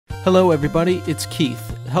Hello everybody, it's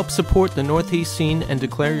Keith. Help support the Northeast scene and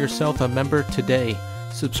declare yourself a member today.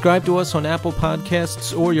 Subscribe to us on Apple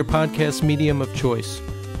Podcasts or your podcast medium of choice.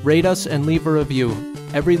 Rate us and leave a review.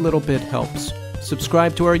 Every little bit helps.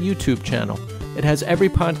 Subscribe to our YouTube channel. It has every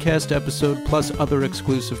podcast episode plus other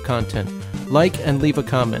exclusive content. Like and leave a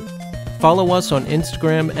comment. Follow us on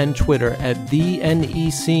Instagram and Twitter at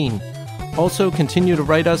TheNEScene. Also, continue to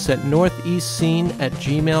write us at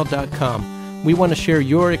northeastscene@gmail.com. We want to share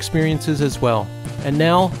your experiences as well. And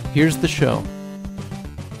now, here's the show.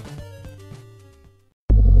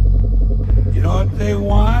 You know what they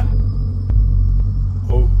want?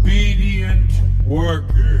 Obedient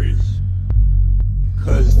workers.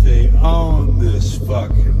 'Cause they own this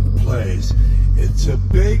fucking place. It's a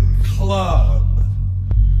big club.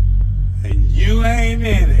 And you ain't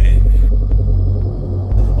in it.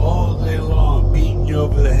 All day long, beating you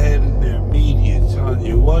over the head in their media, telling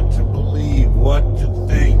you what to believe, what to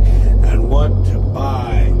think, and what to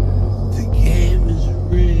buy. The game is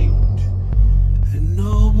rigged, and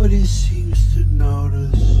nobody seems to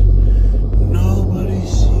notice. Nobody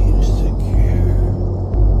seems to care.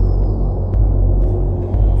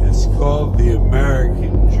 It's called the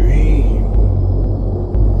American dream,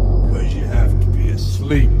 'cause you have to be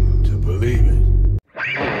asleep to believe it.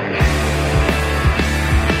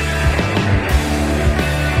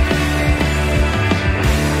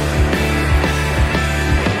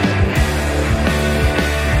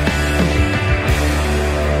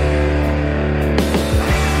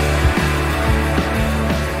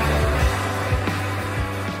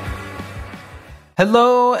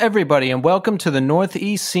 Hello everybody and welcome to the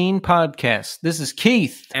Northeast Scene Podcast. This is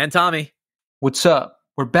Keith. And Tommy. What's up?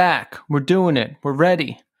 We're back. We're doing it. We're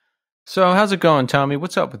ready. So how's it going, Tommy?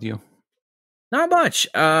 What's up with you? Not much.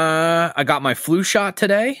 I got my flu shot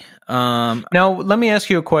today. Now, let me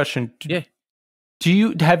ask you a question. Yeah.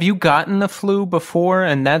 Have you gotten the flu before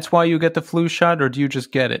and that's why you get the flu shot, or do you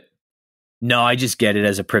just get it? No, I just get it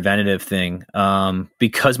as a preventative thing.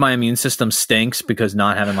 Because my immune system stinks because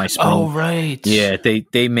not having my spoon. Oh, right. Yeah,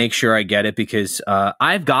 they make sure I get it because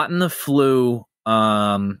I've gotten the flu.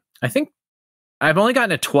 I think I've only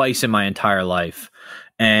gotten it twice in my entire life.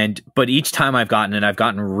 But each time I've gotten it, I've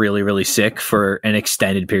gotten really, really sick for an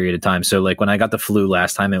extended period of time. So like when I got the flu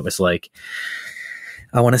last time, it was like,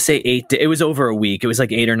 I want to say it was over a week. It was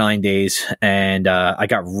like 8 or 9 days. And I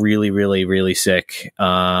got really, really, really sick.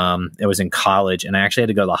 It was in college and I actually had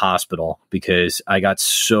to go to the hospital because I got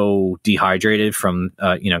so dehydrated from,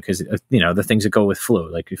 because, the things that go with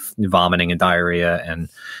flu, like vomiting and diarrhea and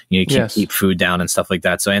you can't keep food down and stuff like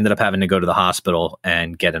that. So I ended up having to go to the hospital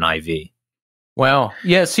and get an IV. Wow.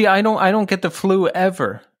 Yeah, see, I don't get the flu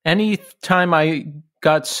ever. Any time I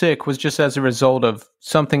got sick was just as a result of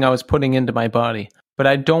something I was putting into my body. But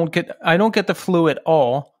I don't get the flu at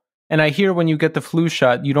all. And I hear when you get the flu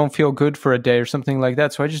shot, you don't feel good for a day or something like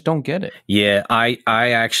that. So I just don't get it. Yeah, I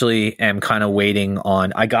actually am kind of waiting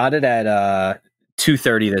on. I got it at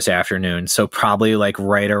 2:30 this afternoon. So probably like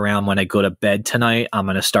right around when I go to bed tonight, I'm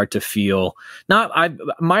going to start to feel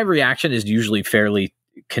my reaction is usually fairly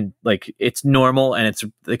it's normal and it's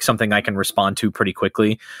like something I can respond to pretty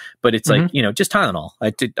quickly, but it's like, just Tylenol.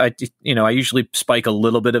 I usually spike a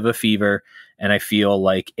little bit of a fever and I feel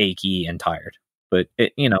like achy and tired, but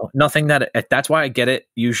nothing that's why I get it.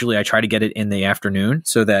 Usually I try to get it in the afternoon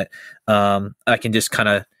so that I can just kind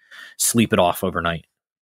of sleep it off overnight.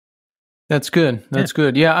 That's good. That's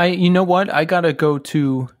good. Yeah. You know what? I got to go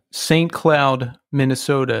to St. Cloud,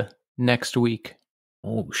 Minnesota next week.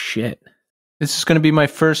 Oh shit. This is going to be my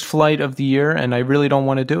first flight of the year, and I really don't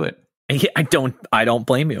want to do it. I don't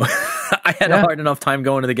blame you. I had a hard enough time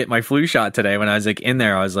going to get my flu shot today. When I was like in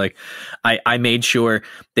there, I was like, I made sure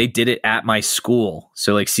they did it at my school.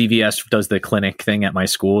 So like CVS does the clinic thing at my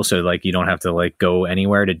school. So like you don't have to like go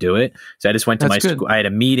anywhere to do it. So I just went to my school. I had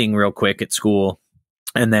a meeting real quick at school.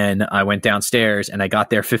 And then I went downstairs and I got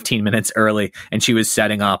there 15 minutes early and she was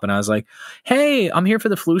setting up and I was like, hey, I'm here for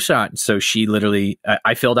the flu shot. So she literally,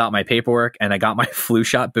 I filled out my paperwork and I got my flu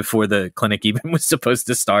shot before the clinic even was supposed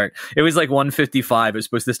to start. It was like 1:55. It was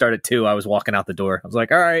supposed to start at 2. I was walking out the door. I was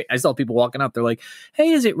like, all right. I saw people walking up. They're like, hey,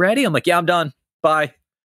 is it ready? I'm like, yeah, I'm done. Bye.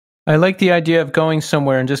 I like the idea of going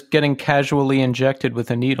somewhere and just getting casually injected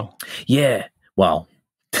with a needle. Yeah. Well,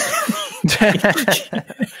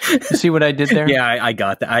 You see what I did there? Yeah, I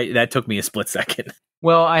got that. That took me a split second.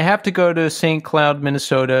 Well, I have to go to St. Cloud,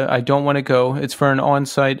 Minnesota. I don't want to go. It's for an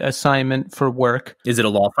on-site assignment for work. Is it a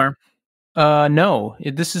law firm? No.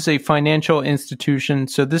 This is a financial institution,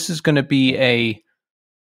 so this is going to be a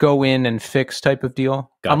go in and fix type of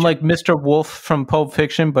deal. Gotcha. I'm like Mr. Wolf from Pulp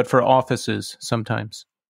Fiction, but for offices sometimes.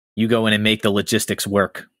 You go in and make the logistics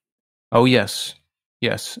work. Oh, yes.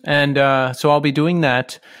 Yes. And so I'll be doing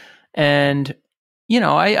that. And,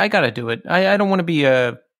 I got to do it. I don't want to be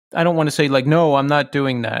I don't want to say like, no, I'm not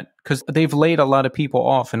doing that, because they've laid a lot of people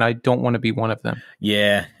off and I don't want to be one of them.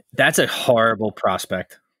 Yeah, that's a horrible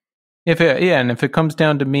prospect. And if it comes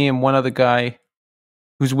down to me and one other guy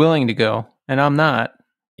who's willing to go and I'm not,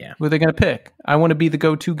 who are they going to pick? I want to be the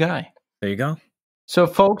go-to guy. There you go. So,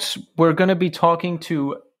 folks, we're going to be talking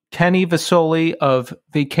to Kenny Vasoli of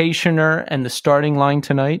Vacationer and the Starting Line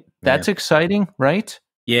tonight. That's exciting, right?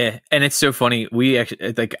 Yeah, and it's so funny. We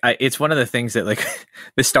actually it's one of the things that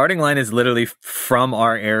the Starting Line is literally from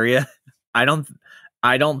our area. I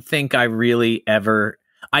don't think I really ever.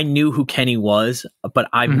 I knew who Kenny was, but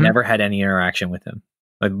I've never had any interaction with him.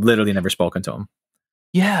 I've literally never spoken to him.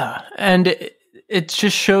 Yeah, and it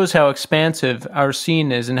just shows how expansive our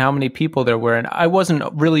scene is and how many people there were. And I wasn't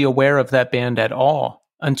really aware of that band at all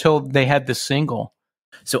until they had the single.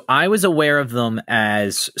 So I was aware of them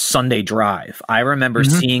as Sunday Drive. I remember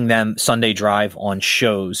seeing them Sunday Drive on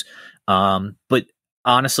shows. But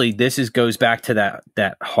honestly, goes back to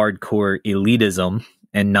that hardcore elitism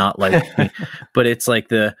and not like, but it's like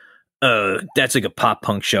that's like a pop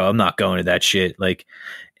punk show. I'm not going to that shit.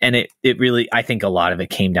 And it really, I think a lot of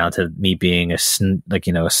it came down to me being a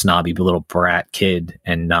snobby little brat kid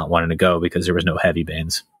and not wanting to go because there was no heavy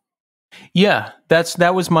bands. Yeah,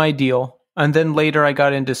 that was my deal. And then later I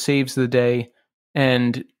got into Saves the Day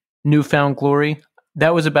and Newfound Glory.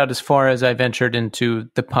 That was about as far as I ventured into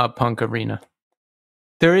the pop punk arena.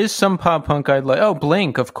 There is some pop punk I'd like. Oh,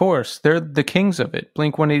 Blink, of course. They're the kings of it.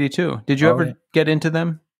 Blink 182. Did you ever get into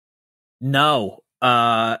them? No.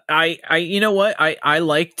 You know what? I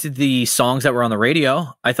liked the songs that were on the radio.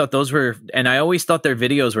 I thought those were, and I always thought their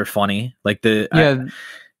videos were funny.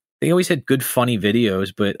 They always had good, funny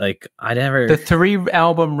videos, but I never. The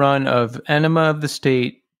 3-album run of Enema of the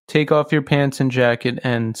State, Take Off Your Pants and Jacket,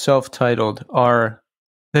 and Self-Titled are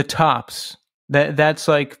the tops. That's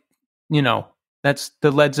that's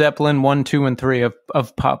the Led Zeppelin 1, 2, and 3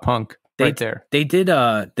 of pop punk right there. They did.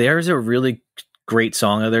 There's a really great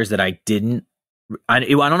song of theirs that I didn't. I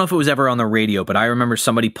don't know if it was ever on the radio, but I remember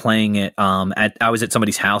somebody playing it. I was at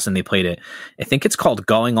somebody's house and they played it. I think it's called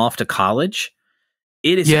 "Going Off to College."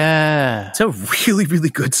 It is. Yeah, it's a really, really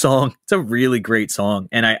good song. It's a really great song,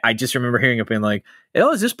 and I just remember hearing it being like,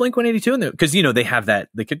 "Oh, is this Blink 182?" Because they have that.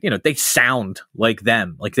 They could, they sound like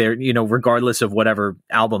them. Like they're, regardless of whatever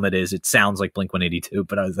album it is, it sounds like Blink 182.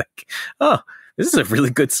 But I was like, "Oh, this is a really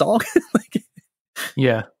good song."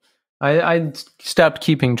 Yeah. I stopped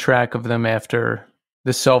keeping track of them after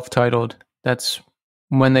the Self-Titled. That's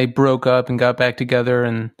when they broke up and got back together.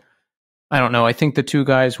 And I don't know. I think the two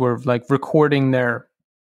guys were recording their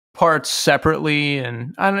parts separately,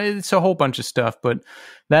 and it's a whole bunch of stuff. But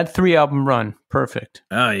that 3-album run, perfect.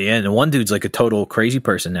 Oh yeah, and one dude's like a total crazy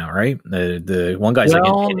person now, right? The one guy's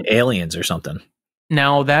like in Aliens or something.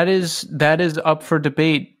 Now that is up for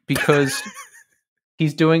debate because.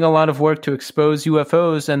 He's doing a lot of work to expose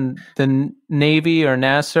UFOs, and the Navy or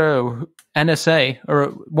NASA or NSA or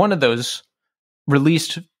one of those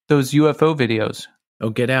released those UFO videos. Oh,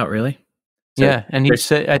 get out, really? Yeah, and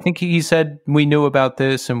I think he said we knew about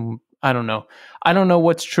this, and I don't know. I don't know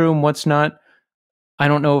what's true and what's not. I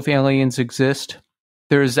don't know if aliens exist.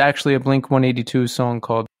 There is actually a Blink 182 song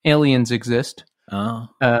called "Aliens Exist." Oh,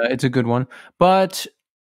 it's a good one, but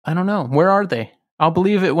I don't know. Where are they? I'll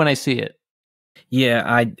believe it when I see it.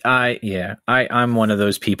 Yeah, I'm one of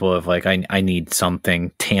those people of I need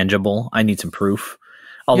something tangible. I need some proof.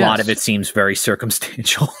 A lot of it seems very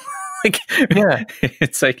circumstantial.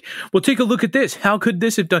 It's like, well, take a look at this. How could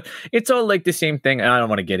this have done? It's all like the same thing. I don't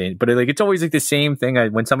want to get in, but it's always like the same thing.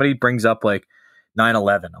 When somebody brings up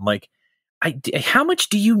 9/11, I'm like, how much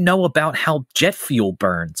do you know about how jet fuel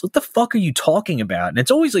burns? What the fuck are you talking about? And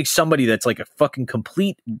it's always somebody that's a fucking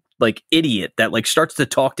complete idiot that starts to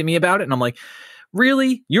talk to me about it, and I'm like,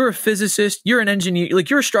 really? You're a physicist? You're an engineer?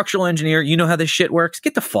 you're a structural engineer? You know how this shit works?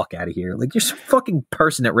 Get the fuck out of here! You're some fucking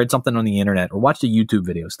person that read something on the internet or watched a YouTube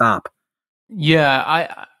video. Stop.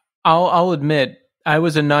 Yeah, I'll admit I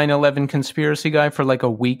was a 9/11 conspiracy guy for a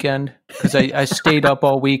weekend because I stayed up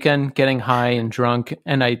all weekend getting high and drunk,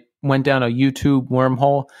 and I went down a YouTube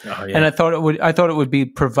wormhole, and I thought it would be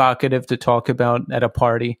provocative to talk about at a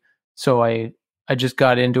party, so I just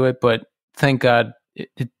got into it. But thank God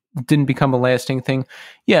it didn't become a lasting thing.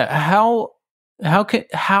 Yeah, how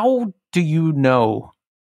do you know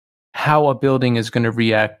how a building is going to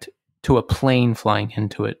react to a plane flying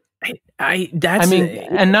into it?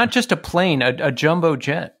 And not just a plane, a jumbo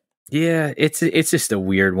jet. Yeah, it's just a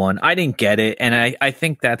weird one. I didn't get it, and I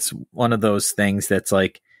think that's one of those things that's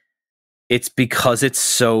it's because it's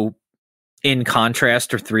so in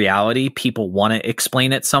contrast with reality, people want to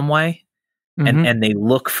explain it some way, and they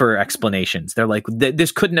look for explanations. They're like,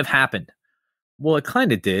 this couldn't have happened. Well, it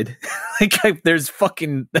kind of did. There's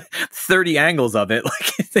fucking 30 angles of it.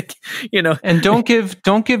 And don't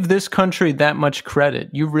give this country that much credit.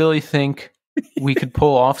 You really think we could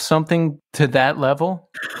pull off something to that level?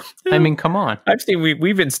 I mean, come on. I've seen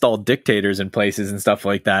we've installed dictators in places and stuff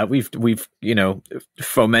like that. We've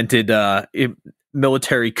fomented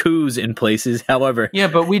military coups in places. However, yeah,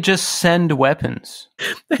 but we just send weapons.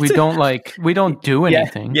 We don't do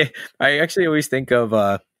anything. Yeah, I actually always think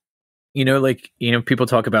of people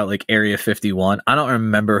talk about like Area 51. I don't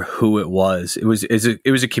remember who it was. It was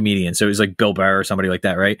a comedian. So it was like Bill Burr or somebody like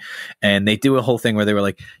that, right? And they do a whole thing where they were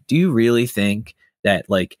like, do you really think that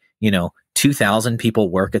 2,000 people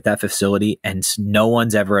work at that facility and no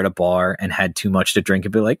one's ever at a bar and had too much to drink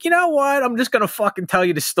and be like, you know what? I'm just going to fucking tell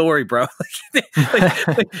you the story, bro.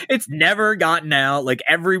 It's never gotten out. Like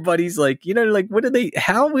everybody's like,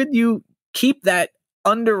 how would you keep that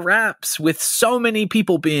under wraps with so many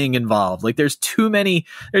people being involved? Like there's too many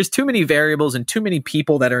variables and too many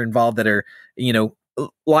people that are involved that are,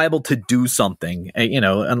 liable to do something,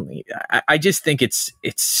 and I just think it's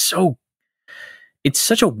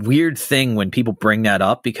such a weird thing when people bring that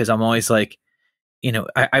up, because I'm always like,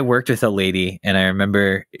 I worked with a lady and I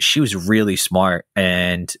remember she was really smart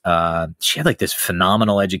and she had like this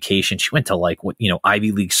phenomenal education. She went to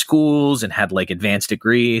Ivy League schools and had like advanced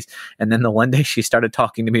degrees. And then the one day she started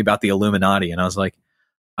talking to me about the Illuminati and I was like,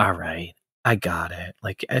 all right, I got it.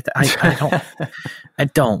 Like, I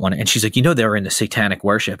don't want to. And she's like, they were into satanic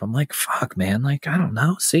worship. I'm like, fuck, man. Like, I don't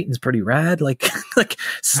know. Satan's pretty rad. Like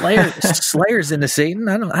Slayer's into Satan.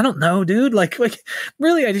 I don't know, dude. Like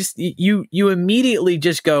really, I just, you immediately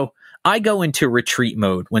just go, I go into retreat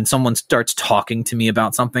mode when someone starts talking to me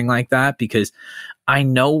about something like that, because I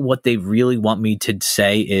know what they really want me to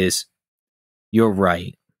say is, you're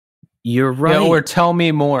right. You're right. Yeah, or tell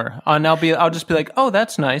me more. And I'll just be like, oh,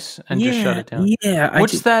 that's nice, and just shut it down. Yeah.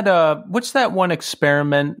 What's that one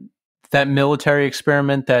experiment, that military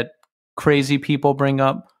experiment that crazy people bring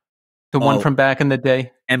up? The one from back in the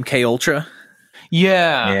day? MK Ultra?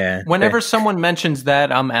 Yeah. Whenever someone mentions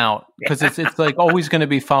that, I'm out, because it's like always going to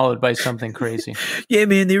be followed by something crazy. Yeah,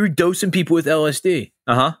 man, they were dosing people with LSD.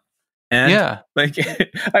 Uh-huh. And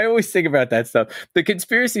I always think about that stuff. The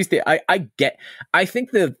conspiracies thing, I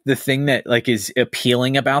think the thing that is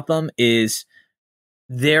appealing about them is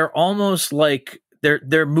they're almost like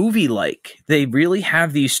they're movie like. They really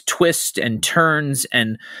have these twists and turns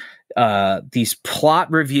and these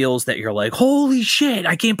plot reveals that you're like, holy shit,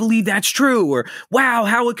 I can't believe that's true, or wow,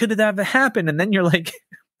 how could that have happened? And then you're like,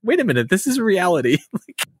 wait a minute, this is reality.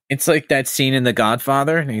 It's like that scene in The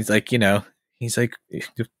Godfather, and he's like,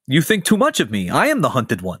 you think too much of me. I am the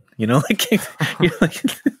hunted one.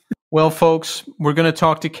 Well, folks, we're going to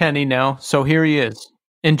talk to Kenny now. So here he is.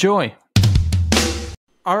 Enjoy.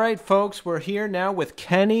 All right, folks, we're here now with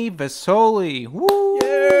Kenny Vasoli. Woo!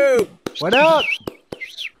 Yeah. What up?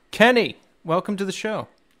 Kenny, welcome to the show.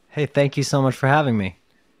 Hey, thank you so much for having me.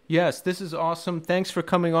 Yes, this is awesome. Thanks for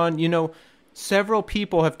coming on. Several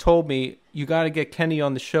people have told me you got to get Kenny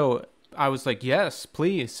on the show. I was like, yes,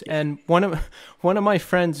 please. And one of my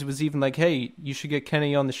friends was even like, hey, you should get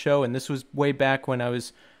Kenny on the show. And this was way back when I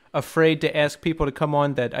was afraid to ask people to come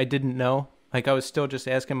on that I didn't know. Like, I was still just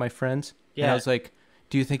asking my friends. Yeah. And I was like,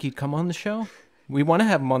 do you think he'd come on the show? We want to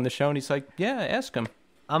have him on the show. And he's like, yeah, ask him.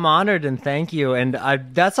 I'm honored and thank you. And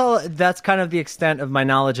that's kind of the extent of my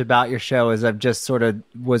knowledge about your show, is I've just sort of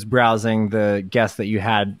was browsing the guests that you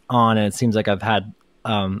had on. And it seems like I've had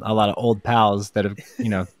a lot of old pals that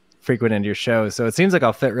have, frequent into your show, so it seems like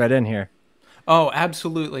I'll fit right in here. Oh,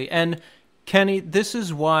 absolutely. And Kenny, this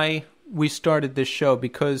is why we started this show,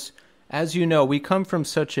 because as you know, we come from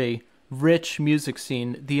such a rich music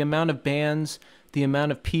scene. The amount of bands, the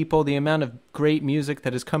amount of people, the amount of great music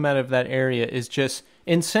that has come out of that area is just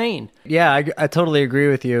insane. Yeah, I totally agree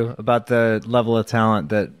with you about the level of talent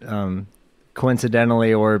that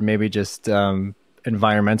coincidentally, or maybe just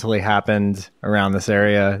environmentally happened around this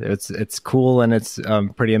area. It's cool, and it's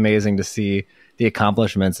pretty amazing to see the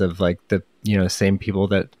accomplishments of the same people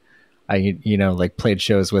that I played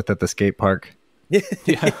shows with at the skate park.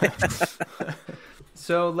 Yeah.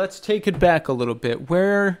 So let's take it back a little bit.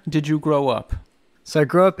 Where did you grow up? So I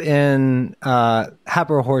grew up in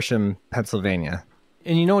Hatboro, Horsham, Pennsylvania.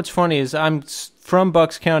 And what's funny is I'm from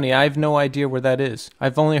Bucks County. I have no idea where that is.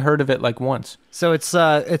 I've only heard of it once. So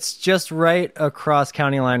it's just right across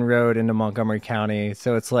County Line Road into Montgomery County.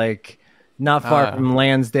 So it's not far from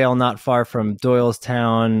Lansdale, not far from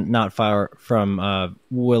Doylestown, not far from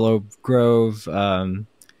Willow Grove.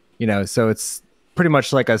 so it's pretty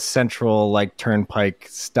much like a central like turnpike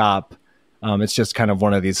stop. It's just kind of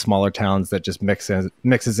one of these smaller towns that just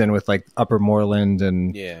mixes in with like Upper Moreland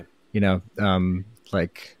and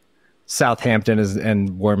like Southampton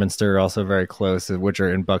and Warminster are also very close, which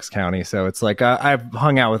are in Bucks County. So it's like I've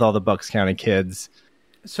hung out with all the Bucks County kids.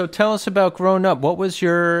 So tell us about growing up. What was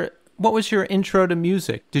your intro to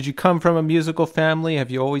music? Did you come from a musical family?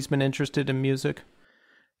 Have you always been interested in music?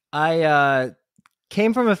 I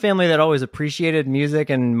came from a family that always appreciated music,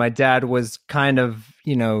 and my dad was kind of,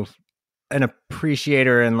 an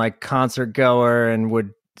appreciator and like concert goer, and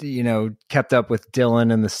would, kept up with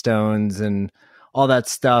Dylan and the Stones and all that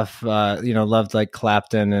stuff. Loved like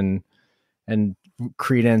Clapton and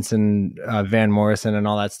Creedence and Van Morrison and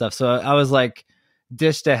all that stuff. So I was like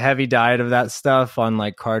dished a heavy diet of that stuff on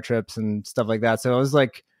like car trips and stuff like that. So I was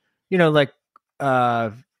like,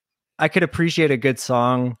 I could appreciate a good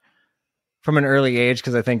song from an early age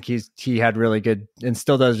because I think he had really good and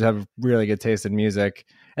still does have really good taste in music.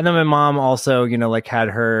 And then my mom also, like had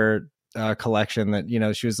her collection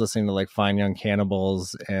that, she was listening to like Fine Young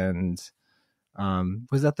Cannibals and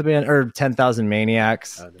was that the band or 10,000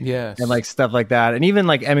 Maniacs? Yes. And like stuff like that. And even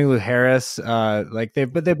like Emmylou Harris,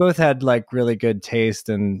 they both had like really good taste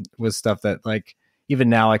and was stuff that like even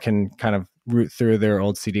now I can kind of root through their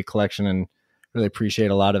old CD collection and really appreciate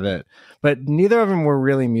a lot of it. But neither of them were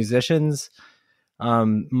really musicians.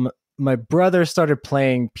 My brother started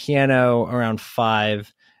playing piano around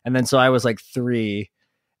 5. And then so I was like 3.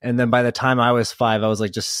 And then by the time I was 5, I was like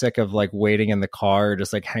just sick of like waiting in the car,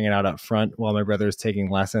 just like hanging out up front while my brother was taking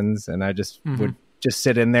lessons. And I just would just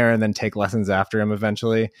sit in there and then take lessons after him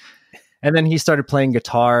eventually. And then he started playing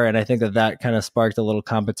guitar. And I think that kind of sparked a little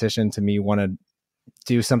competition to me want to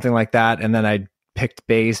do something like that. And then I picked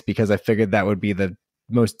bass because I figured that would be the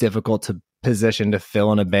most difficult position to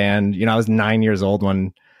fill in a band. I was 9 years old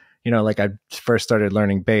when, I first started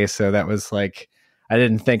learning bass. So that was like, I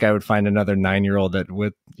didn't think I would find another 9-year-old that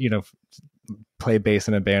would, play bass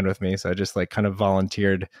in a band with me. So I just like kind of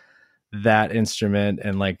volunteered that instrument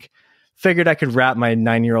and like figured I could wrap my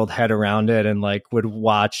 9-year-old head around it and like would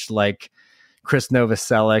watch like Chris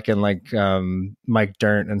Novoselic and like Mike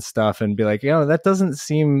Dirnt and stuff and be like, that doesn't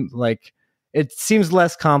seem like, it seems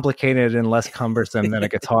less complicated and less cumbersome than a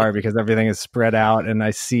guitar because everything is spread out and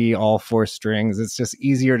I see all 4 strings. It's just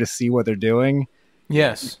easier to see what they're doing.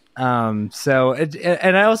 Yes. So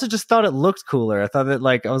and I also just thought it looked cooler. I thought that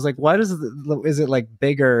like, I was like, why is it like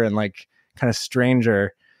bigger and like kind of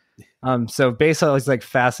stranger? So bass always like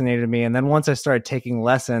fascinated me. And then once I started taking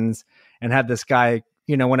lessons and had this guy,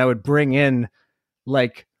 when I would bring in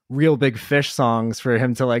like Real Big Fish songs for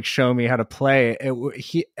him to like show me how to play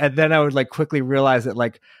and then I would like quickly realize that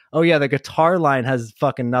like, oh yeah, the guitar line has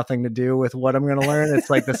fucking nothing to do with what I'm going to learn. It's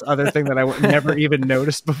like this other thing that I never even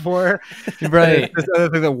noticed before. Right. This other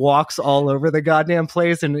thing that walks all over the goddamn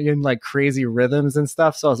place and in like crazy rhythms and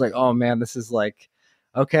stuff. So I was like, oh man, this is like,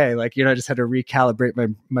 okay. Like, I just had to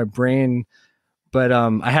recalibrate my brain, but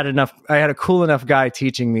I had a cool enough guy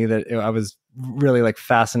teaching me that I was really like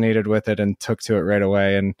fascinated with it and took to it right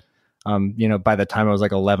away. And, by the time I was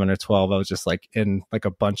like 11 or 12, I was just like in like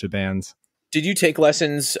a bunch of bands. Did you take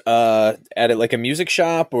lessons at like a music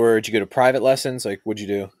shop or did you go to private lessons? Like, what'd you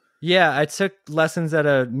do? Yeah, I took lessons at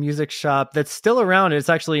a music shop that's still around. It's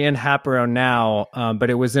actually in Hatboro now, but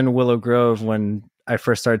it was in Willow Grove when I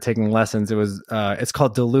first started taking lessons. It was it's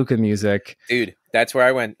called DeLuca Music. Dude, that's where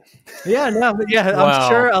I went. Yeah, no, yeah, Wow. I'm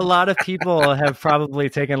sure a lot of people have probably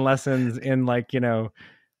taken lessons in like,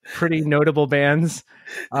 pretty notable bands.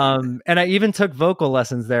 And I even took vocal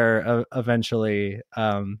lessons there eventually.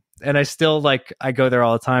 And I still I go there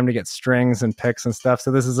all the time to get strings and picks and stuff.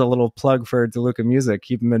 So this is a little plug for DeLuca Music.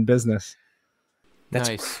 Keep them in business. That's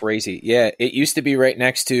Nice. crazy. Yeah, it used to be right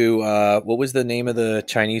next to what was the name of the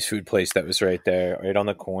Chinese food place that was right there, right on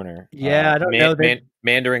the corner? Yeah, I don't know.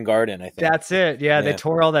 Mandarin Garden, I think. That's it. Yeah, they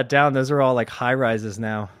tore all that down. Those are all like high rises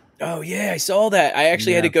now. Oh yeah, I saw that. I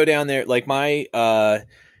actually had to go down there. Like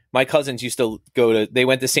my cousins used to they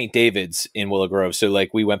went to St. David's in Willow Grove. So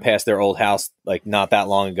like we went past their old house like not that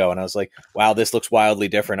long ago. And I was like, wow, this looks wildly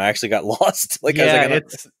different. I actually got lost. I was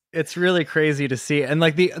like, it's really crazy to see. And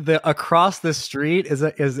like the across the street is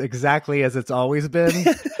exactly as it's always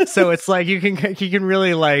been. So it's like you can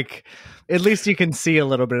really like, at least you can see a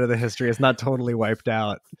little bit of the history. It's not totally wiped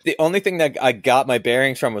out. The only thing that I got my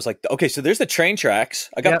bearings from was like, okay, so there's the train tracks.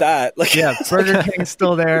 I got that. Like, yeah, Burger King's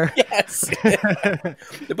still there. Yes.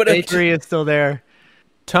 But Bakery is still there.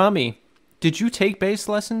 Tommy, did you take bass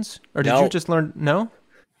lessons or did you just learn? No?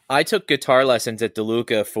 I took guitar lessons at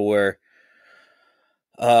DeLuca for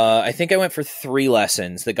I think I went for 3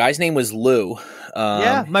 lessons. The guy's name was Lou.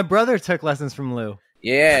 Yeah, my brother took lessons from Lou.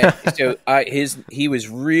 Yeah, so he was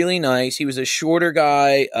really nice. He was a shorter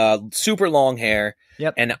guy, super long hair.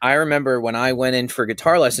 Yep. And I remember when I went in for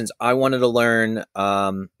guitar lessons, I wanted to learn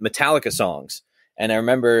Metallica songs. And I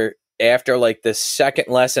remember after like the second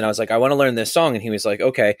lesson, I was like, I want to learn this song. And he was like,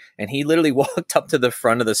 okay. And he literally walked up to the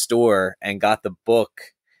front of the store and got the book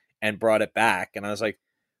and brought it back. And I was like,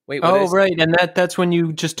 wait, what is right. And that's when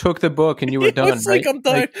you just took the book and you were done, I was right? like, I'm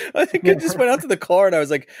done. I think I just went out to the car and I was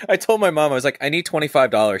like, I told my mom, I was like, I need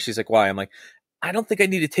 $25. She's like, why? I'm like, I don't think I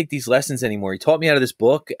need to take these lessons anymore. He taught me out of this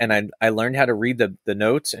book and I learned how to read the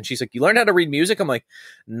notes. And she's like, you learned how to read music? I'm like,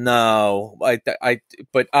 no,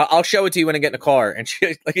 but I'll show it to you when I get in the car. And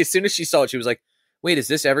she, like, as soon as she saw it, she was like, wait, is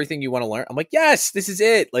this everything you want to learn? I'm like, yes, this is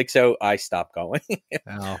it. Like, so I stopped going.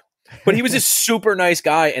 Oh. But he was a super nice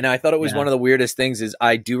guy. And I thought it was one of the weirdest things is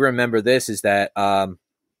I do remember this is that,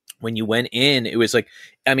 when you went in, it was like,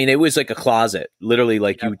 I mean, it was like a closet, literally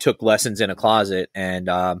like you took lessons in a closet and,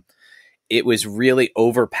 it was really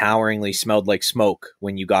overpoweringly smelled like smoke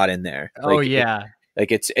when you got in there.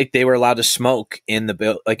 They were allowed to smoke in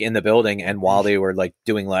the building and while they were like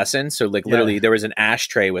doing lessons. So like literally there was an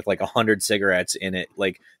ashtray with like 100 cigarettes in it,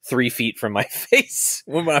 like 3 feet from my face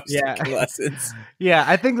when I was taking lessons. Yeah.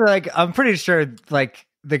 I think like, I'm pretty sure like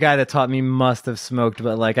the guy that taught me must have smoked,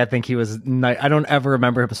 but like, I think he was, I don't ever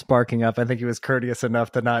remember him sparking up. I think he was courteous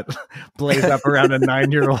enough to not blaze up around a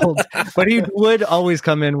 9-year-old, but he would always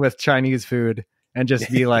come in with Chinese food and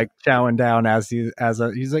just be like chowing down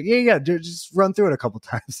he's like, yeah, just run through it a couple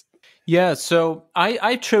times. Yeah, so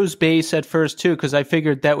I chose bass at first too because I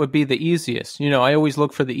figured that would be the easiest. You know, I always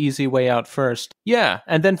look for the easy way out first. Yeah,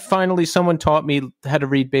 and then finally someone taught me how to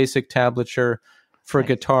read basic tablature for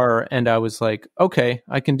guitar, and I was like, okay,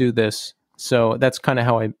 I can do this. So that's kind of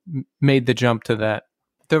how I made the jump to that.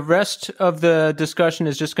 The rest of the discussion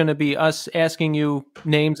is just going to be us asking you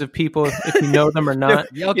names of people if you know them or not.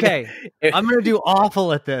 Okay, I'm going to do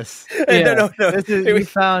awful at this. No. You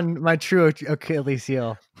found my true Achilles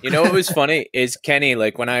heel. You know what was funny is Kenny,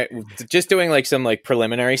 like when I just doing like some like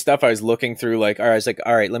preliminary stuff, I was looking through like, I was like,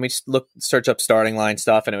 all right, let me search up starting line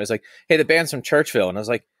stuff. And it was like, hey, the band's from Churchville. And I was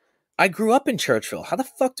like, I grew up in Churchville. How the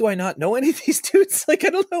fuck do I not know any of these dudes? Like, I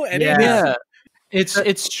don't know any of these. Yeah,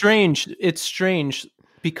 it's strange. It's strange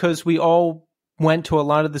because we all went to a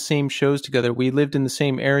lot of the same shows together. We lived in the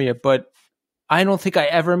same area, but I don't think I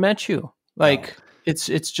ever met you. Like,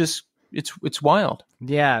 it's wild.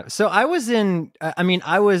 Yeah. So I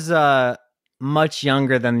was much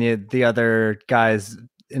younger than the other guys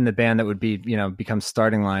in the band that would be, become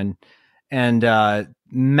starting line. And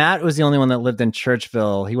Matt was the only one that lived in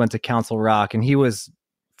Churchville. He went to Council Rock and he was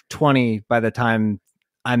 20 by the time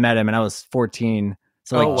I met him and I was 14.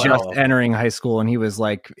 So just entering high school and he was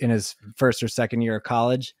like in his first or second year of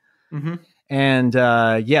college. Mm-hmm.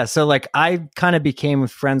 And so like I kind of became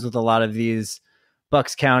friends with a lot of these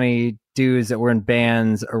Bucks County dudes that were in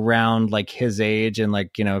bands around like his age and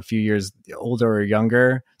like, a few years older or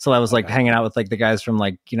younger. So I was like hanging out with like the guys from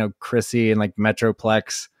like, Chrissy and like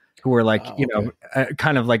Metroplex who were like,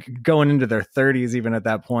 kind of like going into their 30s even at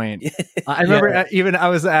that point. I remember even I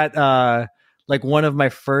was at like one of my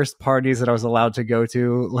first parties that I was allowed to go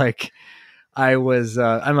to. Like I was,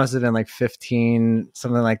 I must have been like 15,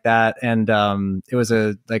 something like that. And it was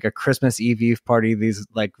a Christmas Eve party. These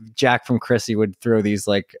like Jack from Chrissy would throw these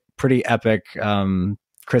like pretty epic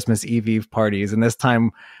Christmas Eve parties. And this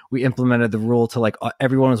time we implemented the rule to like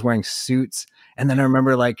everyone was wearing suits. And then I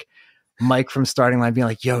remember like Mike from Starting Line being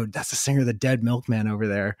like, yo, that's the singer of the Dead Milkman over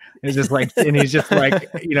there. It's just like, and he's just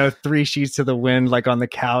like, 3 sheets to the wind, like on the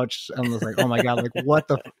couch. I was like, oh my God, like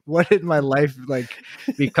what did my life like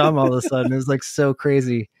become all of a sudden? It was like so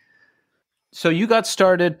crazy. So you got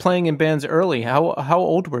started playing in bands early. How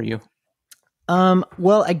old were you?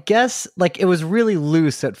 Well, I guess like it was really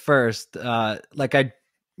loose at first. Like I,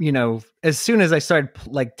 as soon as I started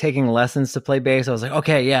like taking lessons to play bass, I was like,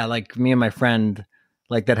 okay, yeah, like me and my friend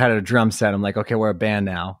like that had a drum set. I'm like, okay, we're a band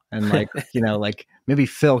now. And like, like maybe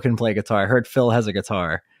Phil can play guitar. I heard Phil has a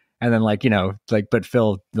guitar. And then like, but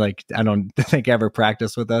Phil, like, I don't think ever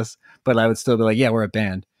practiced with us, but I would still be like, yeah, we're a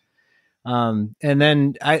band. And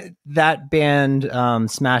then that band,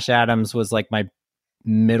 Smash Adams was like my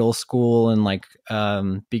middle school and like,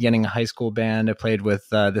 beginning of high school band. I played with,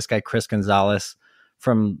 this guy, Chris Gonzalez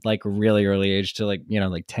from like really early age to like,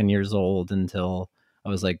 like 10 years old until I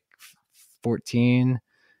was like 14,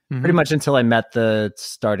 pretty much until I met the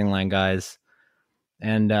Starting Line guys.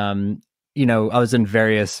 And, I was in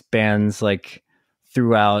various bands like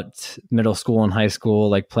throughout middle school and high school,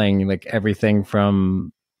 like playing like everything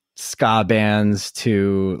from ska bands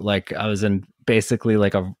to like I was in basically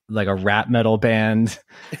like a rap metal band.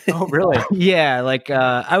 Oh, really? Yeah, like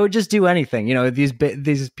I would just do anything. You know, these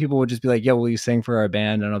people would just be like, "Yo, will you sing for our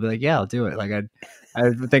band?" And I'll be like, "Yeah, I'll do it." Like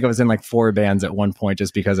I think I was in like 4 bands at one point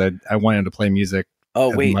just because I wanted to play music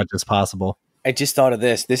Oh, as wait. much as possible. I just thought of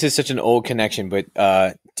this. This is such an old connection, but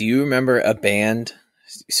do you remember a band?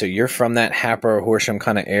 So you're from that Happer Horsham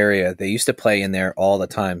kind of area. They used to play in there all the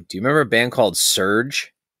time. Do you remember a band called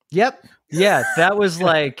Surge? Yep. Yeah, that was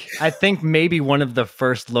like I think maybe one of the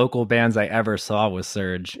first local bands I ever saw was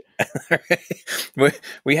Surge.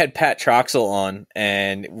 We had Pat Troxel on,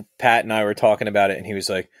 and Pat and I were talking about it, and he was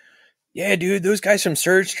like, "Yeah, dude, those guys from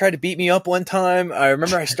Surge tried to beat me up one time. I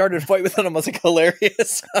remember I started a fight with them. I was like,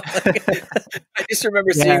 hilarious." I just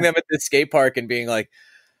remember seeing them at the skate park and being like,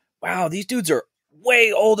 "Wow, these dudes are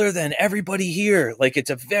way older than everybody here." Like, it's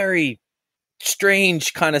a very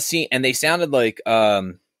strange kind of scene, and they sounded like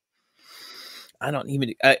I don't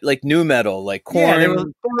even like new metal, like Korn. Yeah, they were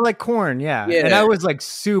like Korn, yeah. Yeah. And I was like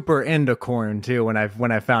super into Korn too when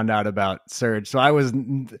I found out about Surge. So I was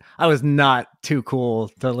not too cool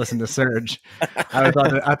to listen to Surge. I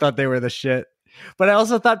thought they were the shit. But I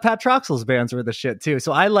also thought Pat Troxel's bands were the shit too.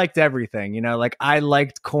 So I liked everything, you know, like I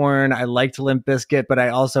liked Korn, I liked Limp Bizkit, but I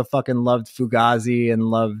also fucking loved Fugazi and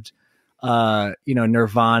loved you know,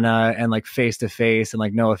 Nirvana and like Face to Face and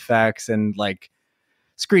like No Effects and like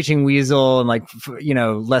Screeching Weasel and like, you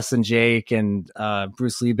know, Less Than Jake and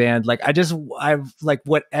Bruce Lee band. Like I've like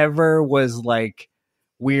whatever was like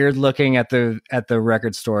weird looking at the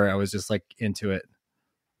record store, I was just like into it.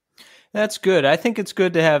 That's good. I think it's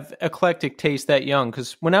good to have eclectic taste that young,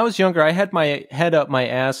 because when I was younger, I had my head up my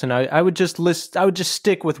ass and I would just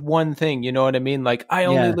stick with one thing. You know what I mean? Like I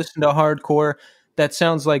only listen to hardcore that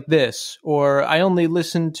sounds like this, or I only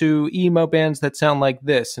listen to emo bands that sound like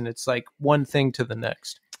this, and it's like one thing to the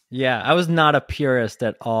next. Yeah, I was not a purist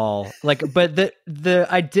at all. Like, but the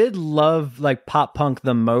I did love like pop punk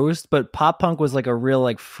the most, but pop punk was like a real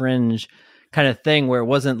like fringe kind of thing where it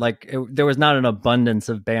wasn't like there was not an abundance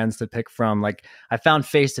of bands to pick from. Like I found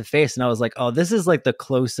Face to Face and I was like, oh, this is like the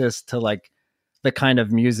closest to like the kind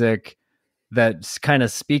of music that kind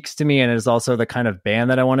of speaks to me and is also the kind of band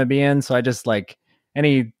that I want to be in. So I just like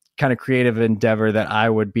any kind of creative endeavor that I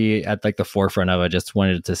would be at like the forefront of, I just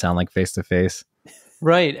wanted it to sound like Face to Face.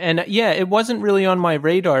 Right. And yeah, it wasn't really on my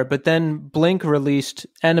radar, but then Blink released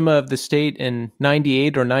Enema of the State in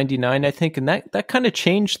 98 or 99, I think. And that kind of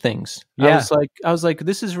changed things. Yeah. I was like,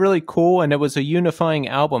 this is really cool. And it was a unifying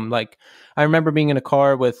album. Like I remember being in a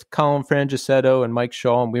car with Colin Frangisetto and Mike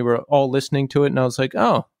Shaw, and we were all listening to it. And I was like,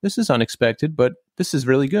 oh, this is unexpected, but this is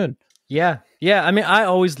really good. Yeah. Yeah. I mean, I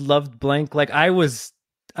always loved Blink. Like I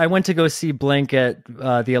went to go see Blink at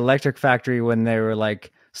the Electric Factory when they were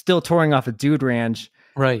like still touring off a Dude Ranch.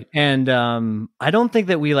 Right. And I don't think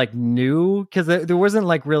that we like knew, because there wasn't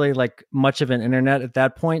like really like much of an internet at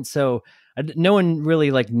that point. So no one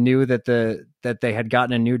really like knew that they had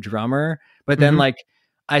gotten a new drummer. But then like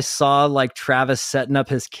I saw like Travis setting up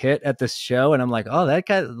his kit at this show and I'm like, oh, that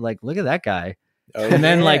guy, like, look at that guy. Oh, and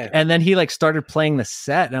then and then he like started playing the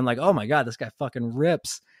set and I'm like, oh my God, this guy fucking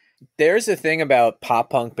rips. There's a thing about pop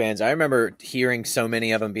punk bands. I remember hearing so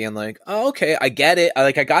many of them being like, oh, okay, I get it.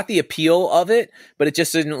 I got the appeal of it, but it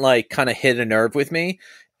just didn't like kind of hit a nerve with me.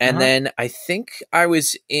 And then I think I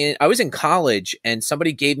was in college and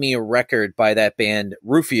somebody gave me a record by that band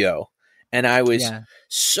Rufio. And I was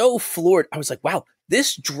so floored. I was like, wow,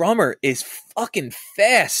 this drummer is fucking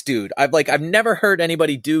fast, dude. I've never heard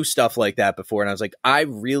anybody do stuff like that before. And I was like, I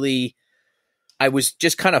was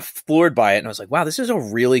just kind of floored by it. And I was like, wow, this is a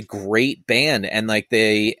really great band. And like,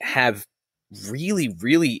 they have really,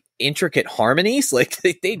 really intricate harmonies. Like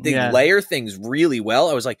they layer things really well.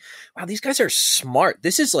 I was like, wow, these guys are smart.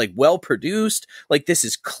 This is like well produced. Like this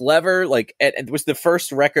is clever. Like it was the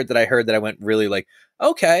first record that I heard that I went really like,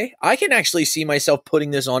 okay, I can actually see myself putting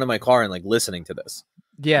this on in my car and like listening to this.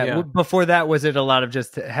 Yeah. Before that, was it a lot of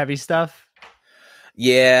just heavy stuff?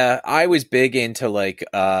 Yeah, I was big into like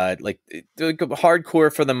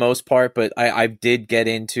hardcore for the most part, but I did get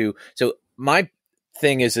into, so my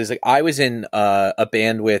thing is like I was in a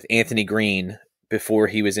band with Anthony Green before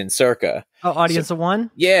he was in Circa. Oh, Audience of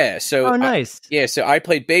One? Yeah. So nice. So I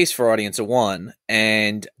played bass for Audience of One,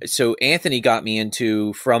 and so Anthony got me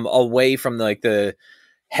into away from like the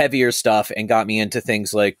heavier stuff and got me into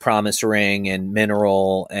things like Promise Ring and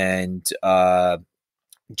Mineral and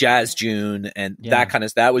Jazz June and that kind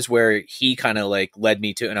of, that was where he kind of like led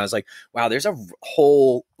me to, and I was like, wow, there's a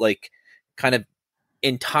whole like kind of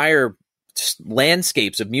entire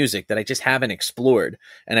landscapes of music that I just haven't explored.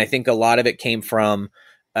 And I think a lot of it came from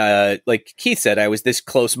like Keith said, I was this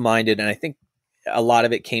close minded, and I think a lot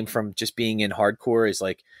of it came from just being in hardcore. Is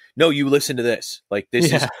like, no, you listen to this. Like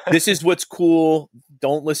this is what's cool.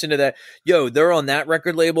 Don't listen to that. Yo, they're on that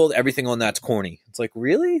record label. Everything on that's corny. It's like,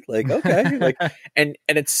 really? Like, okay. Like, and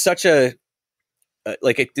it's such a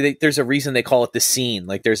there's a reason they call it the scene.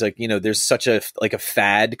 Like, there's like, there's such a like a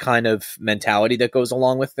fad kind of mentality that goes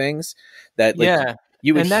along with things that like,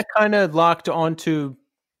 and that kind of locked onto.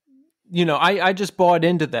 I just bought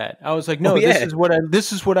into that. I was like, no,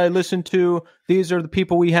 this is what I listen to. These are the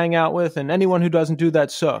people we hang out with, and anyone who doesn't do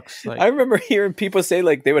that sucks. Like, I remember hearing people say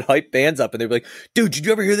like they would hype bands up, and they'd be like, "Dude, did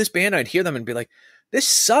you ever hear this band?" I'd hear them and be like, "This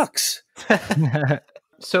sucks."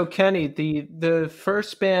 So, Kenny, the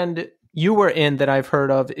first band you were in that I've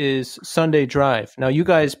heard of is Sunday Drive. Now, you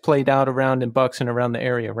guys played out around in Bucks and around the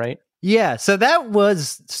area, right? Yeah, so that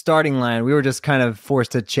was Starting Line. We were just kind of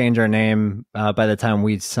forced to change our name by the time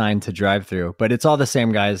we signed to Drive Through, but it's all the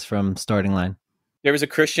same guys from Starting Line. There was a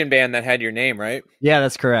Christian band that had your name, right? Yeah,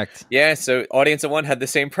 that's correct. Yeah, so Audience of One had the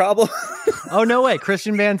same problem. Oh, no way.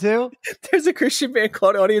 Christian band too? There's a Christian band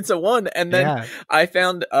called Audience of One. And then I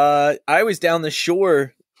found, I was down the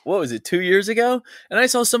shore, what was it, 2 years ago? And I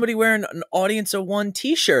saw somebody wearing an Audience of One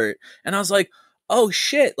t-shirt. And I was like, oh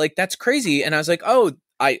shit, like that's crazy. And I was like, oh,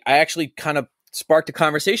 I actually kind of sparked a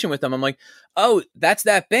conversation with them. I'm like, oh, that's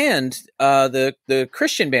that band, the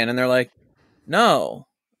Christian band. And they're like, no.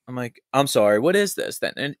 I'm like, I'm sorry, what is this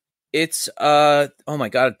then? And it's, oh my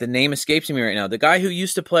God, the name escapes me right now. The guy who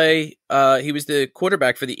used to play, he was the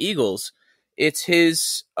quarterback for the Eagles. It's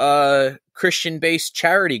his Christian-based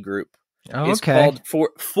charity group. Oh, it's okay. called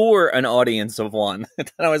For an Audience of One.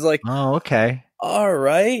 And I was like, oh, okay. All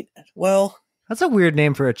right. Well, that's a weird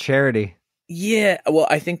name for a charity. Yeah, well,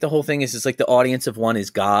 I think the whole thing is like the audience of one is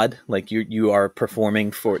God. Like you are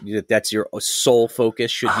performing for, that's your sole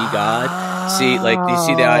focus should be God. See, like you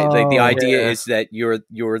see the idea is that you're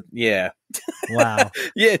yeah. Wow.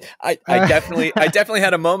 Yeah, I definitely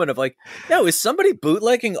had a moment of like, no, is somebody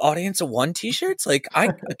bootlegging Audience of One t-shirts? Like,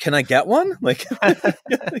 can I get one? Like.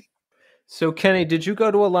 So, Kenny, did you go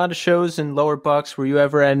to a lot of shows in Lower Bucks? Were you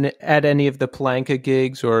ever at any of the Palanca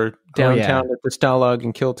gigs or downtown at the Stalag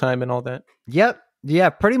and Kill Time and all that? Yep. Yeah,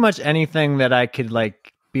 pretty much anything that I could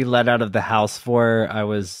like be let out of the house for, I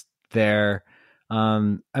was there.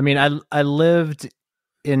 I mean, I lived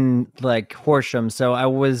in like Horsham, so I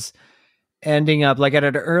was ending up like at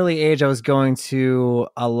an early age, I was going to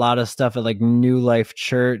a lot of stuff at like New Life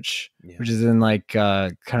Church, which is in like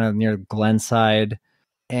kind of near Glenside.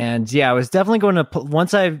 And yeah, I was definitely going to,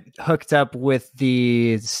 once I hooked up with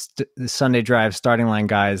the Sunday Drive Starting Line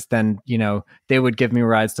guys, then, they would give me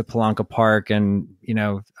rides to Palanca Park and,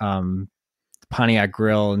 Pontiac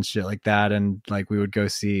Grill and shit like that. And like, we would go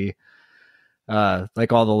see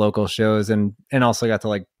like all the local shows and also got to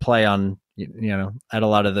like play on, at a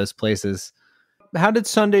lot of those places. How did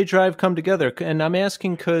Sunday Drive come together? And I'm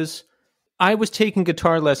asking because I was taking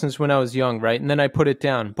guitar lessons when I was young, right? And then I put it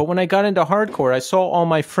down. But when I got into hardcore, I saw all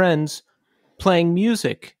my friends playing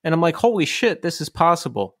music. And I'm like, holy shit, this is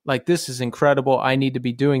possible. Like, this is incredible. I need to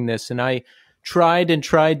be doing this. And I tried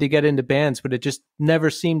to get into bands, but it just never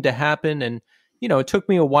seemed to happen. And, it took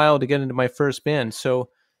me a while to get into my first band. So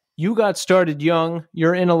you got started young.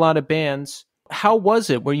 You're in a lot of bands. How was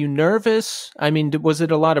it? Were you nervous? I mean, was it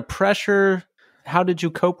a lot of pressure? How did you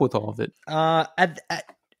cope with all of it?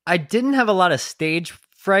 I didn't have a lot of stage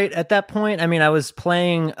fright at that point. I mean, I was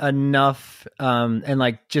playing enough and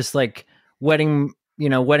like just like wetting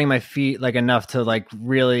my feet like enough to like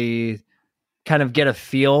really kind of get a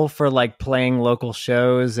feel for like playing local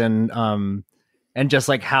shows and just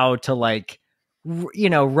like how to like,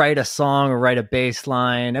 write a song or write a bass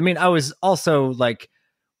line. I mean, I was also like,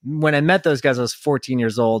 when I met those guys, I was 14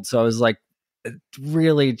 years old. So I was like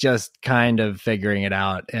really just kind of figuring it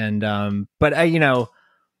out. And, but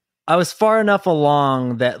I was far enough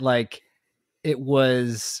along that like it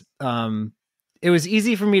was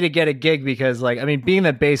easy for me to get a gig because like, I mean, being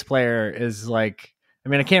the bass player is like, I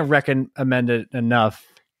mean, I can't recommend it enough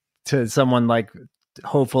to someone like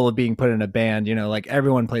hopeful of being put in a band, like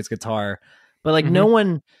everyone plays guitar, but like no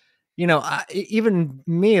one, even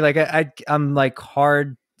me, like I'm like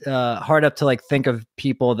hard up to like think of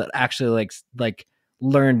people that actually like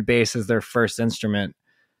learned bass as their first instrument.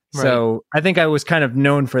 Right. So I think I was kind of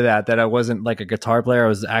known for that I wasn't like a guitar player. I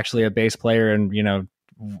was actually a bass player and,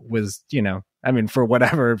 I mean, for a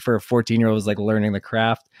 14-year-old was like learning the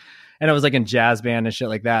craft, and I was like in jazz band and shit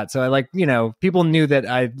like that. So I like, people knew that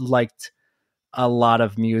I liked a lot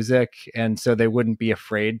of music, and so they wouldn't be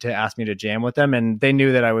afraid to ask me to jam with them. And they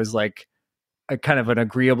knew that I was like a kind of an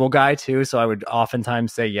agreeable guy too. So I would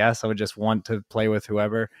oftentimes say yes. I would just want to play with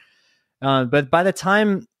whoever. But by the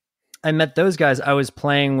time I met those guys, I was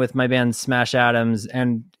playing with my band Smash Adams,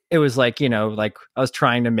 and it was like, like I was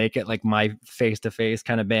trying to make it like my face-to-face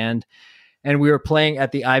kind of band. And we were playing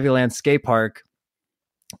at the Ivyland skate park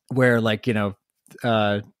where like,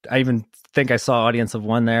 I even think I saw Audience of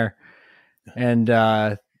One there. And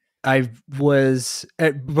I was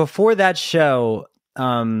before that show,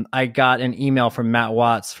 I got an email from Matt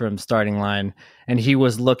Watts from Starting Line, and he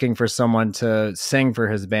was looking for someone to sing for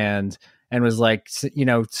his band, and was like,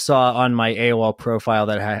 saw on my AOL profile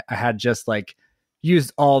that I had just like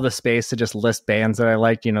used all the space to just list bands that I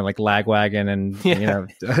liked, like Lagwagon and,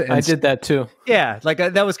 and I did that too. Yeah. Like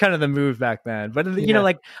that was kind of the move back then, but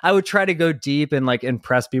like I would try to go deep and like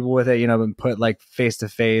impress people with it, and put like Face to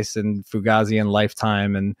Face and Fugazi and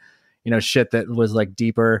Lifetime and, shit that was like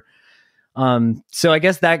deeper. So I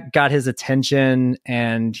guess that got his attention,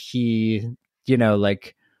 and he,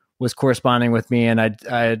 like was corresponding with me, and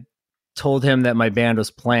I told him that my band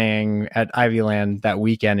was playing at Ivyland that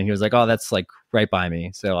weekend, and he was like, "Oh, that's like right by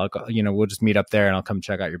me. So I'll go, we'll just meet up there and I'll come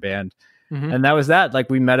check out your band." Mm-hmm. And that was that. Like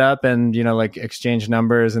we met up and, like exchanged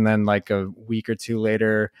numbers. And then like a week or two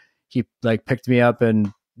later, he like picked me up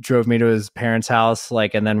and drove me to his parents' house.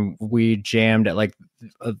 Like, and then we jammed at like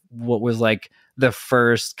what was like the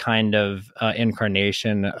first kind of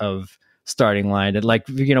incarnation of Starting Line. It like,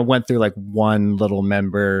 went through like one little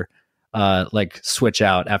member like switch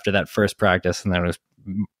out after that first practice, and then it was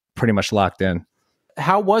pretty much locked in.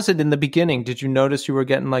 How was it in the beginning? Did you notice you were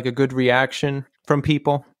getting like a good reaction from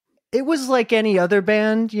people? It was like any other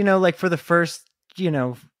band, like for the first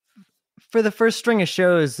string of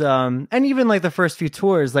shows, and even like the first few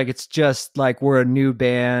tours, like it's just like we're a new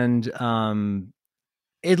band.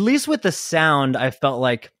 At least with the sound, I felt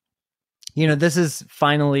like, this is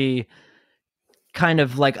finally kind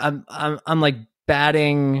of like I'm like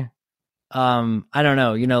batting. I don't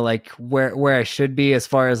know, like where I should be as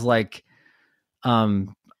far as like, I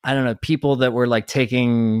don't know, people that were like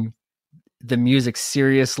taking the music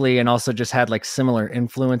seriously and also just had like similar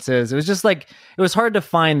influences. It was just like, it was hard to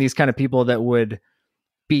find these kind of people that would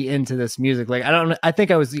be into this music. Like, I think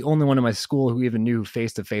I was the only one in my school who even knew who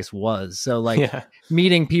Face to Face was. So like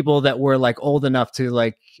meeting people that were like old enough to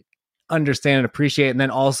like understand and appreciate, and then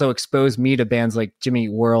also expose me to bands like Jimmy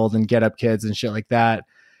Eat World and Get Up Kids and shit like that.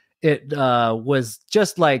 It was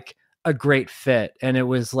just like a great fit. And it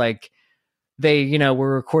was like, they,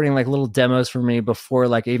 were recording like little demos for me before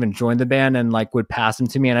like I even joined the band, and like would pass them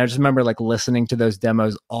to me. And I just remember like listening to those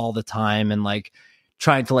demos all the time and like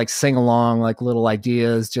trying to like sing along like little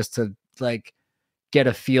ideas just to like get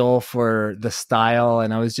a feel for the style.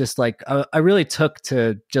 And I was just like, I really took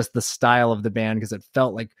to just the style of the band because it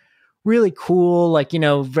felt like really cool. Like,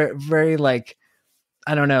 very, very like,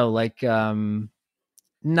 I don't know, like,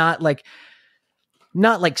 not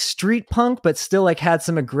like street punk, but still like had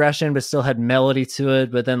some aggression, but still had melody to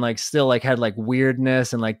it. But then like still like had like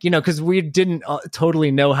weirdness and like, cause we didn't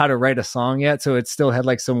totally know how to write a song yet. So it still had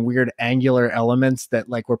like some weird angular elements that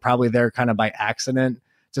like were probably there kind of by accident,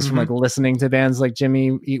 just from like listening to bands like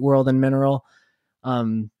Jimmy Eat World and Mineral.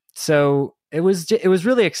 So it was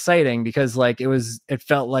really exciting because like it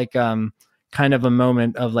felt like kind of a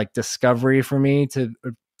moment of like discovery for me to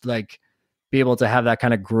like be able to have that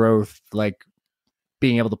kind of growth, like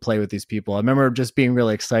being able to play with these people. I remember just being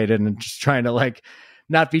really excited and just trying to like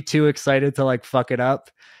not be too excited to like fuck it up.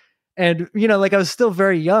 And, like I was still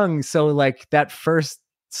very young. So like that first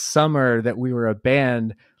summer that we were a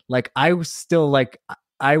band, like I was still like,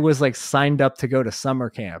 I was like signed up to go to summer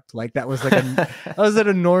camp. Like that was like, I was at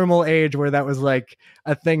a normal age where that was like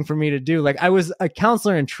a thing for me to do. Like I was a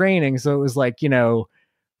counselor in training. So it was like,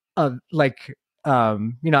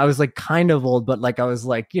 I was like kind of old, but like I was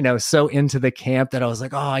like, so into the camp that I was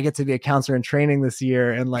like, oh, I get to be a counselor in training this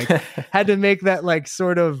year, and like had to make that like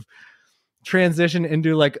sort of transition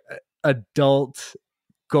into like adult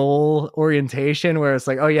goal orientation where it's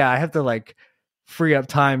like, oh yeah, I have to like free up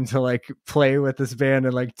time to like play with this band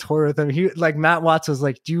and like tour with them. He like Matt Watts was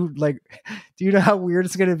like, do you know how weird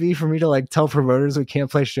it's gonna be for me to like tell promoters we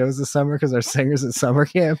can't play shows this summer because our singer's at summer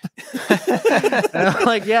camp? And I'm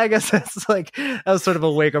like, yeah, I guess that's like, that was sort of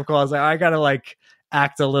a wake up call. I was like, I gotta like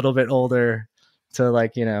act a little bit older to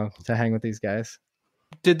like, to hang with these guys.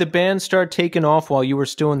 Did the band start taking off while you were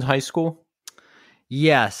still in high school?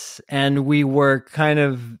 Yes. And we were kind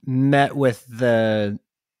of met with the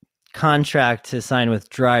contract to sign with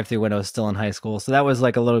Drive Thru when I was still in high school. So that was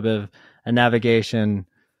like a little bit of a navigation.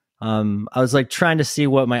 I was like trying to see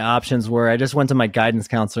what my options were. I just went to my guidance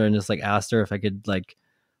counselor and just like asked her if I could like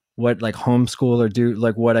what like homeschool or do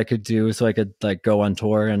like what I could do so I could like go on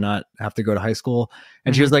tour and not have to go to high school.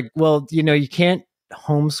 And she was like, well, you know, you can't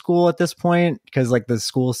homeschool at this point because like the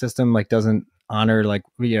school system like doesn't honor like,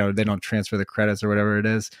 you know, they don't transfer the credits or whatever it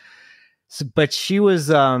is. So, but she was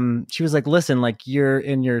like, listen, like you're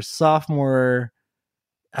in your sophomore,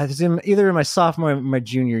 I was either in my sophomore or my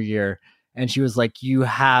junior year. And she was like, you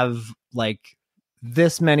have like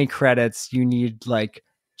this many credits. You need like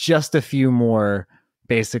just a few more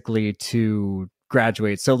basically to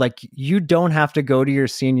graduate. So like you don't have to go to your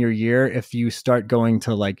senior year if you start going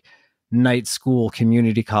to like night school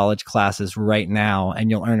community college classes right now, and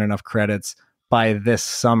you'll earn enough credits by this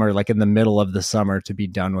summer, like in the middle of the summer, to be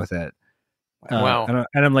done with it. Wow.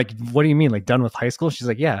 And I'm like, what do you mean, like done with high school? She's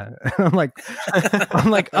like, yeah. I'm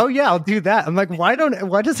like, oh yeah, I'll do that. I'm like, why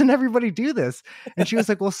doesn't everybody do this? And she was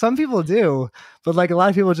like, well, some people do, but like a lot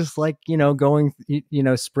of people just like, you know, going, you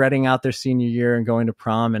know, spreading out their senior year and going to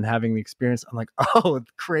prom and having the experience. I'm like, oh,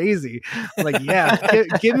 crazy. I'm like, yeah,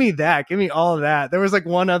 give me that. Give me all of that. There was like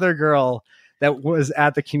one other girl that was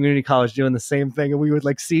at the community college doing the same thing. And we would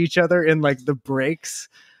like see each other in like the breaks.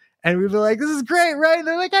 And we'd be like, this is great, right? And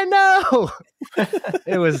they're like, I know.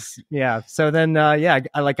 It was, yeah. So then, I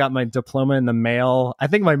like got my diploma in the mail. I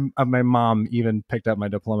think my mom even picked up my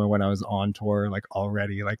diploma when I was on tour, like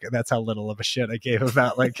already. Like that's how little of a shit I gave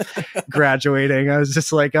about like graduating. I was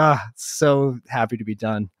just like, so happy to be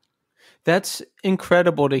done. That's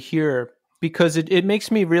incredible to hear, because it makes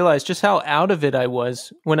me realize just how out of it I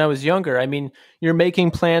was when I was younger. I mean, you're making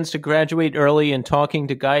plans to graduate early and talking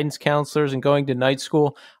to guidance counselors and going to night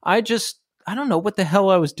school. I don't know what the hell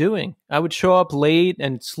I was doing. I would show up late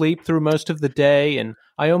and sleep through most of the day, and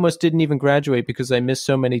I almost didn't even graduate because I missed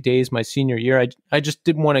so many days my senior year. I just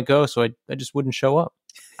didn't want to go, so I just wouldn't show up.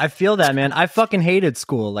 I feel that, man. I fucking hated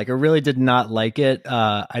school. Like I really did not like it.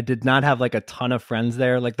 I did not have like a ton of friends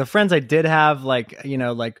there. Like the friends I did have, like, you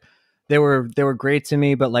know, like they were great to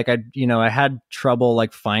me, but like I had trouble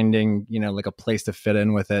like finding, you know, like a place to fit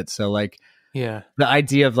in with it. So like, yeah, the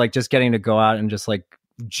idea of like just getting to go out and just like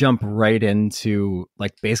jump right into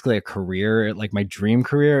like basically a career, like my dream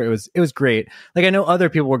career, it was great. Like I know other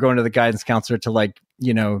people were going to the guidance counselor to like,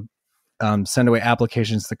 you know, send away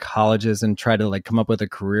applications to colleges and try to like come up with a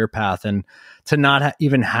career path, and to not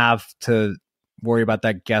even have to worry about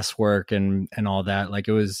that guesswork and all that. Like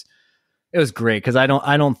it was great, because I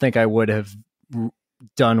don't think I would have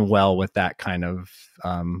done well with that kind of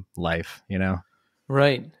life, you know?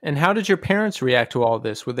 Right. And how did your parents react to all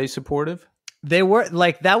this? Were they supportive? They were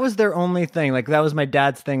like, that was their only thing. Like that was my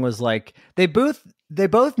dad's thing, was like they both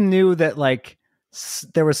knew that like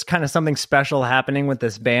there was kind of something special happening with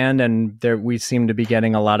this band, and we seemed to be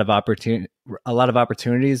getting a lot of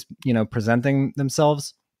opportunities, you know, presenting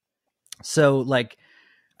themselves. So like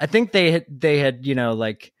I think they had, you know,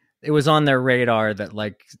 like it was on their radar that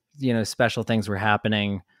like, you know, special things were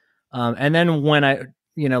happening. And then when I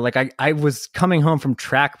was coming home from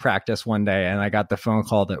track practice one day, and I got the phone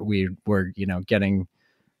call that we were, you know, getting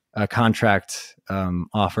a contract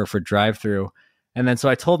offer for Drive-Thru. And then so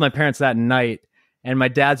I told my parents that night, and my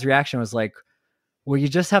dad's reaction was like, well, you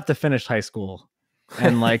just have to finish high school.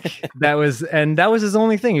 And like that was his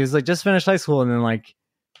only thing. He was like, just finish high school, and then like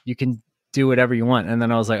you can do whatever you want. And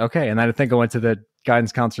then I was like, okay. And then I think I went to the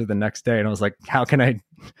guidance counselor the next day, and I was like, how can I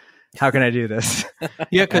do this?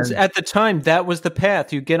 Yeah, because at the time that was the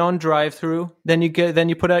path. You get on Drive-Thru, then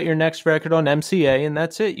you put out your next record on MCA, and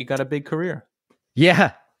that's it. You got a big career.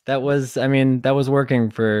 Yeah, that was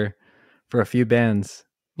working for a few bands.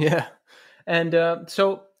 Yeah, and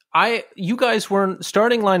so you guys weren't,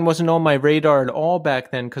 Starting Line wasn't on my radar at all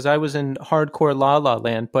back then, because I was in hardcore La La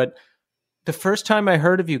Land. But the first time I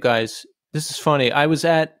heard of you guys, this is funny. I was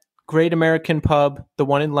at Great American Pub, the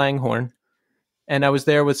one in Langhorne. And I was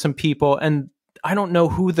there with some people, and I don't know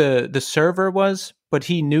who the server was, but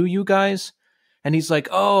he knew you guys. And he's like,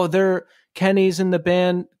 oh, Kenny's in the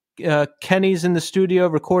band. Kenny's in the studio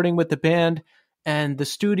recording with the band. And the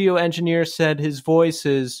studio engineer said his voice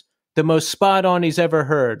is the most spot on he's ever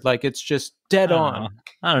heard. Like, it's just dead on.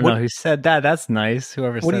 I don't know who said that. That's nice.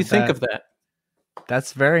 Whoever said that. What do you think of that?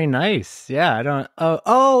 That's very nice. Yeah, I don't.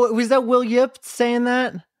 Oh, was that Will Yip saying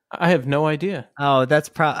that? I have no idea. Oh, that's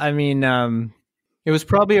it was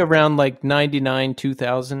probably around like 99,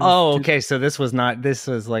 2000. Oh, okay. So this was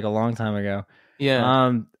like a long time ago.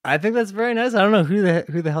 Yeah. I think that's very nice. I don't know who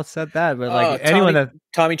the hell said that, but like anyone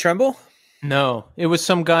Tommy Tremble? No, it was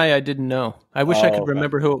some guy I didn't know. I wish I could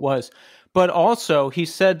remember who it was. But also, he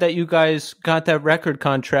said that you guys got that record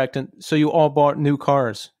contract, and so you all bought new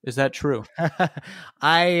cars. Is that true?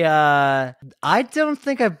 I don't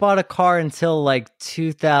think I bought a car until like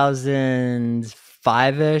 2000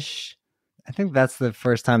 5-ish. I think that's the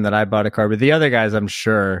first time that I bought a car. But the other guys, I'm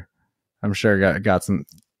sure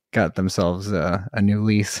got themselves a new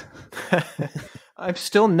lease. I've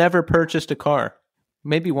still never purchased a car.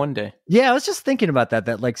 Maybe one day. Yeah, I was just thinking about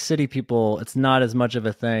that like city people, it's not as much of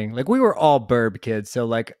a thing. Like we were all burb kids, so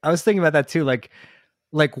like I was thinking about that too. Like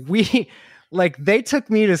we like they took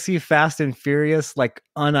me to see Fast and Furious like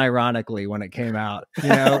unironically when it came out. You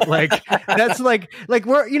know, like that's like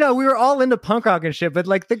we're we were all into punk rock and shit, but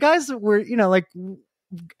like the guys were like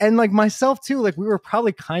and like myself too, like we were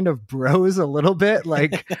probably kind of bros a little bit,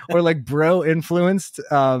 like or like bro influenced.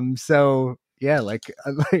 So yeah, like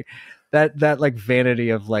that like vanity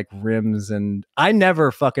of like rims, and I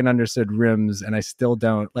never fucking understood rims, and I still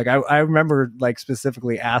don't. Like I remember like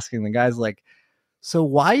specifically asking the guys like, so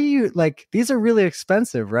why you like these are really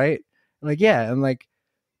expensive, right? I'm like, yeah. I'm like,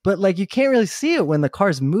 but like you can't really see it when the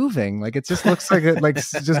car's moving. Like it just looks like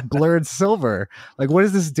just blurred silver. Like what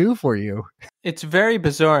does this do for you? It's very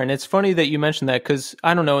bizarre, and it's funny that you mentioned that because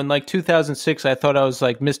I don't know. In like 2006, I thought I was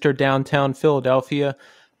like Mr. Downtown Philadelphia.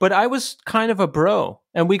 But I was kind of a bro,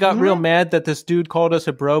 and we got real mad that this dude called us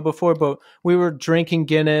a bro before, but we were drinking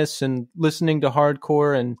Guinness and listening to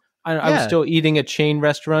hardcore, and I was still eating at chain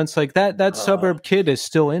restaurants. Like that suburb kid is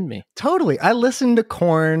still in me. Totally. I listened to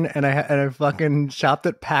Korn, and I fucking shopped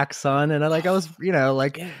at PacSun, and I was,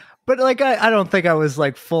 but like I don't think I was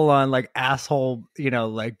like full on like asshole,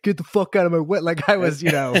 like get the fuck out of my way. Like I was,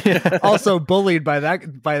 also bullied by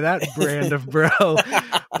that brand of bro.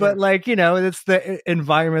 But like, it's the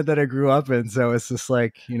environment that I grew up in. So it's just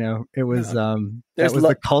like, it was that was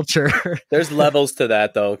the culture. There's levels to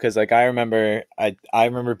that though, because like I remember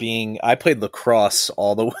I played lacrosse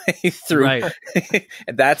all the way through. Right.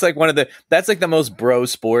 And that's like that's like the most bro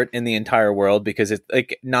sport in the entire world, because it's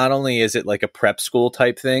like not only is it like a prep school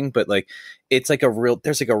type thing, but like it's like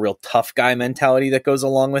there's like a real tough guy mentality that goes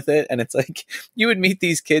along with it. And it's like you would meet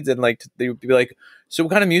these kids and like they would be like, so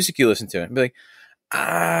what kind of music you listen to? And be like,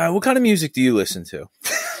 what kind of music do you listen to?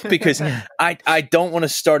 Because I don't want to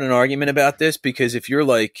start an argument about this, because if you're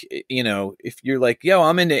like, yo,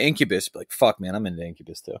 I'm into Incubus, but like, fuck man, I'm into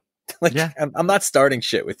Incubus too. Like, I'm not starting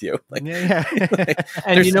shit with you. Like,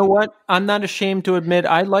 and you know what? I'm not ashamed to admit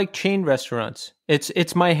I like chain restaurants.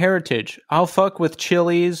 It's my heritage. I'll fuck with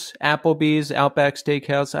Chili's, Applebee's, Outback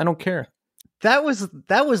Steakhouse. I don't care. That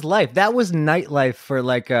was life. That was nightlife for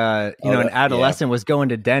like an adolescent was going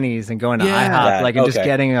to Denny's and going to IHOP, and just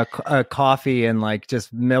getting a coffee and like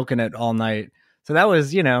just milking it all night. So that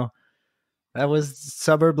was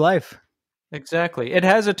suburb life. Exactly. It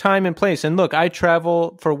has a time and place. And look, I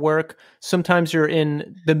travel for work. Sometimes you're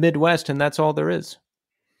in the Midwest, and that's all there is.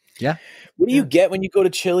 Yeah. What do you get when you go to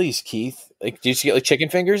Chili's, Keith? Like, do you get like chicken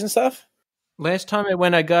fingers and stuff? Last time I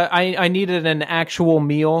went, I needed an actual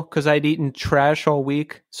meal because I'd eaten trash all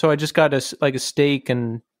week. So I just got a steak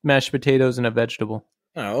and mashed potatoes and a vegetable.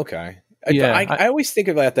 Oh, okay. I always think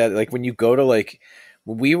about that. Like when you go to like,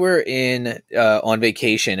 we were on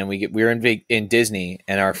vacation and we were in Disney,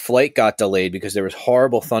 and our flight got delayed because there was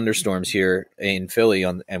horrible thunderstorms here in Philly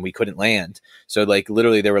and we couldn't land. So like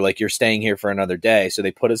literally they were like, you're staying here for another day. So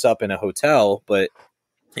they put us up in a hotel, but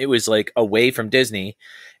it was like away from Disney.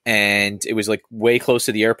 And it was like way close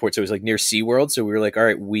to the airport. So it was like near SeaWorld. So we were like, all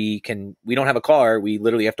right, we don't have a car. We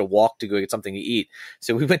literally have to walk to go get something to eat.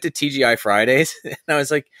 So we went to TGI Fridays, and I was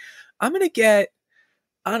like, I'm going to get,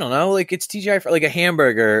 I don't know, like it's TGI, like a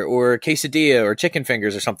hamburger or a quesadilla or chicken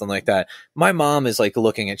fingers or something like that. My mom is like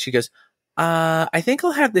looking at, she goes, I think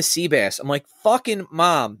I'll have the sea bass. I'm like, fucking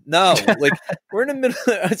mom, no. Like we're in the middle.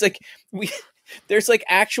 I was like, there's like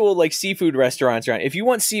actual like seafood restaurants around. If you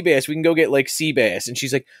want sea bass, we can go get like sea bass. And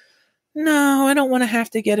she's like, no, I don't want to have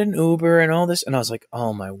to get an Uber and all this. And I was like,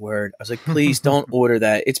 oh my word. I was like, please don't order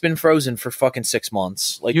that. It's been frozen for fucking 6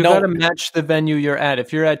 months. Like, you gotta match the venue you're at.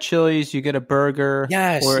 If you're at Chili's, you get a burger.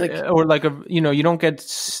 Yes. Or like a, you don't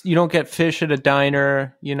get fish at a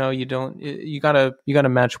diner. You gotta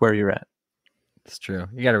match where you're at. It's true.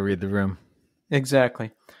 You gotta read the room.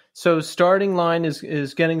 Exactly. So starting line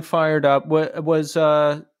is getting fired up. What was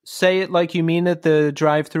Say It Like You Mean It, the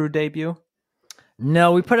drive-through debut?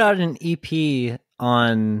 No, we put out an EP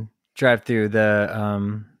on drive-through.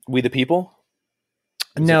 The We the People?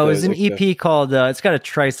 No, it was an EP called. It's got a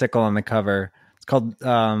tricycle on the cover. It's called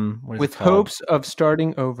With Hopes of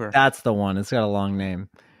Starting Over. That's the one. It's got a long name.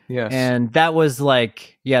 Yes, and that was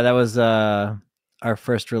like, that was our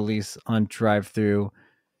first release on drive-through,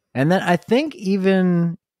 and then I think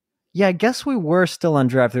even. Yeah, I guess we were still on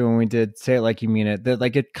drive-through when we did Say It Like You Mean It. That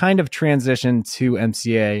like it kind of transitioned to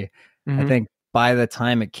MCA. I think by the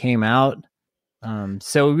time it came out,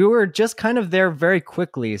 so we were just kind of there very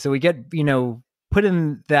quickly. So we get put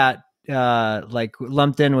in that like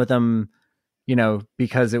lumped in with them, you know,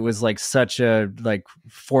 because it was like such a like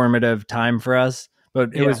formative time for us.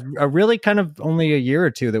 But it was a really kind of only a year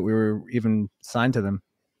or two that we were even signed to them.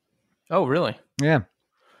 Oh, really? Yeah.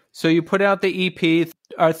 So you put out the EP.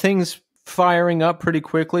 Are things firing up pretty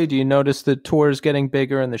quickly? Do you notice the tours getting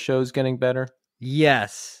bigger and the shows getting better?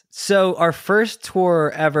 Yes. So our first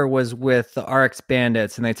tour ever was with the RX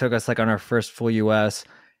Bandits, and they took us like on our first full US,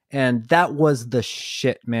 and that was the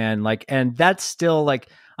shit, man. Like, and that's still like,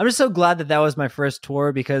 I'm just so glad that that was my first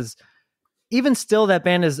tour, because even still, that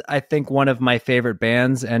band is, I think, one of my favorite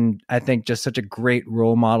bands, and I think just such a great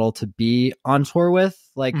role model to be on tour with.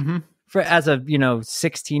 Like, for as a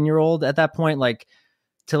 16-year-old at that point, like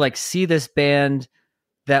to like see this band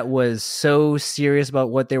that was so serious about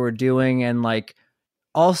what they were doing, and like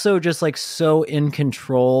also just like so in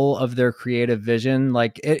control of their creative vision.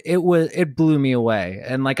 Like it blew me away,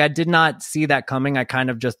 and like I did not see that coming. I kind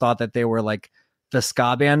of just thought that they were like the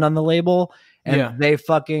ska band on the label, and they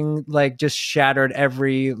fucking like just shattered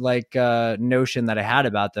every like notion that I had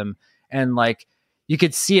about them. And like you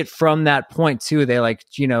could see it from that point too. They like,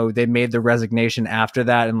 they made the Resignation after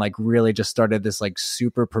that, and like really just started this like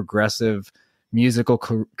super progressive musical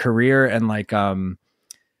career. And like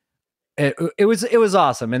it was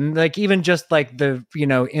awesome. And like even just like the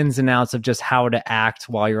ins and outs of just how to act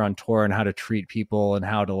while you're on tour, and how to treat people, and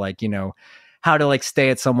how to like how to like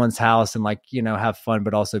stay at someone's house and like have fun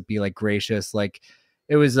but also be like gracious. Like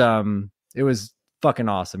it was fucking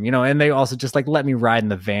awesome, and they also just like let me ride in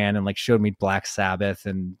the van and like showed me Black Sabbath,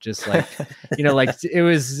 and just like like it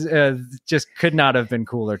was just could not have been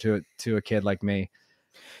cooler to a kid like me.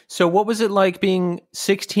 So what was it like being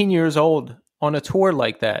 16 years old on a tour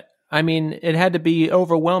like that? I mean, it had to be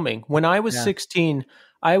overwhelming. When I was 16,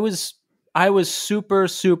 I was super,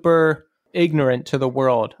 super ignorant to the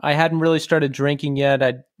world. I hadn't really started drinking yet.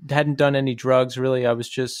 I hadn't done any drugs, really. I was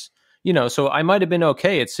just, so I might have been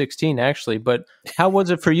okay at 16, actually. But how was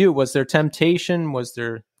it for you? Was there temptation? Was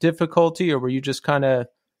there difficulty? Or were you just kind of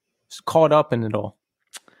caught up in it all?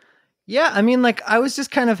 Yeah, I mean, like, I was just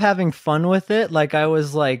kind of having fun with it. Like, I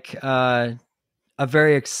was like a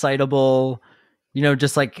very excitable,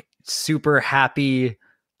 just like super happy,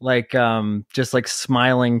 like just like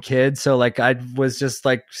smiling kid. So like I was just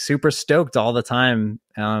like super stoked all the time,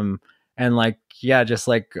 and like just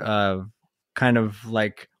like kind of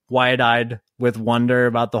like wide-eyed with wonder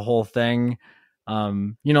about the whole thing.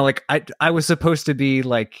 Like I was supposed to be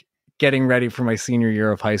like getting ready for my senior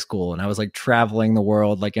year of high school, and I was like traveling the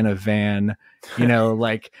world like in a van,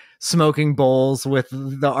 like smoking bowls with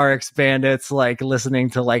the RX Bandits, like listening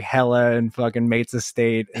to like Hella and fucking Mates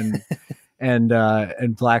Estate and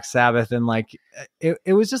and Black Sabbath, and like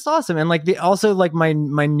it was just awesome. And like also like my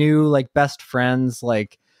new like best friends,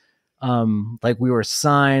 like we were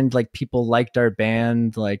signed, like people liked our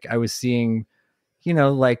band. Like I was seeing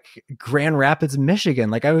like Grand Rapids,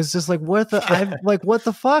 Michigan. Like I was just like, what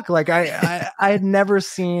the fuck? Like I had never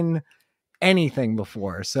seen anything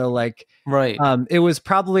before. So like, right. It was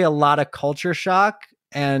probably a lot of culture shock,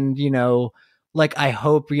 and, like, I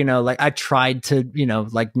hope, like I tried to,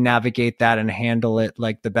 like navigate that and handle it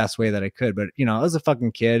like the best way that I could. But, I was a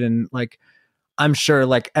fucking kid, and like, I'm sure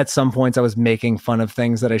like at some points I was making fun of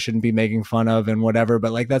things that I shouldn't be making fun of and whatever.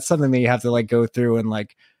 But like, that's something that you have to like go through and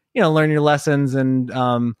like, learn your lessons. And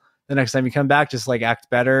the next time you come back, just like act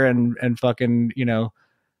better and fucking,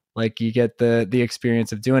 like you get the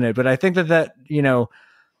experience of doing it. But I think that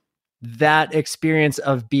that experience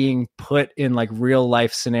of being put in like real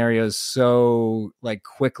life scenarios so like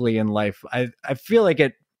quickly in life, I feel like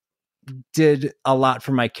it did a lot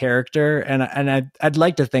for my character. And I'd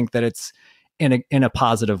like to think that it's in a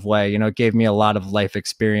positive way. It gave me a lot of life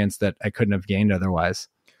experience that I couldn't have gained otherwise.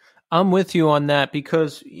 I'm with you on that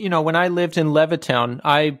because, when I lived in Levittown,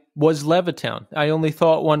 I was Levittown. I only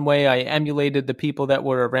thought one way. I emulated the people that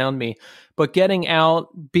were around me. But getting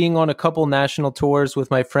out, being on a couple national tours with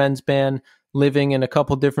my friend's band, living in a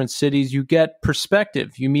couple different cities, you get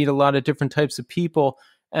perspective. You meet a lot of different types of people.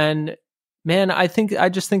 And man, I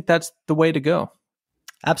just think that's the way to go.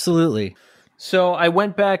 Absolutely. So I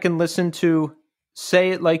went back and listened to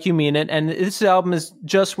Say It Like You Mean It. And this album is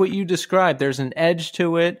just what you described. There's an edge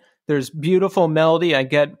to it. There's beautiful melody. I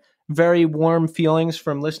get very warm feelings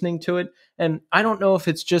from listening to it. And I don't know if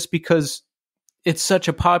it's just because it's such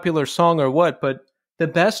a popular song or what, but the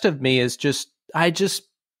best of me is I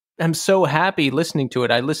am so happy listening to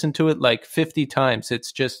it. I listened to it like 50 times.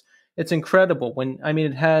 It's incredible.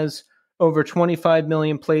 It has over 25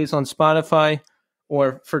 million plays on Spotify,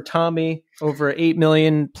 or for Tommy, over 8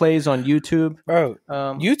 million plays on YouTube. Bro,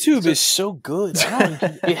 YouTube is so good.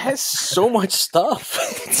 It has so much stuff.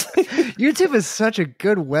 YouTube is such a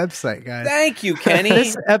good website, guys. Thank you, Kenny.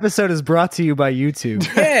 This episode is brought to you by YouTube.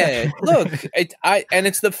 Yeah, look, and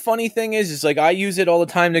it's the funny thing is like I use it all the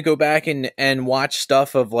time to go back and watch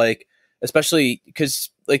stuff of like, especially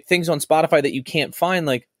because like things on Spotify that you can't find,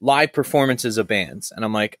 like live performances of bands, and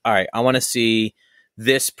I'm like, all right, I want to see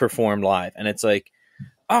this performed live, and it's like,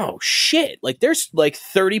 oh shit, like there's like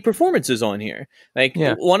 30 performances on here. Like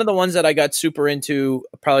one of the ones that I got super into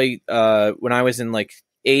probably when I was in like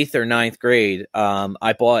 8th or 9th grade,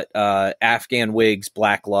 I bought Afghan Wigs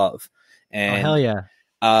Black Love, and hell yeah.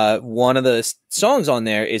 one of the songs on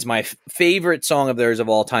there is my favorite song of theirs of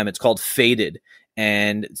all time. It's called Faded,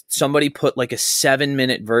 and somebody put like a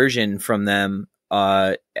 7-minute version from them.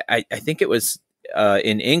 I think it was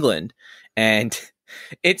in England, and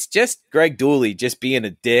it's just Greg Dooley just being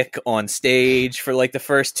a dick on stage for like the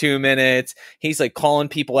first 2 minutes. He's like calling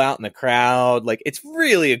people out in the crowd. Like it's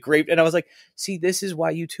really a great, and I was like, see, this is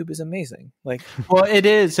why YouTube is amazing. Like, well, it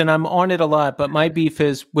is. And I'm on it a lot, but my beef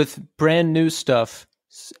is with brand new stuff.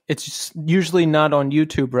 It's usually not on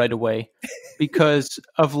YouTube right away because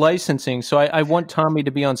of licensing. So I want Tommy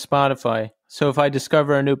to be on Spotify. So if I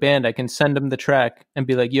discover a new band, I can send him the track and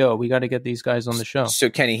be like, yo, we got to get these guys on the show. So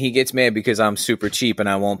Kenny, he gets mad because I'm super cheap and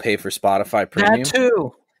I won't pay for Spotify Premium. That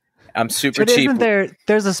too. I'm super but cheap. Isn't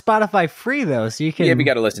there's a Spotify free though, so you can. Yeah, we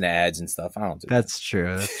got to listen to ads and stuff. I don't do that. That's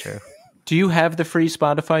true. Do you have the free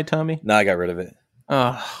Spotify, Tommy? No, I got rid of it.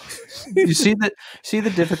 Oh, you see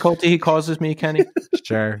the difficulty he causes me, Kenny?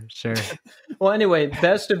 Sure. Well, anyway,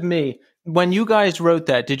 best of me. When you guys wrote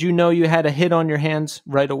that, did you know you had a hit on your hands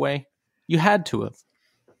right away? You had to have.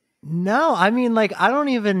 No, I mean, like, I don't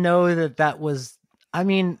even know that was, I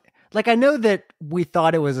mean, like, I know that we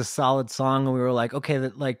thought it was a solid song and we were like, okay,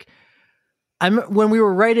 that like, when we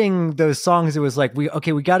were writing those songs, it was like, we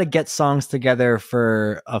got to get songs together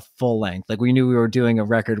for a full length. Like we knew we were doing a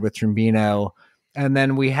record with Trombino, and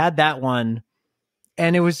then we had that one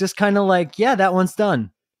and it was just kind of like, yeah, that one's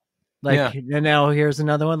done. Like, and now here's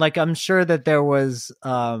another one. Like, I'm sure that there was,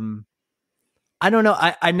 I don't know.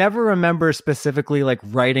 I never remember specifically like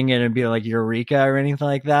writing it and being like Eureka or anything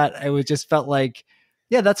like that. It just felt like,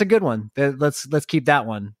 yeah, that's a good one. Let's keep that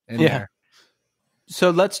one in there. So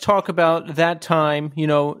let's talk about that time, you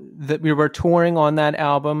know, that we were touring on that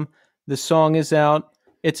album. The song is out.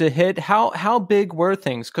 It's a hit. How big were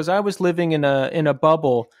things? Because I was living in a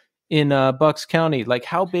bubble in Bucks County. Like,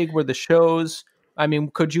 how big were the shows? I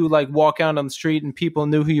mean, could you like walk out on the street and people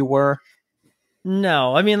knew who you were?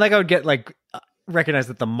 No, I mean, like I would get like recognized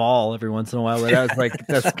at the mall every once in a while, but that was like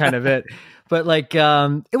that's kind of it. But like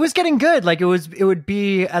it was getting good. Like it would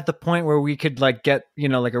be at the point where we could like get, you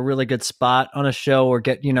know, like a really good spot on a show, or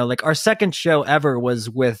get, you know, like our second show ever was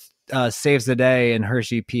with Saves the Day in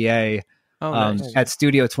Hershey, PA, nice. At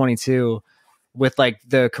Studio 22, with like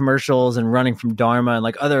the commercials and Running from Dharma and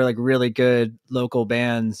like other like really good local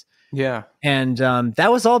bands. Yeah. And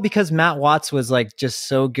that was all because Matt Watts was like just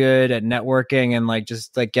so good at networking and like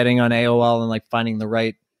just like getting on AOL and like finding the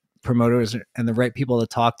right promoters and the right people to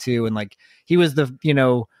talk to. And like he was the, you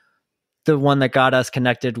know, the one that got us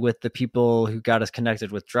connected with the people who got us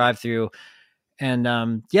connected with Drive-Thru.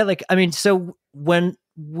 And yeah, like, I mean, so when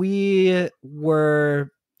once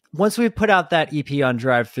we put out that EP on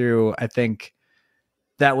Drive-Thru, I think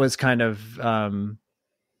that was kind of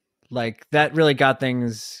like that really got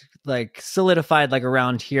things like solidified like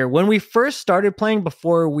around here. When we first started playing,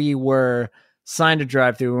 before we were signed to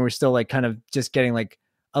Drive-Thru, when we were still like kind of just getting like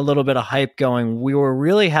a little bit of hype going, we were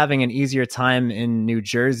really having an easier time in New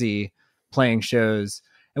Jersey playing shows.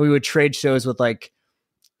 And we would trade shows with like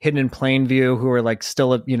Hidden in Plainview, who were like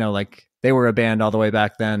still, you know, like they were a band all the way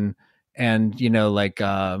back then. And, you know, like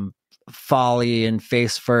Folly and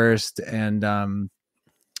Face First, and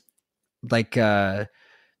like for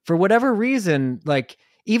whatever reason, like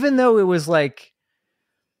even though it was like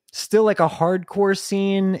still like a hardcore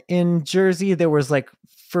scene in Jersey, there was like,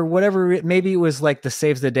 for whatever, maybe it was like the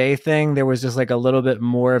Saves the Day thing, there was just like a little bit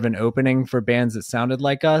more of an opening for bands that sounded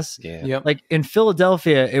like us. Yeah. Yep. Like in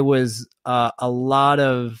Philadelphia, it was a lot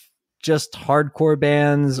of just hardcore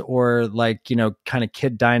bands, or like, you know, kind of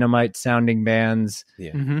Kid Dynamite sounding bands.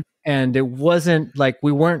 Yeah. Mm-hmm. And it wasn't like,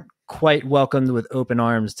 we weren't quite welcomed with open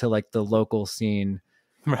arms to like the local scene.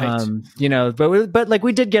 Right. You know, but like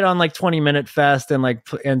we did get on like 20 Minute Fest and like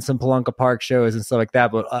and some Palunka Park shows and stuff like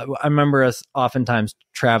that. But I remember us oftentimes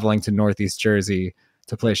traveling to Northeast Jersey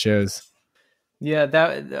to play shows. Yeah,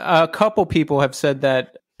 that a couple people have said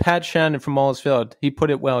that. Pat Shannon from Allsfield, he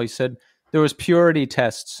put it well. He said there was purity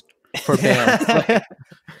tests for bands.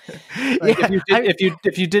 Like,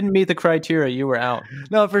 if you didn't meet the criteria, you were out.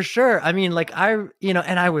 No, for sure. I mean, like and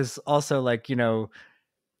I was also like,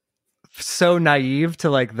 so naive to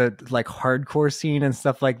like the like hardcore scene and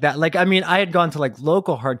stuff like that. Like, I mean, I had gone to like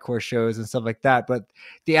local hardcore shows and stuff like that, but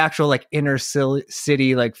the actual like inner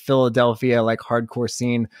city, like Philadelphia, like hardcore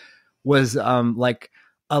scene was like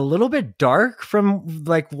a little bit dark from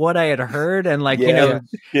like what I had heard. And like,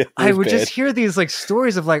 I would just hear these like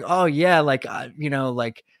stories of like, oh yeah, like,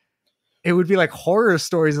 like it would be like horror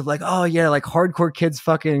stories of like, oh yeah, like hardcore kids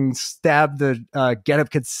fucking stabbed the Get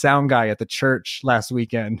Up Kids sound guy at the church last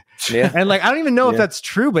weekend. Yeah. And like, I don't even know if that's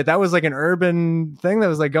true, but that was like an urban thing that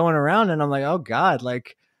was like going around. And I'm like, oh God,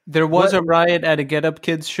 like there was a riot at a Get Up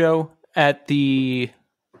Kids show at the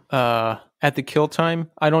Kill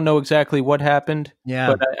Time. I don't know exactly what happened.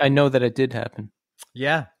 Yeah. But I know that it did happen.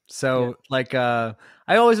 Yeah. So like, I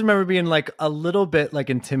always remember being like a little bit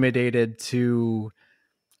like intimidated to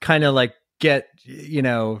kind of like get,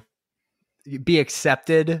 be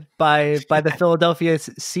accepted by the Philadelphia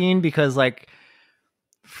scene, because like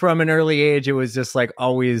from an early age, it was just like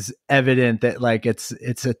always evident that like it's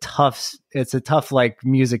a tough like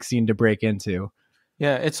music scene to break into.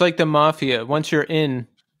 Yeah. It's like the mafia. Once you're in,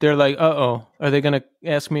 they're like, are they going to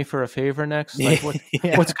ask me for a favor next? Like,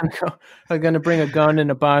 what's going to go? Are they going to bring a gun in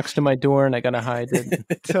a box to my door and I got to hide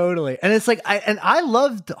it? Totally. And it's like, I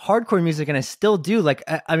loved hardcore music and I still do. Like,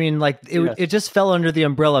 I mean, like it just fell under the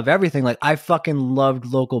umbrella of everything. Like I fucking loved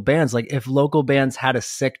local bands. Like if local bands had a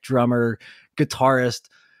sick drummer, guitarist,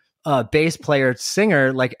 bass player,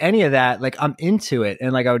 singer, like any of that, like I'm into it.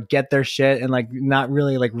 And like I would get their shit and like not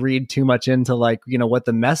really like read too much into like, what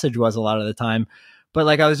the message was a lot of the time. But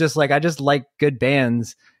like, I was just like, I just like good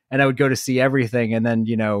bands and I would go to see everything. And then,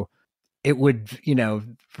 it would,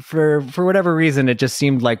 for whatever reason, it just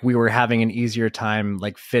seemed like we were having an easier time,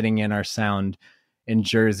 like fitting in our sound in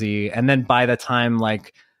Jersey. And then by the time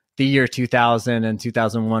like the year 2000 and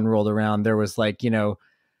 2001 rolled around, there was like,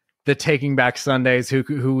 the Taking Back Sundays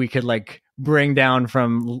who we could like bring down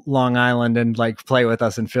from Long Island and like play with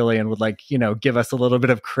us in Philly and would like, give us a little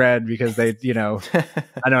bit of cred because they,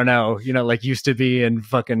 I don't know, like used to be in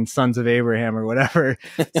fucking Sons of Abraham or whatever.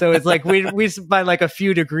 So it's like we by like a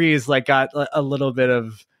few degrees like got a little bit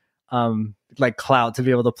of like clout to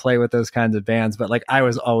be able to play with those kinds of bands. But like I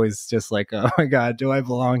was always just like, oh my God, do I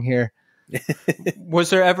belong here? Was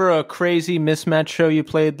there ever a crazy mismatch show you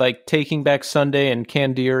played, like Taking Back Sunday and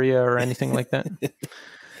Candiria or anything like that?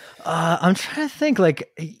 I'm trying to think, like,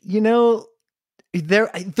 the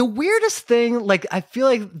weirdest thing, like, I feel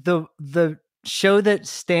like the show that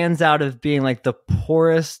stands out of being like the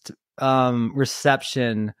poorest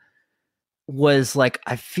reception was like,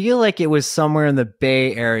 I feel like it was somewhere in the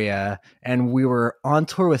Bay Area and we were on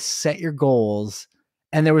tour with Set Your Goals.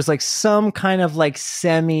 And there was like some kind of like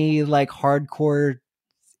semi like hardcore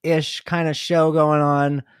ish kind of show going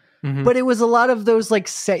on. Mm-hmm. But it was a lot of those like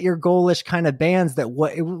Set Your Goal-ish kind of bands that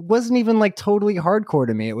it wasn't even like totally hardcore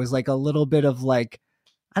to me. It was like a little bit of like,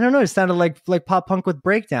 I don't know, it sounded like pop punk with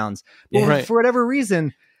breakdowns. But for whatever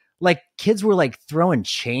reason, like kids were like throwing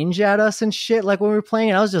change at us and shit like when we were playing.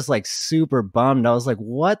 And I was just like super bummed. I was like,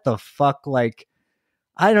 what the fuck? Like,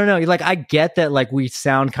 I don't know. Like, I get that like we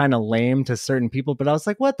sound kind of lame to certain people, but I was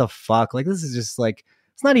like, what the fuck? Like, this is just like,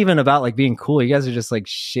 it's not even about like being cool. You guys are just like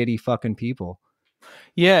shitty fucking people.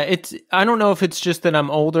 Yeah, I don't know if it's just that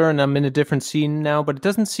I'm older and I'm in a different scene now, but it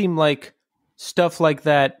doesn't seem like stuff like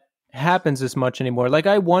that happens as much anymore. Like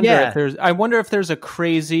I wonder if there's a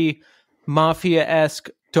crazy mafia-esque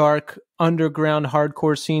dark underground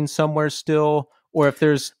hardcore scene somewhere still, or if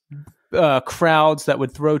there's crowds that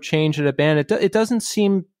would throw change at a band. It doesn't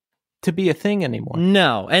seem to be a thing anymore.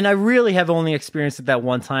 No, and I really have only experienced it that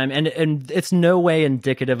one time, and it's no way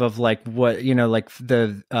indicative of like what like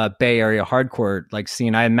the Bay Area hardcore like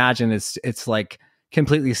scene. I imagine it's like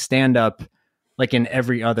completely stand up like in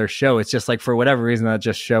every other show. It's just like for whatever reason that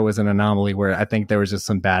just show was an anomaly where I think there was just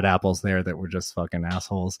some bad apples there that were just fucking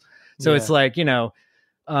assholes. So it's like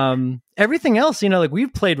everything else like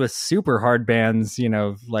we've played with super hard bands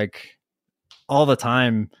like all the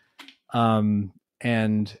time,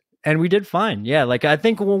 and we did fine. Yeah. Like, I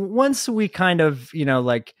think once we kind of,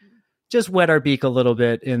 like just wet our beak a little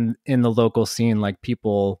bit in the local scene, like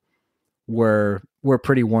people were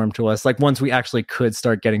pretty warm to us. Like once we actually could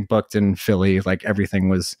start getting booked in Philly, like everything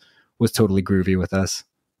was totally groovy with us.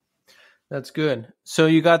 That's good. So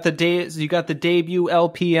you got the debut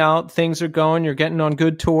LP out, things are going, you're getting on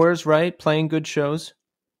good tours, right? Playing good shows.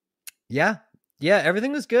 Yeah. Yeah,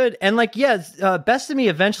 everything was good. And like, Best of Me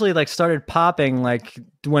eventually like started popping. Like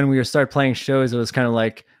when we started playing shows, it was kind of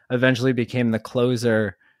like eventually became the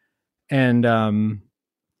closer. And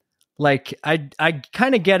like I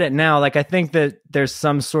kind of get it now. Like I think that there's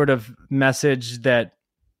some sort of message that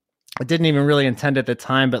I didn't even really intend at the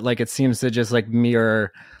time, but like it seems to just like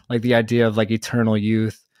mirror like the idea of like eternal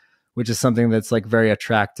youth, which is something that's like very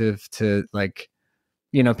attractive to like,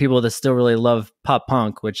 you know, people that still really love pop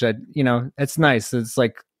punk, which I, you know, it's nice. It's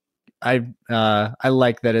like I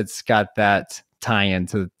like that it's got that tie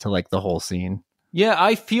into like the whole scene. Yeah,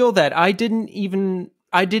 I feel that. I didn't even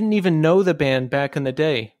know the band back in the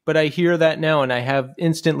day, but I hear that now and I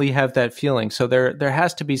instantly have that feeling. So there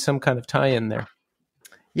has to be some kind of tie in there.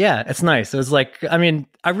 Yeah, it's nice. It was like, I mean,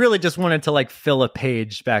 I really just wanted to like fill a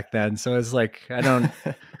page back then. So it's like, I'm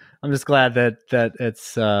just glad that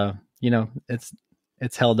it's, you know,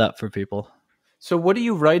 it's held up for people. So what do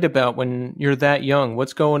you write about when you're that young?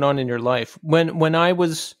 What's going on in your life? When I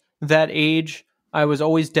was that age, I was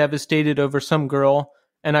always devastated over some girl,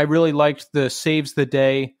 and I really liked the saves the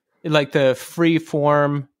day, like the free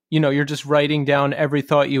form, you know, you're just writing down every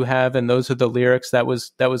thought you have and those are the lyrics. That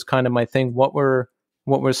was kind of my thing. What were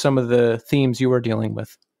some of the themes you were dealing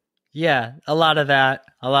with? Yeah, a lot of that.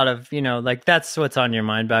 A lot of, you know, like that's what's on your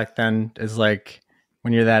mind back then is like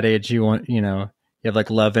when you're that age, you want, you know, you have like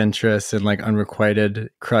love interests and like unrequited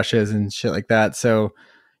crushes and shit like that. So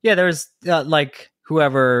yeah, there's like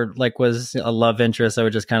whoever like was a love interest, I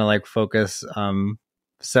would just kind of like focus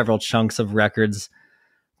several chunks of records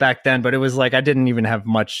back then. But it was like I didn't even have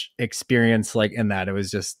much experience like in that. It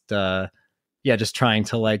was just just trying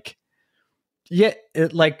to like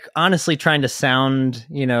like honestly trying to sound,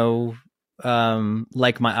 you know,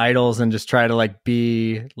 like my idols and just try to like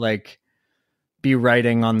be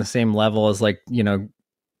writing on the same level as like, you know,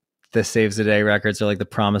 the Saves the Day records or like the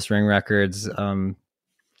Promise Ring records.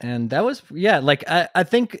 And that was, like I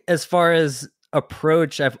think as far as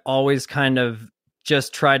approach, I've always kind of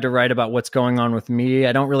just tried to write about what's going on with me.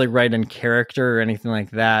 I don't really write in character or anything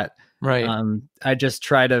like that. Right. I just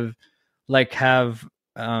try to like have,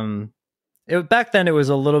 back then it was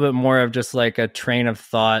a little bit more of just like a train of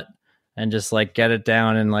thought and just like get it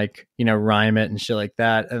down and like, you know, rhyme it and shit like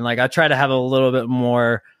that. And like, I try to have a little bit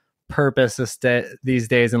more purpose these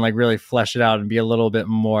days and like really flesh it out and be a little bit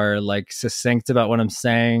more like succinct about what I'm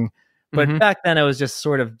saying. But back then it was just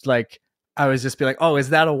sort of like, I was just be like, oh, is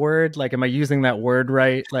that a word? Like, am I using that word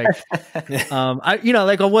right? Like, I, you know,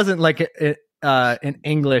 like I wasn't like an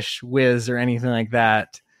English whiz or anything like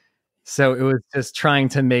that. So it was just trying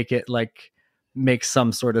to make it like make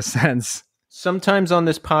some sort of sense. Sometimes on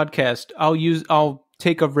this podcast, I'll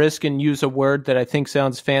take a risk and use a word that I think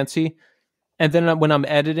sounds fancy. And then when I'm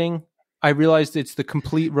editing, I realized it's the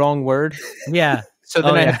complete wrong word. Yeah. So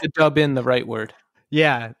then I have to dub in the right word.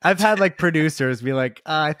 Yeah. I've had like producers be like,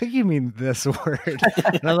 I think you mean this word.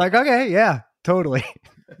 And I'm like, okay, yeah, totally.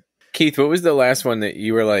 Keith, what was the last one that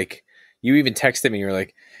you were like, you even texted me, you were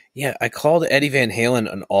like, yeah, I called Eddie Van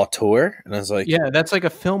Halen an auteur, and I was like, yeah, that's like a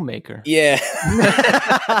filmmaker. Yeah.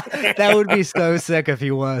 That would be so sick if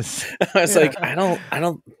he was. I was like, I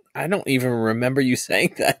don't even remember you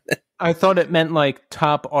saying that. I thought it meant like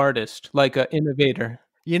top artist, like an innovator.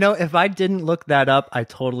 You know, if I didn't look that up, I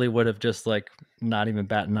totally would have just like not even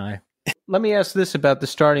bat an eye. Let me ask this about the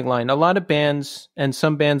starting line. A lot of bands and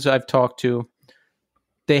some bands I've talked to,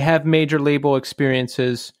 they have major label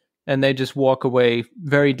experiences and they just walk away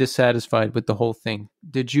very dissatisfied with the whole thing.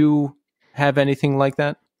 Did you have anything like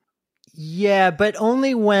that? Yeah, but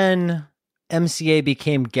only when MCA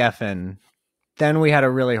became Geffen, then we had a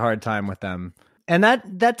really hard time with them. And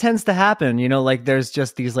that tends to happen, you know, like there's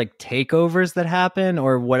just these like takeovers that happen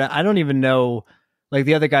or what, I don't even know, like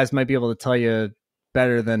the other guys might be able to tell you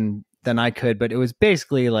better than I could, but it was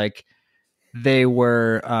basically like they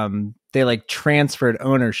were, they like transferred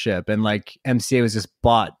ownership and like MCA was just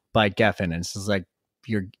bought by Geffen. And it's just like,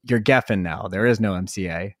 you're Geffen now. There is no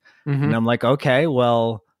MCA. Mm-hmm. And I'm like, okay,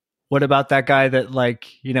 well, what about that guy that like,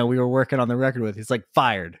 you know, we were working on the record with? He's like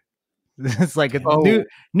fired. It's like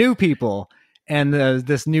new people. And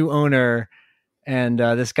this new owner and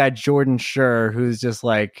this guy, Jordan Schur, who's just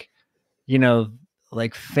like, you know,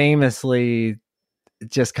 like famously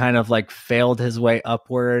just kind of like failed his way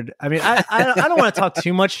upward. I mean, I don't want to talk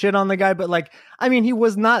too much shit on the guy, but like, I mean, he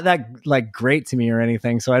was not that like great to me or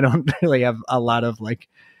anything. So I don't really have a lot of like,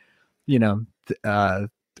 you know,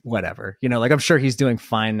 whatever, you know, like I'm sure he's doing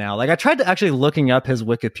fine now. Like I tried to actually looking up his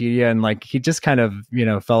Wikipedia and like, he just kind of, you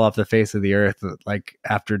know, fell off the face of the earth, like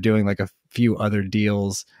after doing like a few other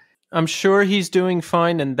deals. I'm sure he's doing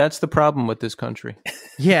fine, and that's the problem with this country.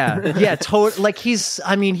 Yeah, totally. Like he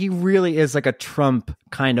really is like a Trump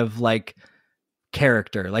kind of like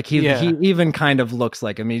character. Like he Yeah. even kind of looks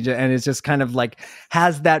like him. And it's just kind of like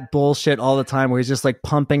has that bullshit all the time where he's just like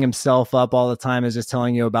pumping himself up all the time, is just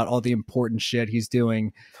telling you about all the important shit he's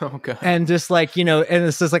doing. Oh god. And just like, and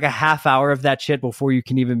it's just like a half hour of that shit before you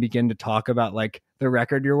can even begin to talk about like the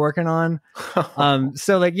record you're working on.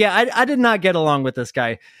 So like, yeah, I did not get along with this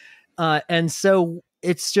guy. And so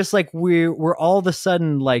it's just like we're all of a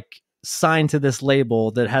sudden like signed to this label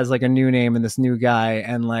that has like a new name and this new guy,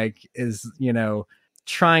 and like is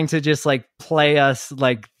trying to just like play us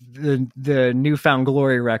like the Newfound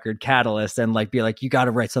Glory record Catalyst, and like be like, you got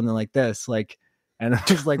to write something like this, like. And I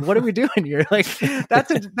was like, what are we doing here? Like,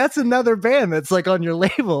 that's another band that's like on your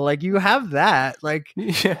label. Like, you have that. Like,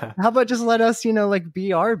 yeah. How about just let us, like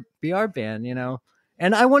be our band,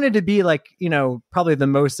 And I wanted to be like, probably the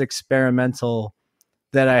most experimental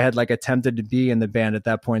that I had like attempted to be in the band at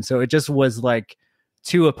that point. So it just was like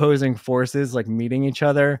two opposing forces like meeting each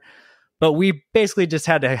other. But we basically just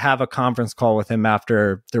had to have a conference call with him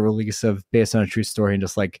after the release of Based on a True Story, and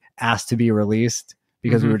just like asked to be released,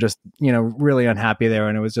 because we were just, really unhappy there,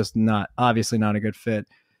 and it was just obviously not a good fit.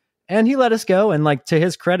 And he let us go. And like, to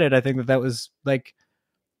his credit, I think that was like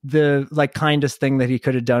the like kindest thing that he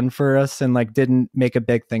could have done for us, and like didn't make a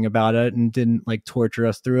big thing about it and didn't like torture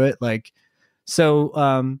us through it. Like,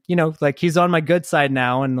 so, like he's on my good side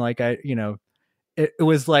now. And like, it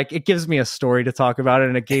was like, it gives me a story to talk about it,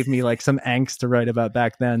 and it gave me like some angst to write about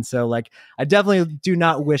back then. So like, I definitely do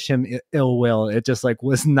not wish him ill will. It just like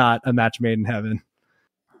was not a match made in heaven.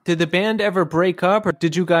 Did the band ever break up, or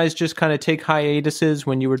did you guys just kind of take hiatuses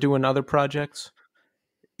when you were doing other projects?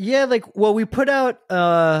 Yeah, like, well, we put out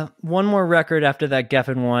one more record after that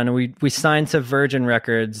Geffen one. We signed to Virgin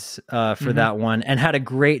Records for that one, and had a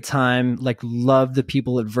great time. Like, loved the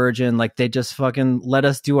people at Virgin. Like, they just fucking let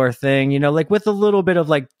us do our thing, like with a little bit of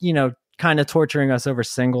like, kind of torturing us over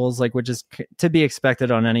singles, like, which is to be expected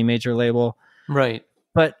on any major label. Right.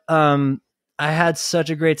 But I had such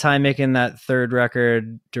a great time making that third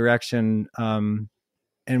record, Direction.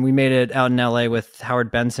 And we made it out in LA with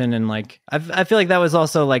Howard Benson. And like, I feel like that was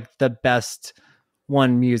also like the best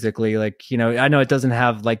one musically. Like, I know it doesn't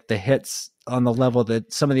have like the hits on the level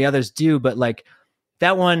that some of the others do, but like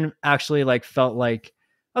that one actually like felt like,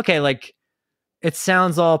 okay, like it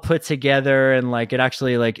sounds all put together, and like it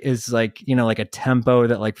actually like is like, like a tempo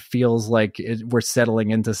that like feels like we're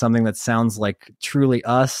settling into something that sounds like truly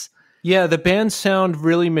us. Yeah, the band sound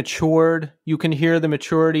really matured. You can hear the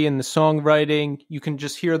maturity in the songwriting. You can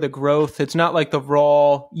just hear the growth. It's not like the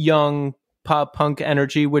raw, young pop punk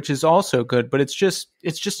energy, which is also good, but it's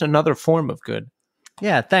just another form of good.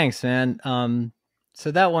 Yeah, thanks, man. So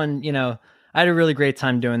that one, I had a really great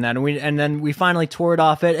time doing that, and then we finally toured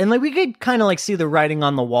off it, and like we could kind of like see the writing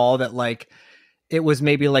on the wall that like it was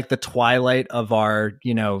maybe like the twilight of our,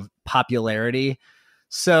 popularity.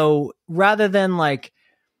 So rather than like,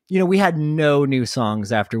 we had no new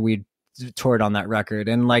songs after we toured on that record.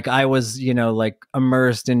 And like, I was, like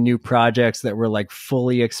immersed in new projects that were like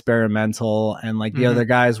fully experimental. And like the other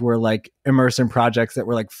guys were like immersed in projects that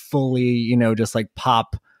were like fully, just like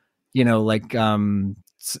pop, like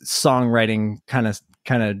songwriting kind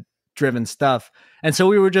of driven stuff. And so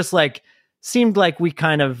we were just like, seemed like we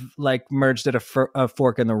kind of like merged at a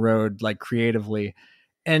fork in the road, like creatively.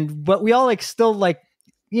 But we all like still like,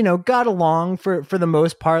 got along for the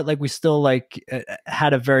most part. Like we still like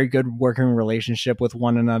had a very good working relationship with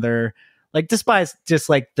one another, like despite just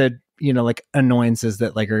like the, like annoyances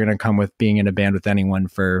that like are going to come with being in a band with anyone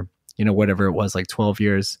for, whatever it was, like 12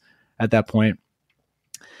 years at that point.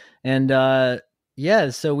 And yeah,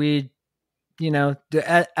 so we,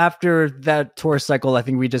 after that tour cycle, I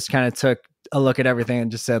think we just kind of took a look at everything and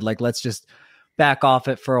just said like, let's just back off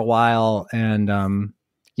it for a while and,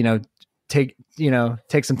 take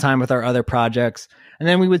some time with our other projects. And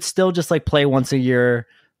then we would still just like play once a year,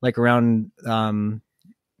 like around the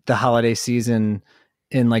holiday season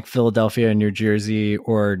in like Philadelphia and New Jersey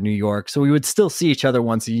or New York. So we would still see each other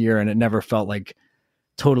once a year, and it never felt like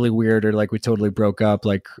totally weird or like we totally broke up,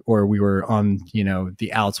 like, or we were on,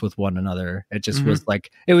 the outs with one another. It just was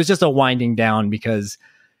like, it was just a winding down because,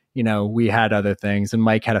 we had other things, and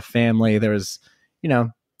Mike had a family. There was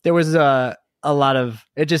a lot of,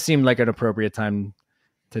 it just seemed like an appropriate time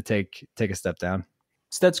to take a step down.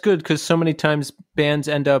 So that's good, because so many times bands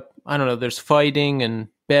end up, I don't know, there's fighting and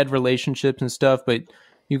bad relationships and stuff, but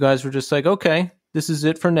you guys were just like, okay, this is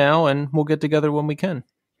it for now, and we'll get together when we can.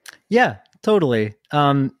 Yeah, totally.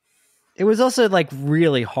 It was also like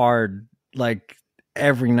really hard, like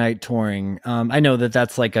every night touring. I know that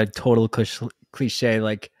that's like a total cliche,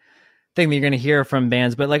 like thing that you're going to hear from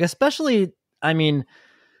bands, but like, especially, I mean,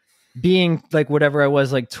 being like whatever I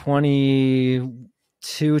was, like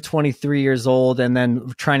 22, 23 years old, and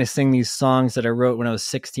then trying to sing these songs that I wrote when I was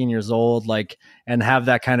 16 years old, like, and have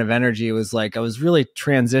that kind of energy. It was like I was really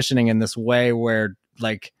transitioning in this way where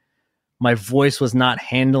like my voice was not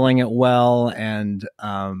handling it well, and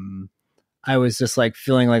I was just like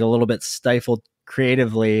feeling like a little bit stifled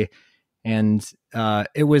creatively. And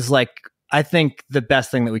it was like, I think the best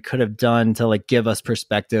thing that we could have done to like give us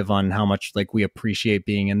perspective on how much like we appreciate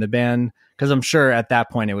being in the band, because I'm sure at that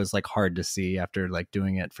point it was like hard to see after like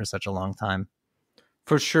doing it for such a long time.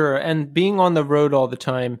 For sure. And being on the road all the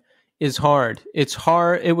time is hard. It's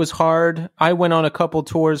hard. It was hard. I went on a couple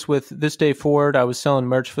tours with This Day Forward. I was selling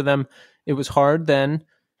merch for them. It was hard then.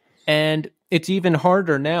 And it's even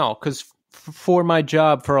harder now because for my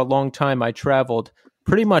job for a long time, I traveled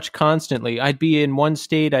pretty much constantly. I'd be in one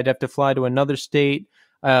state. I'd have to fly to another state.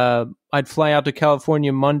 I'd fly out to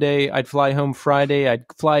California Monday. I'd fly home Friday. I'd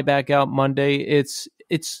fly back out Monday. It's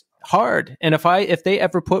hard. And if they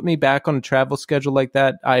ever put me back on a travel schedule like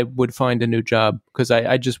that, I would find a new job because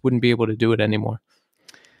I just wouldn't be able to do it anymore.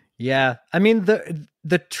 Yeah. I mean,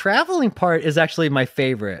 the traveling part is actually my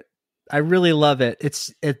favorite. I really love it.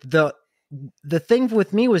 The thing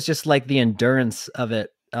with me was just like the endurance of it.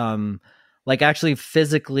 Like actually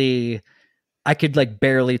physically, I could like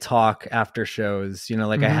barely talk after shows, you know,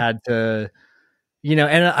 like I had to, you know,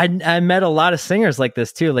 and I met a lot of singers like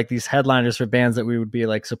this too, like these headliners for bands that we would be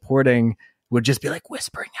like supporting would just be like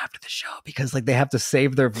whispering after the show because like they have to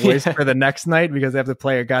save their voice for the next night because they have to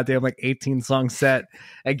play a goddamn like 18 song set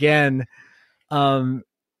again. And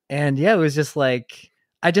yeah, it was just like,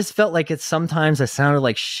 I just felt like sometimes I sounded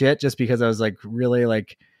like shit just because I was like really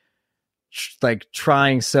like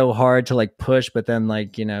trying so hard to like push, but then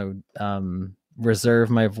like, you know, reserve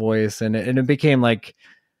my voice. And it became like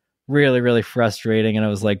really, really frustrating. And I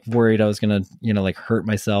was like worried I was going to, you know, like hurt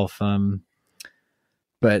myself.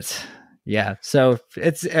 But yeah, so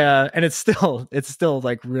it's, and it's still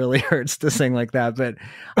like really hurts to sing like that. But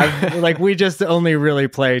like, we just only really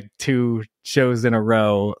play 2 shows in a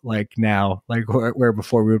row, like now, like where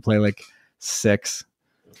before we would play like 6.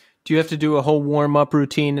 Do you have to do a whole warm up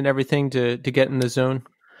routine and everything to get in the zone?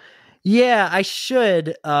 Yeah, I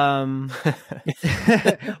should.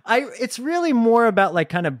 It's really more about like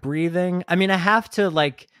kind of breathing. I mean, I have to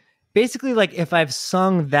like, basically like if I've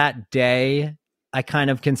sung that day, I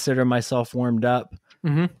kind of consider myself warmed up.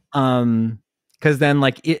 Cause then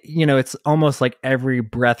like, you know, it's almost like every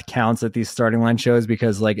breath counts at these starting line shows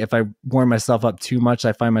because like, if I warm myself up too much,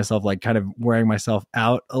 I find myself like kind of wearing myself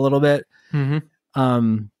out a little bit.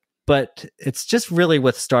 But it's just really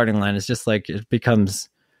with starting line. It's just like, it becomes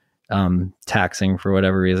taxing for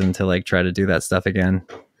whatever reason to like try to do that stuff again.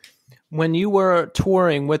 When you were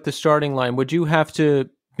touring with the starting line, would you have to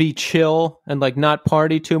be chill and like not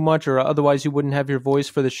party too much, or otherwise you wouldn't have your voice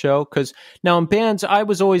for the show? Because now in bands, I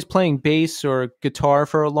was always playing bass or guitar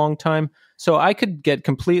for a long time, so I could get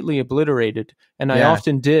completely obliterated, and I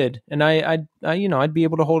often did, and I'd be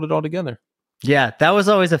able to hold it all together. Yeah, that was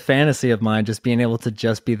always a fantasy of mine, just being able to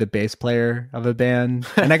just be the bass player of a band.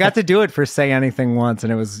 And I got to do it for Say Anything once,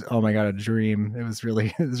 and it was, oh my God, a dream. It was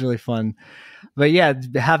really fun. But yeah,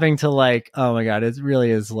 having to like, oh my God, it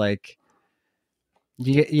really is like,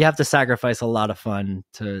 you have to sacrifice a lot of fun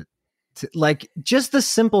to like just the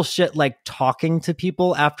simple shit, like talking to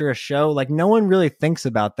people after a show. Like no one really thinks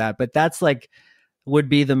about that, but that's like, would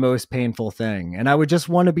be the most painful thing. And I would just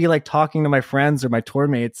want to be like talking to my friends or my tour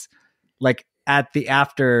mates, like at the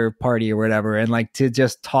after party or whatever, and like to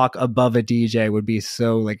just talk above a DJ would be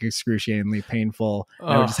so like excruciatingly painful.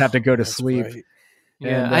 I would just have to go to sleep. Right.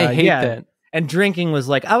 Yeah, And, I hate that. And drinking was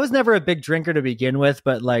like, I was never a big drinker to begin with,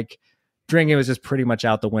 but like drinking was just pretty much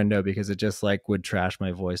out the window because it just like would trash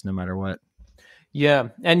my voice no matter what. Yeah.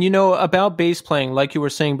 And you know, about bass playing, like you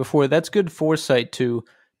were saying before, that's good foresight to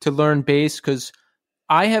learn bass, because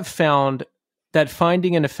I have found that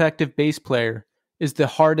finding an effective bass player is the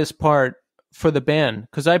hardest part for the band,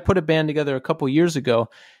 because I put a band together a couple years ago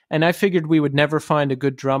and I figured we would never find a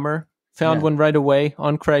good drummer. Found one right away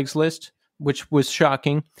on Craigslist, which was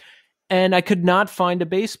shocking. And I could not find a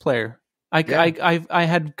bass player. I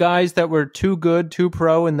had guys that were too good, too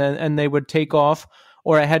pro, and they would take off.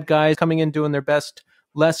 Or I had guys coming in doing their best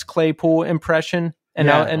Les Claypool impression,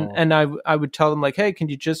 and I would tell them like, hey, can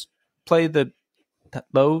you just play the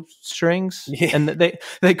low strings? And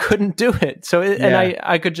they couldn't do it. So and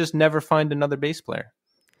I could just never find another bass player.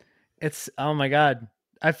 It's, oh my God,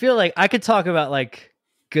 I feel like I could talk about like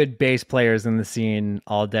good bass players in the scene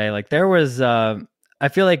all day. Like there was I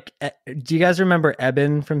feel like, do you guys remember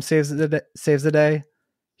Eben from Saves the Day?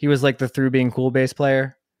 He was like the Through Being Cool bass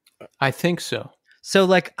player. I think so. So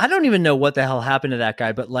like, I don't even know what the hell happened to that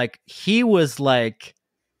guy, but like, he was like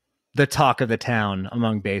the talk of the town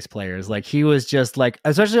among bass players. Like he was just like,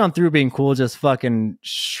 especially on Through Being Cool, just fucking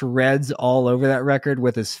shreds all over that record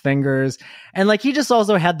with his fingers. And like, he just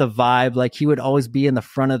also had the vibe. Like he would always be in the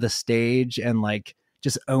front of the stage and like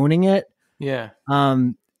just owning it. Yeah.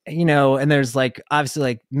 You know, and there's like, obviously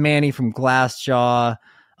like Manny from Glassjaw.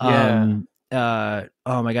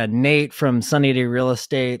 Oh my God, Nate from Sunny Day Real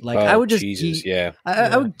Estate. Like I would just,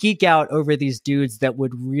 I would geek out over these dudes that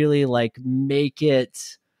would really like make it,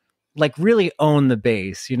 like really own the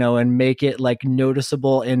bass, you know, and make it like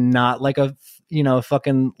noticeable and not like a, you know,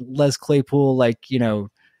 fucking Les Claypool, like, you know,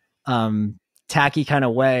 tacky kind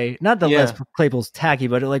of way. Not that Les Claypool's tacky,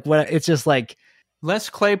 but like what it's just like Les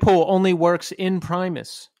Claypool only works in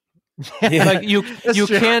Primus. Like you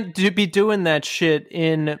can't be doing that shit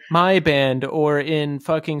in my band or in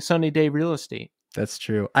fucking Sunny Day Real Estate. That's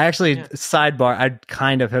true. I actually, sidebar, I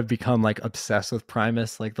kind of have become like obsessed with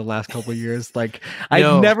Primus like the last couple of years. Like I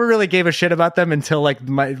never really gave a shit about them until like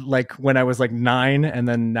when I was like 9, and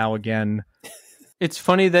then now again. It's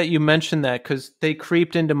funny that you mentioned that because they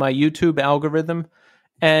creeped into my YouTube algorithm,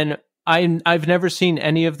 and I've never seen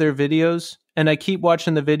any of their videos, and I keep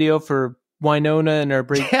watching the video for Winona and her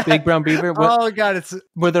Big Brown Beaver. Oh God, it's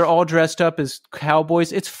where they're all dressed up as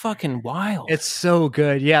cowboys. It's fucking wild. It's so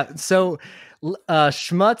good. Yeah. So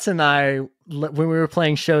Schmutz and I, when we were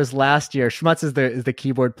playing shows last year, Schmutz is the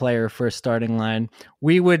keyboard player for Starting Line.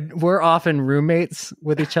 We're often roommates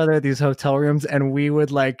with each other at these hotel rooms, and we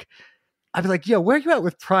would like, I'd be like, yo, where are you at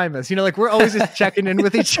with Primus? You know, like we're always just checking in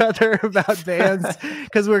with each other about bands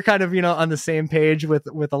because we're kind of, you know, on the same page with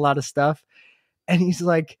a lot of stuff. And he's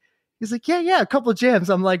like, yeah, a couple jams.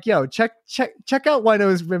 I'm like, yo, check out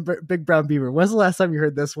Wino's Big Brown Beaver. When's the last time you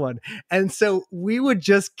heard this one? And so we would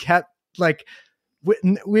just kept like, we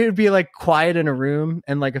would be like quiet in a room,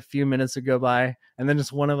 and like a few minutes would go by, and then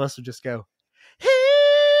just one of us would just go,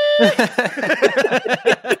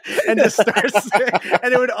 and just start singing,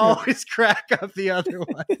 and it would always crack up the other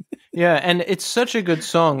one. Yeah, and it's such a good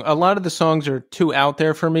song. A lot of the songs are too out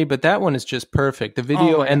there for me, but that one is just perfect. The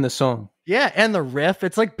video and the song. Yeah, and the riff.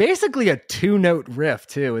 It's like basically a 2-note riff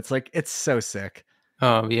too. It's like, it's so sick.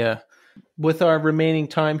 Oh yeah. With our remaining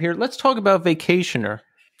time here, let's talk about Vacationer.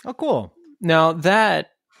 Oh, cool. Now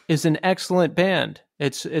that is an excellent band.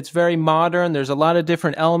 It's very modern. There's a lot of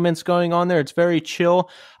different elements going on there. It's very chill.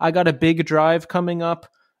 I got a big drive coming up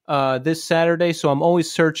this Saturday, so I'm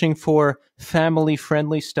always searching for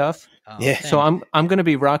family-friendly stuff. Oh, yeah. So I'm going to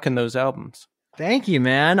be rocking those albums. Thank you,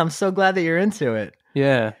 man. I'm so glad that you're into it.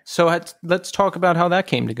 Yeah. So let's talk about how that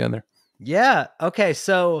came together. Yeah. Okay.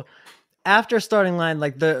 So after Starting Line,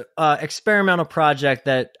 like the experimental project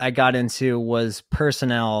that I got into was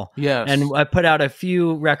Personnel. Yes. And I put out a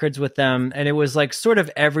few records with them, and it was like sort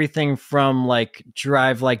of everything from like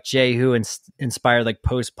Drive Like Jehu and inspired like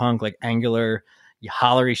post-punk, like angular,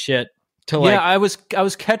 hollery shit to like... Yeah, I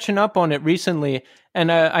was catching up on it recently,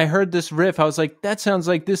 and I heard this riff. I was like, that sounds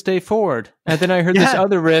like This Day Forward. And then I heard this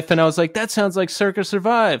other riff, and I was like, that sounds like Circa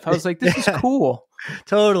Survive. I was like, this is cool.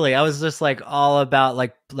 Totally. I was just like all about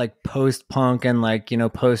like post-punk and like, you know,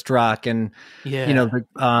 post-rock and, you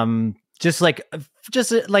know, just like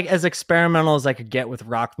as experimental as I could get with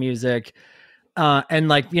rock music. And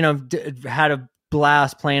like, you know, had a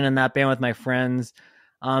blast playing in that band with my friends.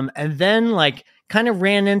 And then like kind of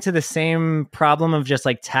ran into the same problem of just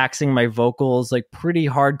like taxing my vocals, like pretty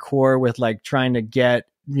hardcore with like trying to get,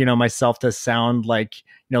 you know, myself to sound like,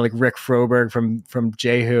 you know, like Rick Froberg from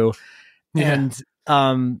Jehu. Yeah. And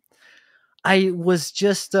I was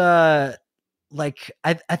just like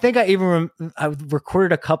I think I even I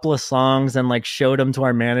recorded a couple of songs and like showed them to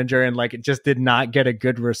our manager, and like it just did not get a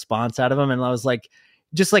good response out of them. And I was like,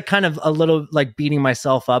 just like kind of a little like beating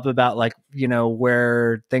myself up about like, you know,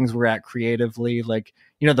 where things were at creatively. Like,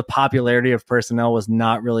 you know, the popularity of Personnel was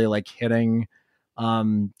not really like hitting.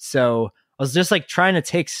 So I was just like trying to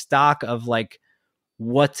take stock of like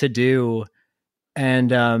what to do.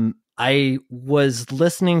 And I was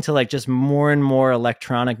listening to like just more and more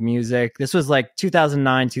electronic music. This was like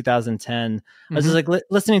 2009, 2010. Mm-hmm. I was just like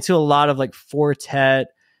listening to a lot of like Fortet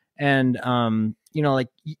and, you know, like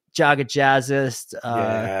Jaga Jazzist.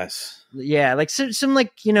 Yes. Yeah. Like some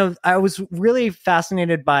like, you know, I was really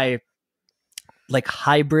fascinated by like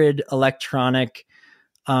hybrid electronic,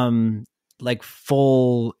 like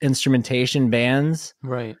full instrumentation bands.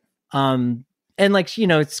 Right. And like, you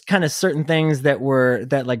know, it's kind of certain things that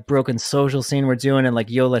like Broken Social Scene were doing, and like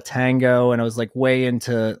Yola Tango. And I was like way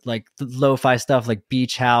into like the lo-fi stuff, like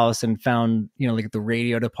Beach House, and found, you know, like the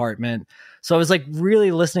Radio Department. So I was like really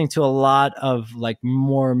listening to a lot of like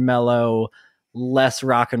more mellow, less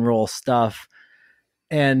rock and roll stuff,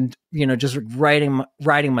 and just riding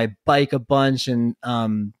my bike a bunch, and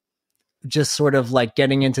just sort of like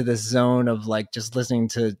getting into this zone of like just listening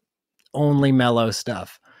to only mellow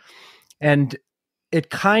stuff. And it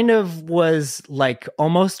kind of was like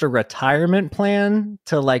almost a retirement plan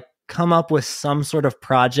to like come up with some sort of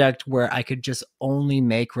project where I could just only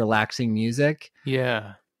make relaxing music.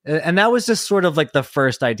 Yeah. And that was just sort of like the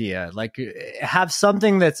first idea, like have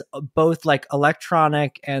something that's both like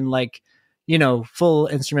electronic and like, full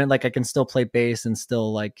instrument. Like I can still play bass and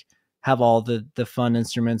still like have all the fun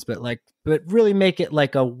instruments, but really make it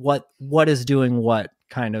like a what is doing what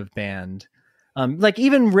kind of band. Like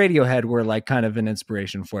even Radiohead were like kind of an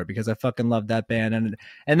inspiration for it, because I fucking love that band.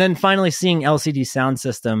 And then finally seeing LCD Sound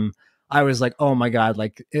System, I was like, oh my God,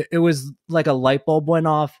 like it was like a light bulb went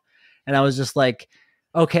off, and I was just like,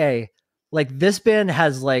 okay, like this band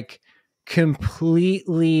has like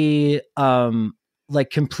completely like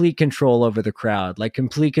complete control over the crowd, like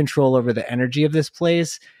complete control over the energy of this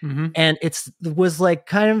place. Mm-hmm. And it was like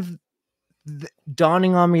kind of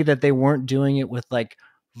dawning on me that they weren't doing it with like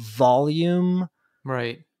volume,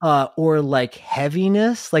 right, or like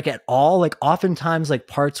heaviness, like at all. Like oftentimes like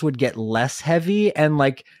parts would get less heavy, and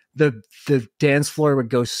like the dance floor would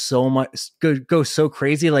go so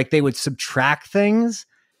crazy, like they would subtract things,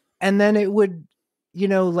 and then it would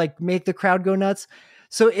like make the crowd go nuts.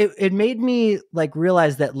 So it made me like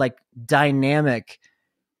realize that like dynamic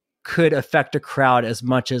could affect a crowd as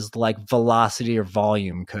much as like velocity or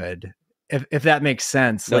volume could, if that makes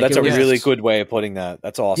sense. No, like, that's a really good way of putting that.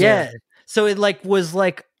 That's awesome. Yeah. So it like was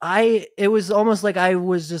like it was almost like I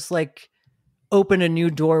was just like open a new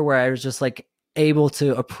door where I was just like able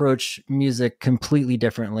to approach music completely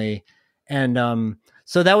differently. And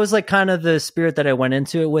so that was like kind of the spirit that I went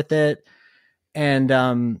into it with it.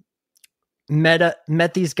 And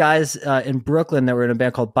met these guys in Brooklyn that were in a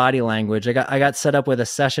band called Body Language. I got set up with a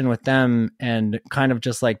session with them, and kind of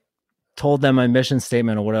just like told them my mission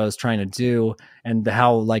statement of what I was trying to do, and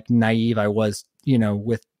how like naive I was,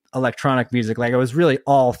 with electronic music. Like I was really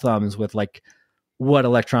all thumbs with like what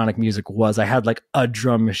electronic music was. I had like a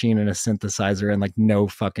drum machine and a synthesizer and like no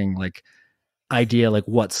fucking like idea like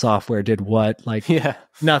what software did what, like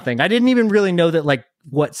nothing. I didn't even really know that like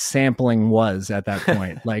what sampling was at that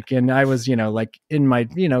point. Like, and I was, like in my,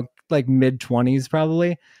 like mid-20s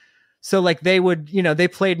probably. So like they would, they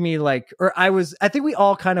played me like, or I think we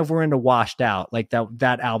all kind of were into Washed Out. Like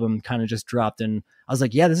that album kind of just dropped, and I was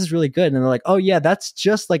like, yeah, this is really good. And they're like, oh yeah, that's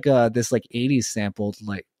just like this like 80s sampled,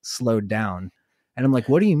 like slowed down. And I'm like,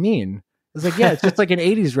 what do you mean? I was like, yeah, it's just like an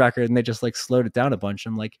 80s record. And they just like slowed it down a bunch.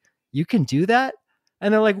 I'm like, you can do that?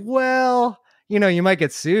 And they're like, well, you might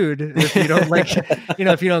get sued if you don't like,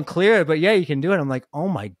 if you don't clear it, but yeah, you can do it. I'm like, oh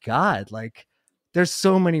my God, like there's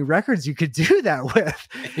so many records you could do that with.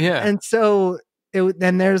 Yeah. And so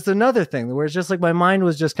then there's another thing where it's just like my mind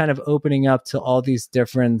was just kind of opening up to all these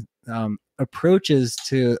different approaches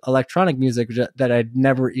to electronic music that I'd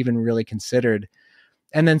never even really considered.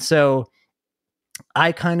 And then so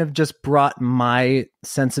I kind of just brought my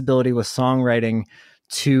sensibility with songwriting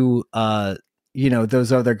to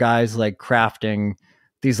those other guys like crafting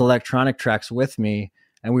these electronic tracks with me,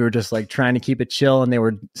 and we were just like trying to keep it chill, and they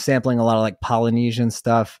were sampling a lot of like Polynesian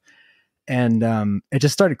stuff, and it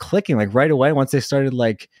just started clicking like right away once they started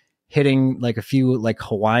like hitting like a few like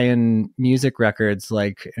Hawaiian music records,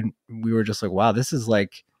 like, and we were just like, wow, this is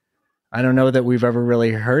like, I don't know that we've ever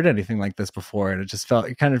really heard anything like this before. And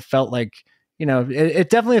it kind of felt like, it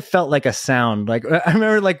definitely felt like a sound. Like I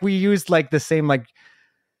remember like we used like the same like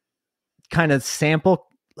kind of sample,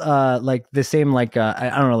 like the same like I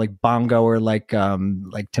don't know, like bongo or like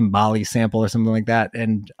timbali sample or something like that.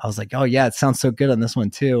 And I was like, oh yeah, it sounds so good on this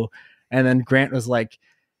one too. And then Grant was like,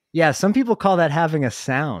 yeah, some people call that having a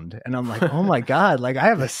sound. And I'm like, oh my God, like I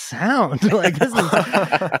have a sound. Like this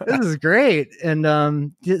is great. And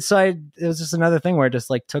so it was just another thing where I just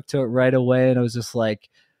like took to it right away. And it was just like,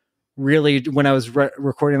 really, when I was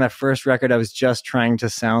recording that first record, I was just trying to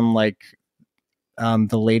sound like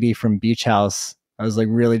the lady from Beach House. I was like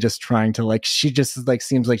really just trying to like, she just like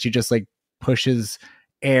seems like she just like pushes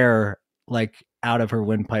air like out of her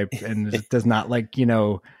windpipe and just does not like,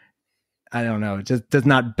 I don't know, it just does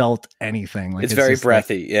not belt anything. Like it's very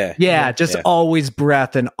breathy. Like, yeah. Just always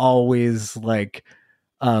breath and always like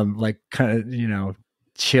kind of,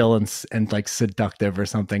 chill and like seductive or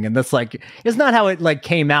something. And that's like, it's not how it like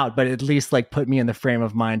came out, but at least like put me in the frame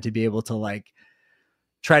of mind to be able to like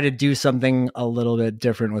try to do something a little bit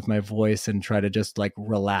different with my voice and try to just like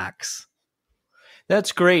relax.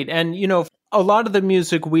 That's great. And, a lot of the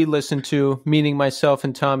music we listen to, meaning myself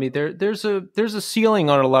and Tommy, there's a ceiling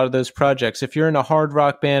on a lot of those projects. If you're in a hard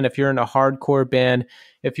rock band, if you're in a hardcore band,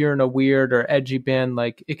 if you're in a weird or edgy band,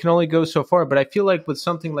 like it can only go so far. But I feel like with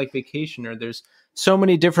something like Vacationer, there's so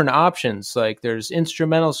many different options. Like there's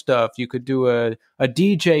instrumental stuff. You could do a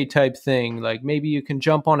DJ type thing. Like maybe you can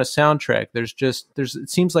jump on a soundtrack. It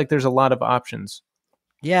seems like there's a lot of options.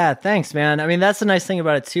 Yeah, thanks, man. I mean, that's the nice thing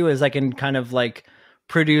about it too, is I can kind of like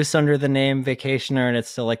produce under the name Vacationer, and it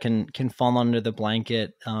still like can fall under the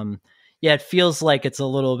blanket. Yeah, it feels like it's a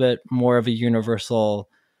little bit more of a universal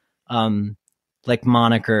like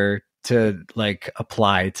moniker to like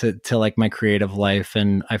apply to like my creative life,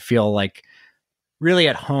 and I feel like really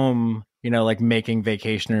at home, like making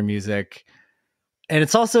Vacationer music. And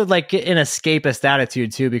it's also like an escapist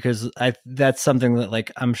attitude too, because that's something that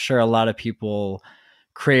like I'm sure a lot of people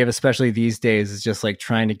crave, especially these days, is just like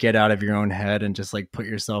trying to get out of your own head and just like put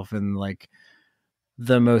yourself in like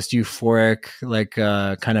the most euphoric like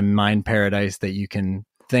kind of mind paradise that you can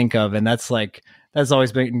think of. And that's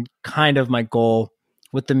always been kind of my goal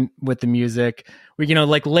with the music.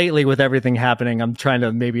 Like lately with everything happening, I'm trying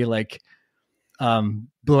to maybe like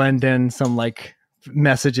blend in some like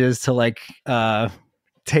messages to like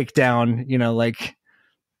take down like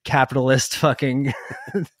capitalist fucking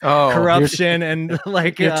corruption and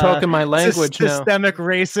like you're talking my language now. Systemic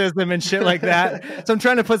racism and shit like that. So I'm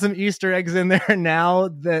trying to put some Easter eggs in there now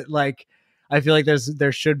that like I feel like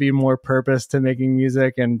there should be more purpose to making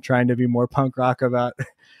music and trying to be more punk rock about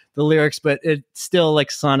the lyrics, but it still like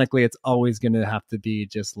sonically it's always going to have to be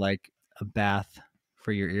just like a bath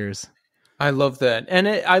for your ears. I love that. And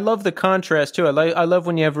I love the contrast too. I love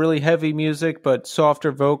when you have really heavy music, but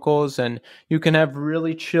softer vocals, and you can have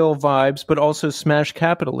really chill vibes, but also smash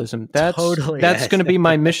capitalism. That's going to be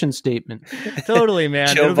my mission statement. Totally,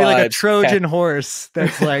 man. It'll be like a Trojan horse.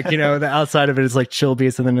 That's like, the outside of it is like chill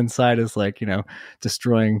beats, and then inside is like,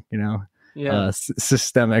 destroying,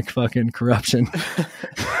 systemic fucking corruption.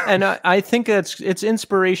 And I think it's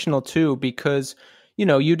inspirational too, because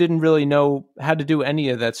you didn't really know how to do any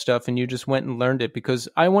of that stuff, and you just went and learned it, because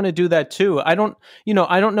I want to do that too. I don't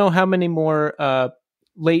know how many more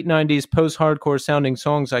late 90s post-hardcore sounding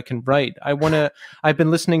songs I can write. I've been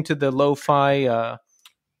listening to the lo-fi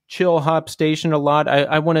chill hop station a lot.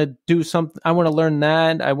 I want to do something. I want to learn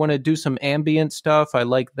that. I want to do some ambient stuff. I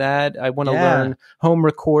like that. I want to learn home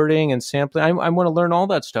recording and sampling. I want to learn all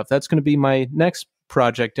that stuff. That's going to be my next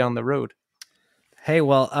project down the road. Hey,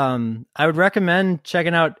 well, I would recommend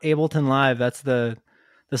checking out Ableton Live. That's the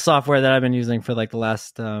software that I've been using for like the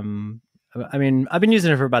last, I've been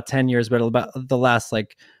using it for about 10 years, but about the last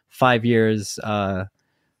like 5 years,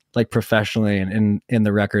 like professionally and in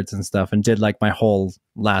the records and stuff, and did like my whole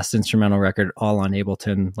last instrumental record all on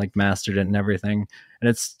Ableton, like mastered it and everything. And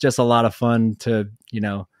it's just a lot of fun to,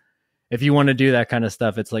 if you want to do that kind of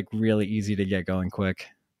stuff, it's like really easy to get going quick.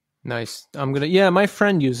 Nice. My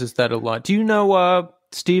friend uses that a lot. Do you know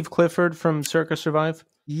Steve Clifford from Circa Survive?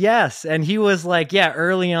 Yes, and he was like,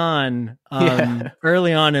 early on in the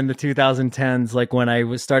 2010s, like when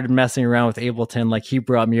I started messing around with Ableton, like he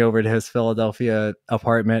brought me over to his Philadelphia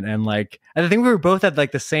apartment, and like I think we were both at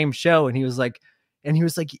like the same show, and he was like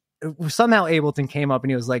somehow Ableton came up,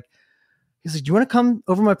 and he's like, do you want to come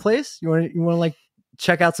over my place? You want to like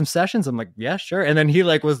check out some sessions? I'm like, yeah, sure. And then he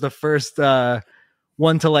like was the first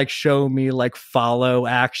one to like show me like follow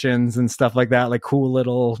actions and stuff like that, like cool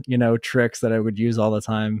little tricks that I would use all the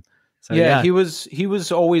time. So he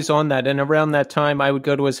was always on that. And around that time I would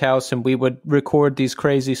go to his house and we would record these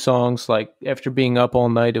crazy songs. Like after being up all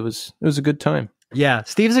night, it was a good time. Yeah,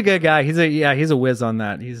 Steve's a good guy. He's a whiz on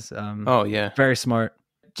that. He's very smart.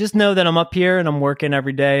 Just know that I'm up here and I'm working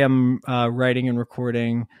every day. I'm writing and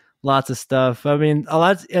recording lots of stuff. I mean,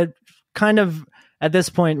 kind of at this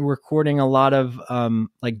point recording a lot of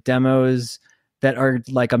like demos that are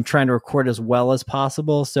like I'm trying to record as well as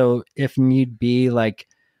possible. So if need be, like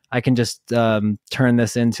I can just turn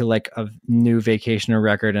this into like a new Vacationer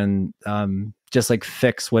record and just like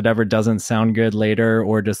fix whatever doesn't sound good later,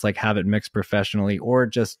 or just like have it mixed professionally, or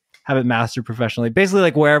just have it mastered professionally. Basically,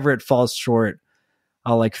 like wherever it falls short,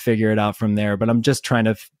 I'll like figure it out from there. But I'm just trying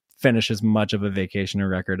to finish as much of a Vacationer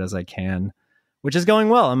record as I can, which is going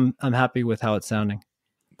well. I'm happy with how it's sounding.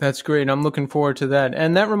 That's great. I'm looking forward to that.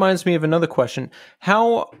 And that reminds me of another question.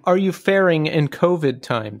 How are you faring in COVID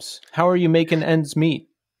times? How are you making ends meet?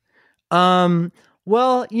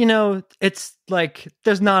 Well, it's like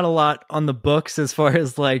there's not a lot on the books as far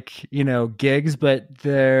as like, gigs, but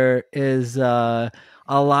there is a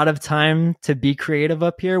lot of time to be creative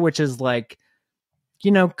up here, which is like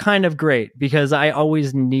kind of great because I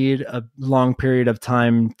always need a long period of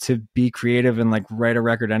time to be creative and like write a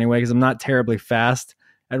record anyway, because I'm not terribly fast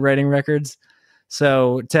at writing records.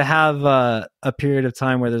 So to have a period of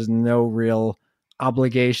time where there's no real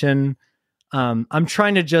obligation, I'm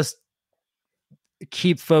trying to just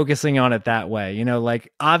keep focusing on it that way.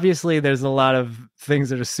 Like obviously there's a lot of things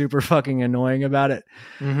that are super fucking annoying about it,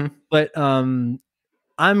 but I'm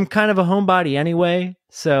kind of a homebody anyway.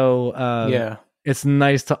 So it's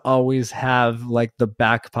nice to always have like the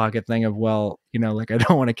back pocket thing of, like I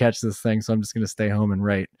don't want to catch this thing, so I'm just going to stay home and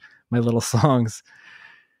write my little songs.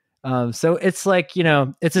 So it's like,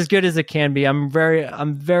 it's as good as it can be. I'm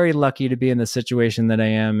very lucky to be in the situation that I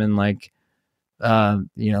am, and like,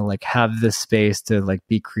 like have this space to like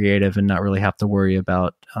be creative and not really have to worry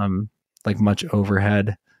about, like much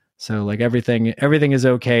overhead. So like everything is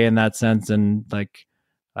okay in that sense. And like,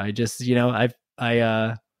 I just,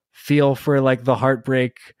 I feel for like the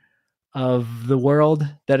heartbreak of the world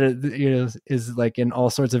that it, is like in all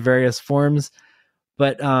sorts of various forms,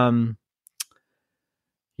 but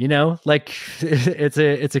like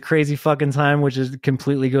it's a crazy fucking time, which is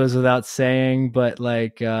completely goes without saying, but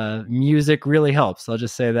like music really helps. I'll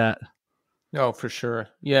just say that. Oh, for sure.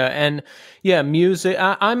 Yeah. And yeah, music.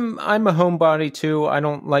 I'm a homebody too. I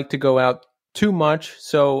don't like to go out too much,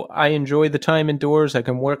 so I enjoy the time indoors. I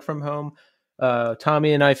can work from home.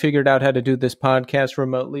 Tommy and I figured out how to do this podcast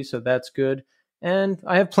remotely, so that's good. And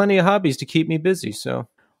I have plenty of hobbies to keep me busy. So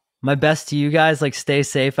my best to you guys. Like stay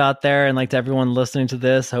safe out there, and like to everyone listening to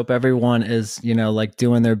this, hope everyone is, like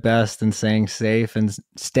doing their best and staying safe and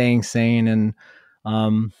staying sane. And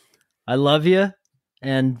I love you,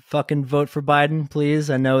 and fucking vote for Biden,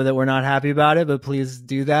 please. I know that we're not happy about it, but please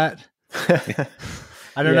do that.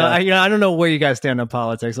 I don't know. I don't know where you guys stand on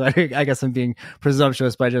politics. I guess I'm being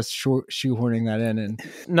presumptuous by just shoehorning that in. And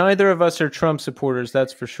neither of us are Trump supporters,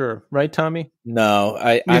 that's for sure, right, Tommy? No,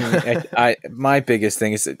 I my biggest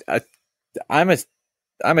thing is I'm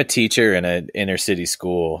a teacher in an inner city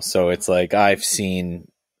school, so it's like I've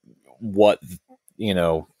seen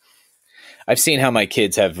I've seen how my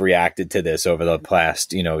kids have reacted to this over the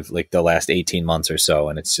past, like the last 18 months or so,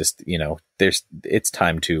 and it's just it's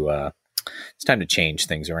time to change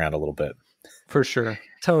things around a little bit. For sure.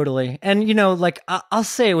 Totally. And, like I'll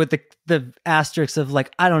say with the asterisks of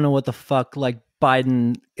like, I don't know what the fuck like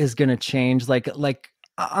Biden is going to change. Like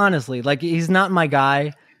honestly, like he's not my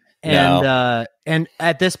guy. And, and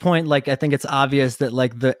at this point, like, I think it's obvious that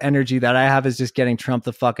like the energy that I have is just getting Trump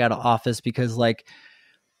the fuck out of office, because like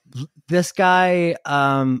this guy,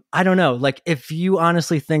 I don't know, like if you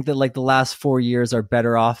honestly think that like the last 4 years are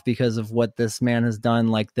better off because of what this man has done,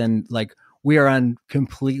 like then like we are on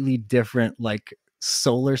completely different like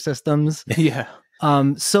solar systems. Yeah.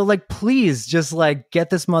 So like please just like get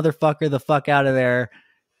this motherfucker the fuck out of there.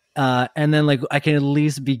 And then like I can at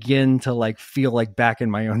least begin to like feel like back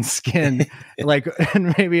in my own skin, like,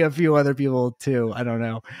 and maybe a few other people too. I don't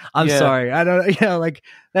know. I'm sorry. I don't, like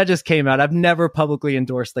that just came out. I've never publicly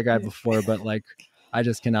endorsed the guy before, but like, I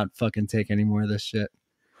just cannot fucking take any more of this shit.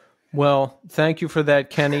 Well, thank you for that,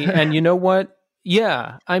 Kenny. And you know what?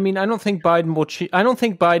 Yeah. I mean, I don't think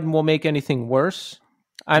Biden will make anything worse.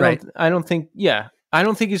 I don't think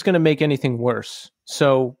he's going to make anything worse.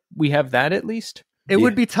 So we have that at least. It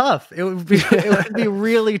would be tough. It would be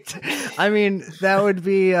really, I mean, that would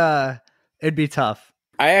be, it'd be tough.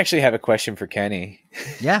 I actually have a question for Kenny.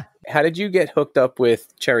 Yeah. How did you get hooked up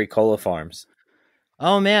with Cherry Cola Farms?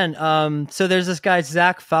 Oh man. So there's this guy,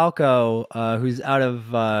 Zach Falco, who's out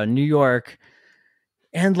of, New York.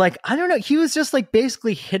 And like, I don't know, he was just like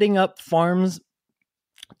basically hitting up farms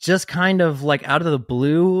just kind of like out of the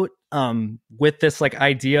blue, with this like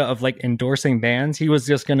idea of like endorsing bands. He was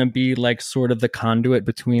just going to be like sort of the conduit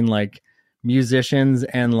between like musicians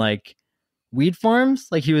and like weed farms.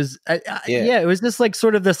 Like he was, it was just like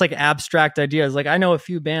sort of this like abstract idea. It's like, I know a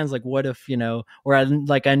few bands, like what if, or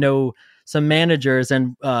I know some managers,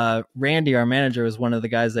 and Randy, our manager, was one of the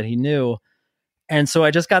guys that he knew. And so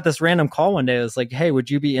I just got this random call one day. It was like, hey, would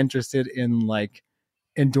you be interested in like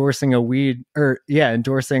endorsing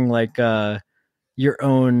endorsing like, your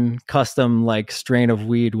own custom like strain of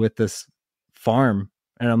weed with this farm?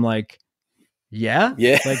 And I'm like, yeah.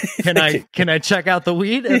 Like, can I check out the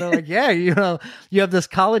weed? And they're like, yeah, you have this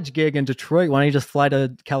college gig in Detroit. Why don't you just fly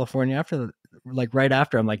to California right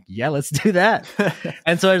after? I'm like, yeah, let's do that.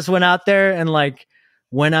 And so I just went out there and like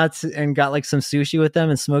went out and got like some sushi with them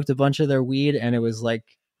and smoked a bunch of their weed. And it was like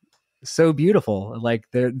so beautiful. Like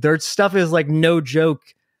their stuff is like no joke.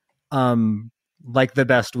 Like the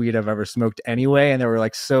best weed I've ever smoked anyway. And they were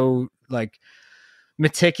like so like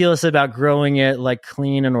meticulous about growing it like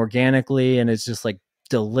clean and organically. And it's just like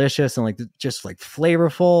delicious and like just like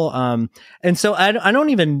flavorful. And so I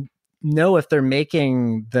don't even know if they're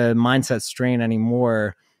making the Mindset strain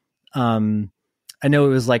anymore. I know it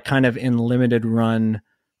was like kind of in limited run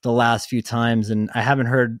the last few times, and I haven't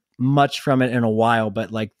heard much from it in a while,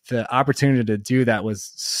 but like the opportunity to do that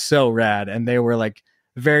was so rad. And they were like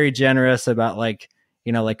very generous about like,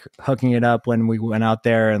 you know, like hooking it up when we went out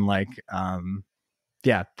there, and like,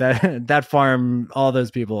 yeah, that farm, all those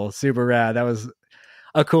people, super rad. That was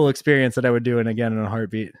a cool experience that I would do it again in a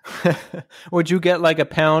heartbeat. Would you get like a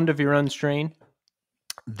pound of your own strain?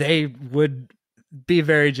 They would be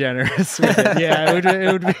very generous with it. Yeah,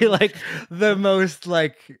 it would be like the most,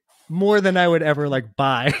 like more than I would ever like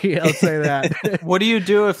buy. I'll say that. What do you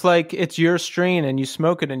do if like it's your strain and you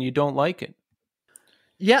smoke it and you don't like it?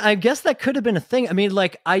 Yeah, I guess that could have been a thing. I mean,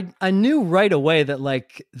 like I knew right away that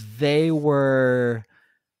like they were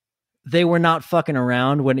not fucking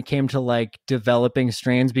around when it came to like developing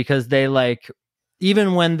strains, because they like,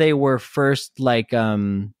 even when they were first like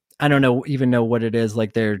I don't even know what it is,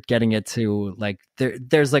 like they're getting it to like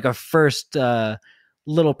there's like a first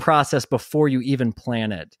little process before you even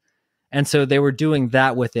plant it. And so they were doing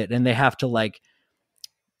that with it, and they have to like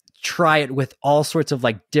try it with all sorts of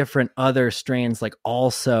like different other strains, like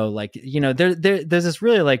also like, you know, there's this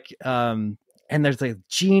really like and there's like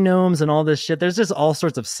genomes and all this shit. There's just all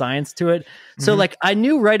sorts of science to it. So like I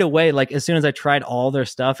knew right away, like as soon as I tried all their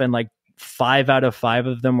stuff, and like 5 out of 5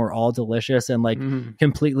 of them were all delicious and like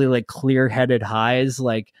completely like clear-headed highs,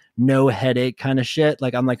 like no headache kind of shit.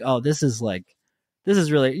 Like I'm like, oh, this is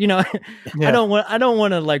really, you know, yeah. I don't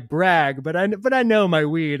want to like brag, but I know my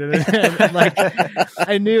weed, and like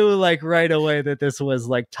I knew like right away that this was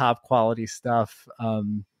like top quality stuff.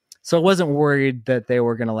 So I wasn't worried that they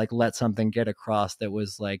were going to like let something get across that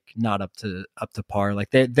was like not up to par.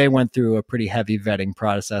 Like they went through a pretty heavy vetting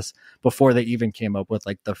process before they even came up with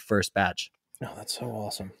like the first batch. Oh, that's so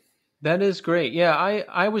awesome. That is great. Yeah,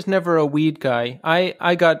 I was never a weed guy.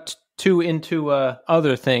 I got too into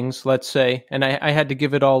other things, let's say, and I had to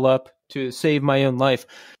give it all up to save my own life.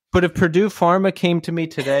 But if Purdue Pharma came to me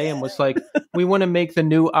today and was like, we want to make the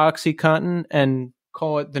new OxyContin and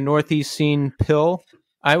call it the Northeast Scene pill,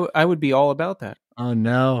 I would be all about that. Oh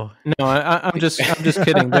no! No, I'm just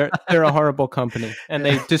kidding. They're a horrible company, and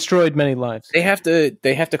they destroyed many lives. They have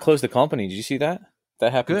to close the company. Did you see that?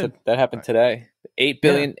 That happened. That happened today. $8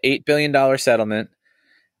 billion settlement,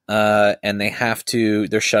 and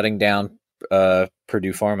they're shutting down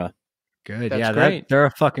Purdue Pharma. Good. That's great. They're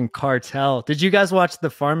a fucking cartel. Did you guys watch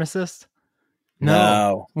The Pharmacist?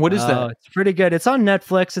 No. What is that? It's pretty good. It's on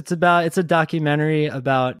Netflix. It's a documentary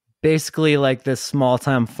about basically like this small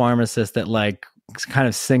time pharmacist that like kind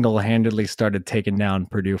of single-handedly started taking down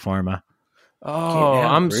Purdue Pharma. Oh,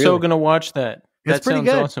 I'm so going to watch that. That pretty sounds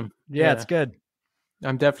good. Awesome. Yeah, it's good.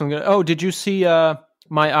 I'm definitely going to. Oh, did you see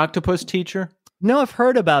My Octopus Teacher? No, I've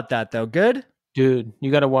heard about that though. Good? Dude,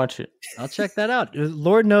 you got to watch it. I'll check that out.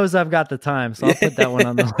 Lord knows I've got the time, so I'll put that one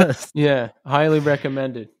on the list. Yeah, highly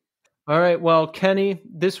recommended. All right, well, Kenny,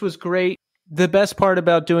 this was great. The best part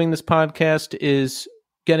about doing this podcast is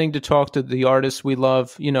getting to talk to the artists we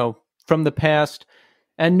love, you know, from the past,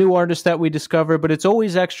 and new artists that we discover, but it's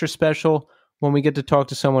always extra special when we get to talk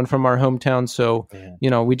to someone from our hometown. So, you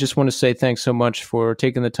know, we just want to say thanks so much for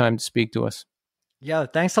taking the time to speak to us. Yeah,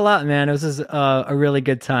 thanks a lot, man. It was a really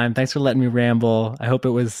good time. Thanks for letting me ramble. I hope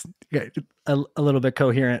it was a little bit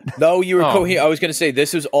coherent. No, you were coherent. I was going to say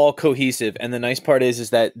this was all cohesive, and the nice part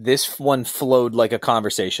is that this one flowed like a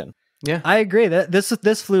conversation. Yeah, I agree. That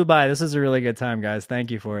this flew by. This is a really good time, guys.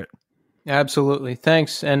 Thank you for it. Absolutely.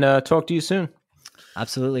 Thanks, and talk to you soon.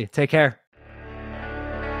 Absolutely. Take care.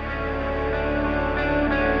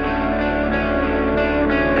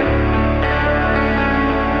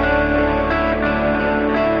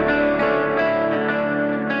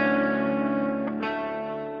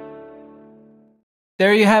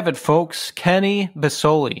 There you have it, folks. Kenny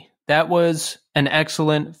Vasoli. That was an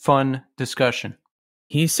excellent, fun discussion.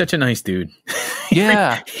 He's such a nice dude.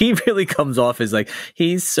 Yeah. He really comes off as like,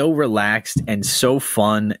 he's so relaxed and so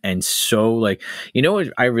fun and so like, you know what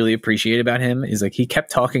I really appreciate about him is like, he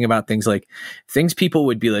kept talking about things like things people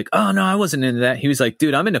would be like, oh no, I wasn't into that. He was like,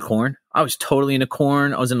 dude, I'm into corn. I was totally into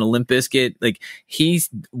corn. I was into Limp Bizkit. Like he's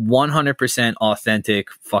 100%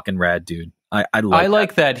 authentic fucking rad dude. I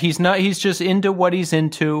like that. He's just into what he's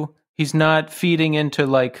into. He's not feeding into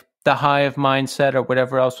like the hive mindset or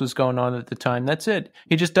whatever else was going on at the time. That's it.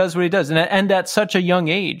 He just does what he does. And at such a young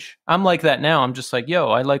age, I'm like that now. I'm just like, yo,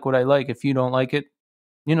 I like what I like. If you don't like it,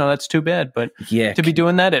 you know, that's too bad. But yeah, to be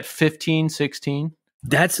doing that at 15, 16.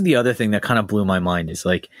 That's the other thing that kind of blew my mind is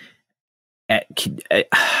like,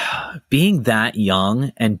 being that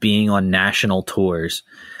young and being on national tours,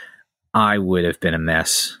 I would have been a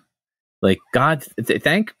mess. Like, God,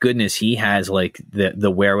 thank goodness he has like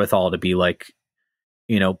the wherewithal to be like,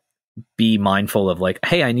 you know, be mindful of like,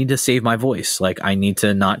 hey, I need to save my voice. Like, I need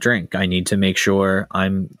to not drink. I need to make sure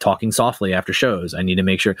I'm talking softly after shows. I need to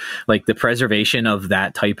make sure like the preservation of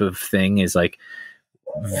that type of thing is like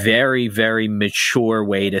very, very mature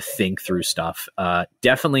way to think through stuff.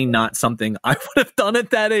 Definitely not something I would have done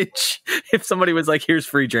at that age. If somebody was like, here's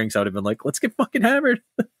free drinks, I would have been like, let's get fucking hammered.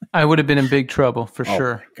 I would have been in big trouble for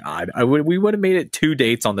sure. God, we would have made it 2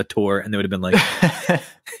 dates on the tour, and they would have been like,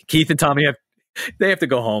 Keith and Tommy they have to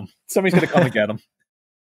go home. Somebody's going to come and get them.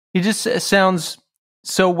 He just sounds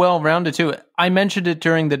so well rounded too. I mentioned it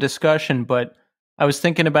during the discussion, but I was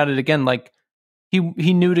thinking about it again. Like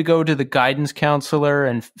he knew to go to the guidance counselor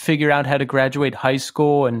and figure out how to graduate high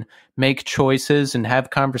school and make choices and have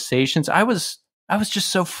conversations. I was just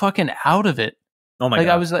so fucking out of it. Oh my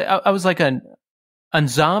God. I was like a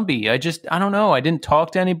zombie. I don't know. I didn't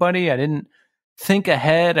talk to anybody. I didn't think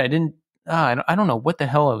ahead. I don't know what the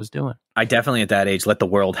hell I was doing. I definitely at that age let the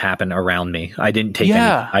world happen around me. I didn't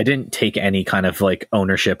take any kind of like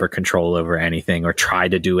ownership or control over anything or try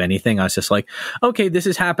to do anything. I was just like, okay, this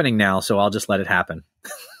is happening now, so I'll just let it happen.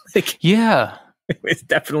 Like, yeah. It was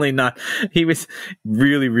definitely not. He was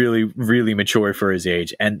really, really, really mature for his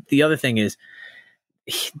age. And the other thing is,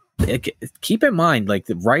 keep in mind, like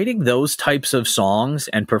writing those types of songs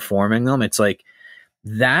and performing them, it's like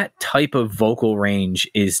that type of vocal range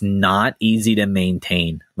is not easy to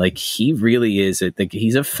maintain. Like he really is. Like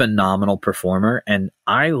he's a phenomenal performer, and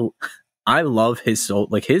I love his soul.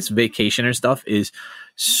 Like his Vacationer stuff is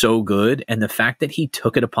so good, and the fact that he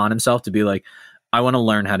took it upon himself to be like, I want to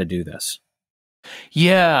learn how to do this.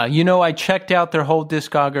 Yeah, I checked out their whole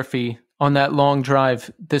discography on that long drive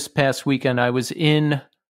this past weekend. I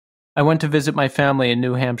went to visit my family in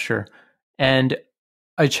New Hampshire, and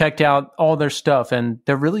I checked out all their stuff, and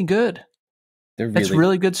they're really good. It's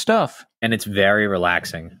really good stuff. And it's very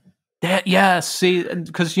relaxing. See,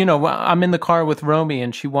 because, I'm in the car with Romy,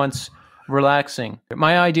 and she wants relaxing.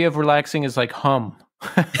 My idea of relaxing is like hum.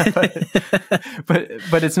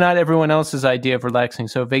 but it's not everyone else's idea of relaxing.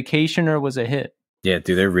 So Vacationer was a hit. Yeah,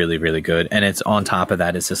 dude, they're really, really good. And it's on top of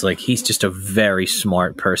that, it's just like he's just a very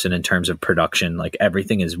smart person in terms of production. Like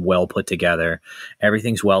everything is well put together.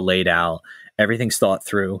 Everything's well laid out. Everything's thought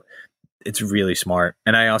through. It's really smart.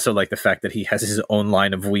 And I also like the fact that he has his own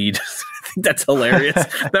line of weed. I think that's hilarious.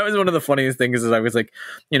 That was one of the funniest things is I was like,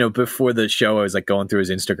 before the show, I was like going through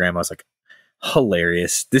his Instagram. I was like,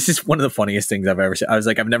 hilarious. This is one of the funniest things I've ever seen. I was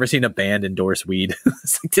like, I've never seen a band endorse weed.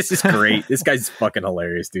 It's like, this is great. This guy's fucking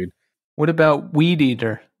hilarious, dude. What about Weed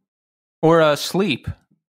Eater or Sleep?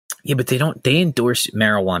 Yeah, but they endorse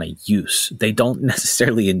marijuana use. They don't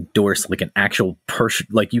necessarily endorse like an actual person.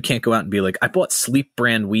 Like you can't go out and be like, I bought Sleep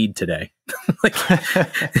brand weed today. Like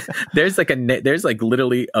there's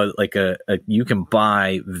literally you can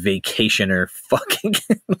buy Vacationer fucking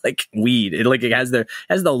like weed. It has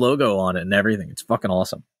the logo on it and everything. It's fucking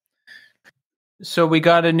awesome. So we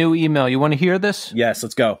got a new email. You want to hear this? Yes,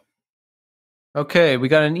 let's go. Okay, we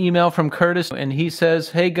got an email from Curtis, and he says,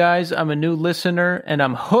 hey guys, I'm a new listener, and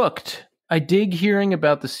I'm hooked. I dig hearing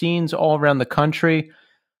about the scenes all around the country.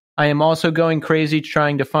 I am also going crazy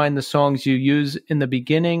trying to find the songs you use in the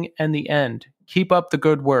beginning and the end. Keep up the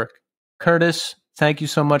good work. Curtis, thank you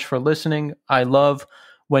so much for listening. I love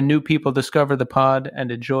when new people discover the pod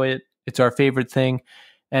and enjoy it. It's our favorite thing.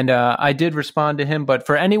 And I did respond to him, but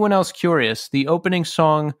for anyone else curious, the opening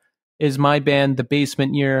song is my band, The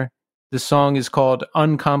Basement Year. The song is called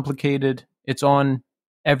Uncomplicated. It's on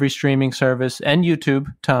every streaming service and YouTube,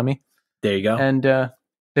 Tommy. There you go. And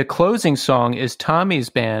the closing song is Tommy's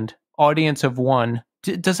band, Audience of One.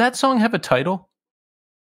 Does that song have a title?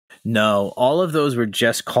 No, all of those were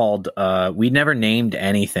just called, we never named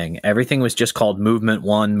anything. Everything was just called Movement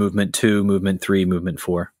 1, Movement 2, Movement 3, Movement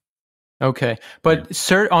 4. Okay. But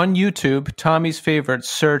on YouTube, Tommy's favorite,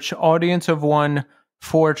 search Audience of One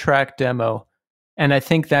 4-track demo. And I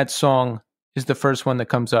think that song is the first one that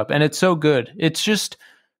comes up. And it's so good. It's just,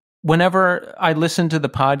 whenever I listen to the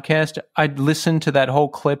podcast, I listen to that whole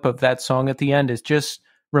clip of that song at the end. It just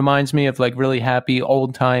reminds me of like really happy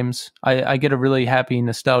old times. I get a really happy,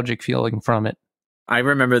 nostalgic feeling from it. I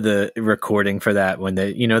remember the recording for that when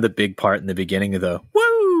the big part in the beginning of the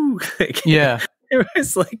woo. Yeah. It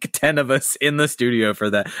was like 10 of us in the studio for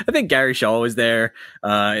that. I think Gary Shaw was there.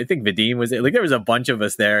 I think Vadim was there. Like there was a bunch of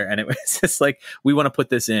us there, and it was just like, we want to put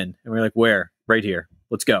this in, and we're like, where? Right here.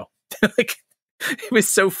 Let's go. Like it was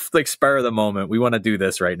so like spur of the moment. We want to do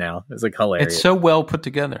this right now. It was like hilarious. It's so well put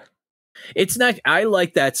together. It's not. I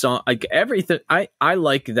like that song. Like everything. I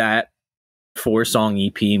like that 4-song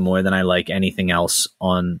EP more than I like anything else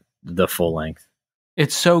on the full length.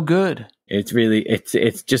 It's so good. It's really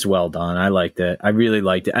it's just well done. I liked it. I really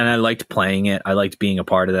liked it, and I liked playing it. I liked being a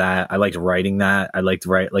part of that. I liked writing that. I liked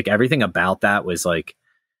like everything about that was like,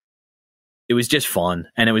 it was just fun,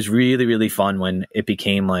 and it was really really fun when it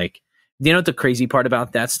became like, you know what the crazy part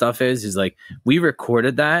about that stuff is like we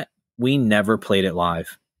recorded that, we never played it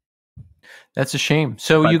live. That's a shame.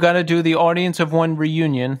 So you got to do the Audience of One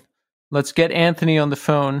reunion. Let's get Anthony on the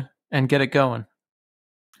phone and get it going.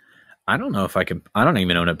 I don't know if I can. I don't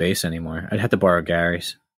even own a bass anymore. I'd have to borrow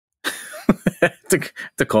Gary's.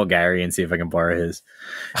 to call Gary and see if I can borrow his.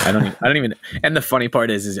 I don't even. And the funny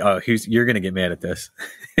part is you're gonna get mad at this.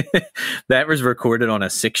 That was recorded on a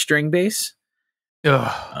 6-string bass.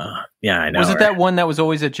 Ugh. Yeah, I know. Was it that one that was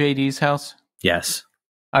always at JD's house? Yes,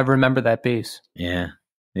 I remember that bass. Yeah.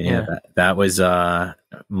 That was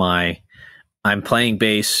my. I'm playing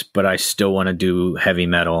bass, but I still want to do heavy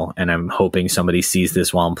metal, and I'm hoping somebody sees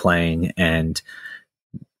this while I'm playing and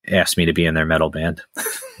asks me to be in their metal band.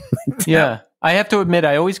 Yeah. I have to admit,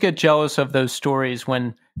 I always get jealous of those stories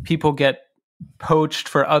when people get poached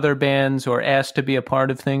for other bands or asked to be a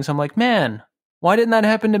part of things. I'm like, man, why didn't that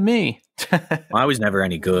happen to me? I was never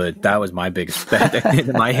any good. That was my biggest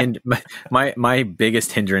my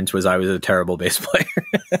biggest hindrance was I was a terrible bass player.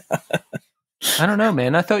 I don't know,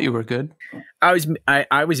 man. I thought you were good. I was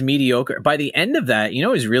mediocre. By the end of that, you know,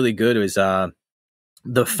 it was really good. It was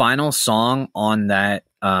the final song on that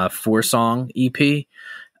 4-song EP.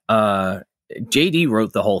 JD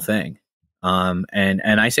wrote the whole thing.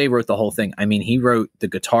 And I say wrote the whole thing. I mean, he wrote the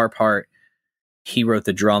guitar part, he wrote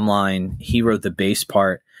the drum line, he wrote the bass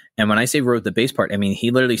part. And when I say wrote the bass part, I mean,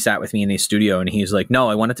 he literally sat with me in his studio and he's like, no,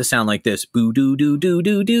 I want it to sound like this. Boo doo doo doo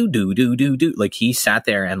doo doo doo doo doo doo. Like he sat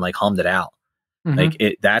there and like hummed it out. Mm-hmm.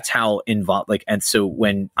 Like that's how involved. Like, and so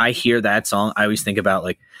when I hear that song, I always think about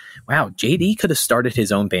like, wow, JD could have started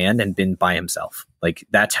his own band and been by himself. Like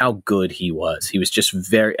that's how good he was. He was just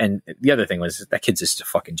very. And the other thing was that kid's just a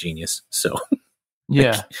fucking genius. So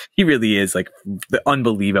yeah, like, he really is like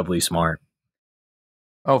unbelievably smart.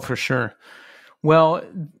 Oh, for sure. Well,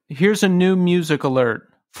 here's a new music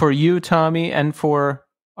alert for you, Tommy, and for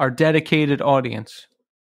our dedicated audience.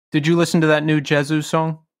 Did you listen to that new Jesus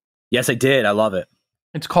song? Yes, I did. I love it.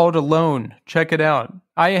 It's called Alone. Check it out.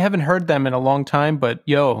 I haven't heard them in a long time, but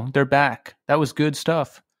yo, they're back. That was good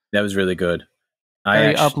stuff. That was really good.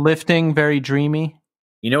 Very uplifting, very dreamy.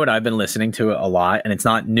 You know what? I've been listening to it a lot, and it's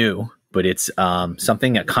not new, but it's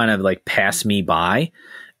something that kind of like passed me by,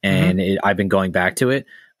 and I've been going back to it.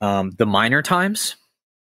 The Minor Times.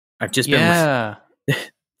 I've just been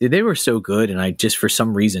they were so good, and I just for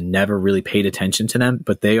some reason never really paid attention to them,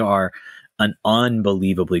 but they are an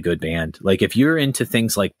unbelievably good band. Like if you're into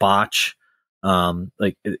things like Botch,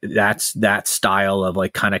 like that's that style of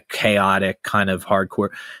like kind of chaotic kind of hardcore,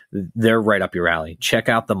 they're right up your alley. Check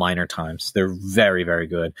out the Minor Times. They're very, very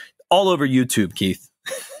good. All over YouTube, Keith.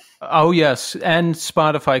 Oh yes, and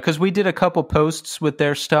Spotify, because we did a couple posts with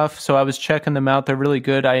their stuff, so I was checking them out. They're really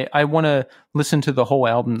good. I want to listen to the whole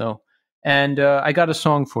album though, and I got a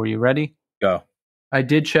song for you. Ready? Go. I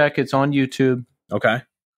did check. It's on YouTube. Okay.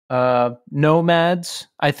 Nomads.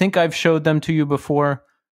 I think I've showed them to you before,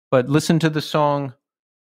 but listen to the song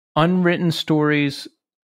 "Unwritten Stories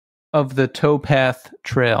of the Towpath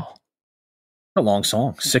Trail." A long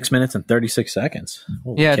song, 6 minutes and 36 seconds.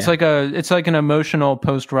 Holy it's like an emotional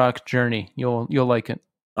post-rock journey. You'll like it.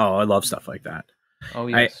 Oh, I love stuff like that. Oh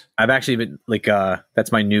yes. I've actually been like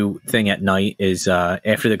that's my new thing at night is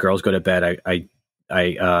after the girls go to bed, I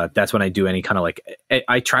that's when I do any kind of like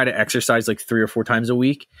I try to exercise like 3 or 4 times a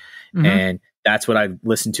week, and that's what I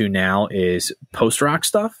listen to now is post-rock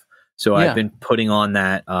stuff. So I've been putting on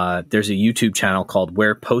that. There's a YouTube channel called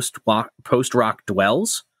Where Post Rock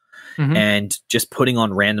Dwells. And just putting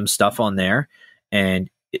on random stuff on there. And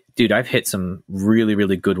dude, I've hit some really,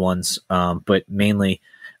 really good ones. But mainly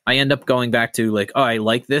I end up going back to like, oh, I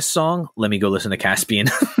like this song. Let me go listen to Caspian.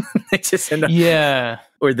 I just end up,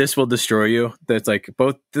 or This Will Destroy You. That's like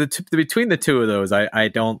both between the two of those. I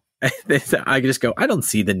don't, I just go, I don't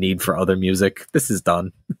see the need for other music. This is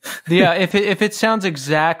done. Yeah. If it sounds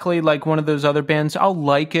exactly like one of those other bands, I'll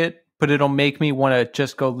like it, but it'll make me want to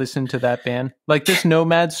just go listen to that band. Like this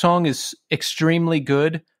Nomad song is extremely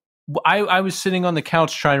good. I was sitting on the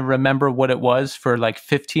couch trying to remember what it was for like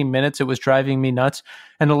 15 minutes. It was driving me nuts.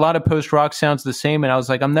 And a lot of post-rock sounds the same. And I was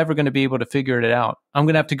like, I'm never going to be able to figure it out. I'm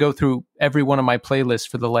going to have to go through every one of my playlists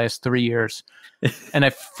for the last 3 years. And I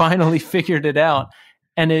finally figured it out.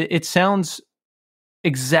 And it sounds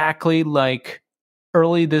exactly like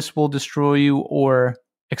early this will destroy you or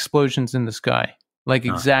explosions in the sky. Like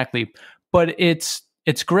exactly. But it's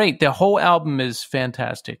great. The whole album is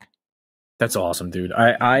fantastic. That's awesome, dude.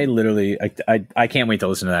 I literally, I can't wait to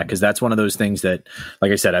listen to that, because that's one of those things that,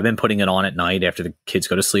 like I said, I've been putting it on at night after the kids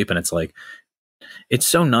go to sleep, and it's like, it's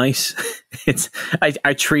so nice.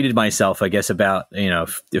 I treated myself, I guess, about, a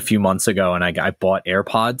few months ago, and I bought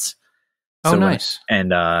AirPods. So nice.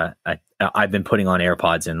 I've been putting on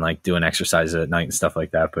AirPods and like doing exercises at night and stuff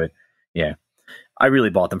like that. But yeah, I really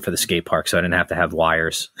bought them for the skate park, so I didn't have to have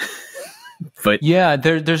wires. But yeah,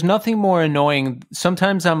 there's nothing more annoying.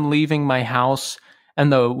 Sometimes I'm leaving my house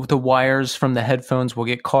and the wires from the headphones will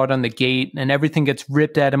get caught on the gate and everything gets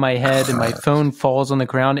ripped out of my head and my phone falls on the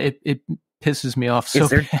ground. It pisses me off so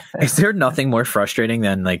bad. Is there nothing more frustrating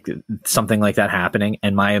than like something like that happening?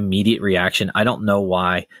 And my immediate reaction, I don't know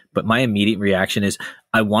why, but my immediate reaction is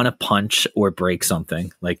I want to punch or break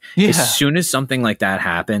something. Like as soon as something like that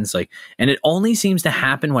happens, like, and it only seems to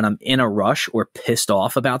happen when I'm in a rush or pissed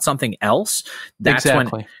off about something else. That's when,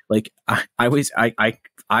 like, I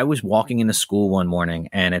was walking into school one morning,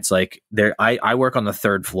 and it's like I work on the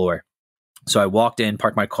 3rd floor. So I walked in,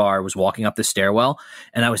 parked my car, was walking up the stairwell,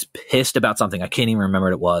 and I was pissed about something. I can't even remember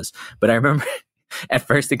what it was, but I remember at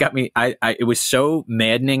first it got me, it was so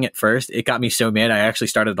maddening at first. It got me so mad. I actually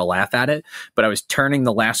started to laugh at it, but I was turning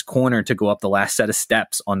the last corner to go up the last set of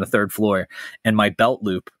steps on the 3rd floor, and my belt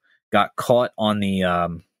loop got caught on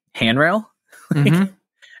the handrail. Mm-hmm.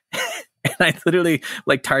 And I literally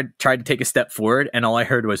like tried to take a step forward, and all I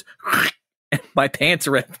heard was, and my pants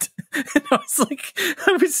ripped. And I was like,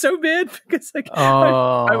 I was so mad because like,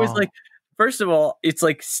 I was like, first of all, it's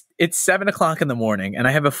 7:00 in the morning and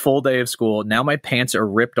I have a full day of school. Now my pants are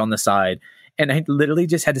ripped on the side. And I literally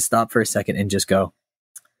just had to stop for a second and just go,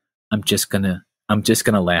 I'm just gonna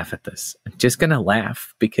laugh at this. I'm just gonna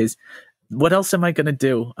laugh, because what else am I gonna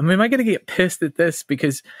do? I mean, am I gonna get pissed at this?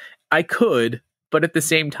 Because I could, but at the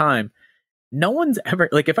same time, no one's ever,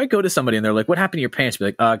 like, if I go to somebody and they're like, what happened to your pants? Be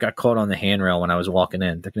like, I got caught on the handrail when I was walking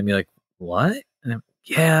in. They're going to be like, what? And I'm,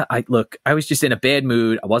 yeah, I was just in a bad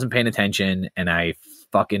mood. I wasn't paying attention and I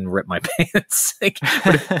fucking ripped my pants. Like,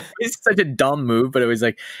 it's such a dumb move, but it was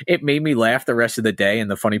like, it made me laugh the rest of the day.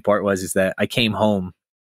 And the funny part is that I came home,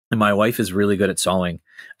 and my wife is really good at sewing.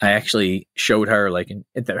 I actually showed her, like,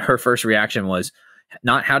 her first reaction was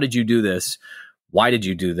not, how did you do this? Why did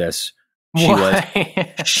you do this?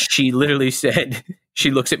 She literally said,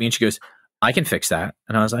 she looks at me and she goes, I can fix that.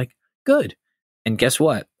 And I was like, good. And guess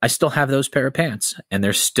what? I still have those pair of pants and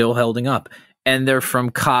they're still holding up, and they're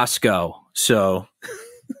from Costco. So.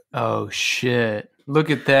 Oh shit. Look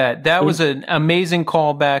at that. That was an amazing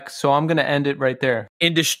callback. So I'm going to end it right there.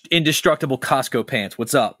 Indestructible Costco pants.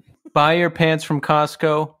 What's up? Buy your pants from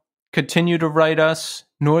Costco. Continue to write us,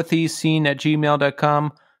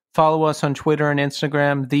 northeastscene@gmail.com. Follow us on Twitter and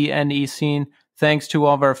Instagram, the NE Scene. Thanks to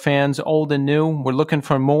all of our fans, old and new. We're looking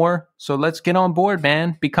for more. So let's get on board,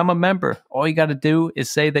 man. Become a member. All you got to do is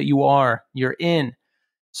say that you are. You're in.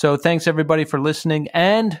 So thanks everybody for listening,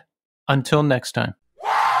 and until next time.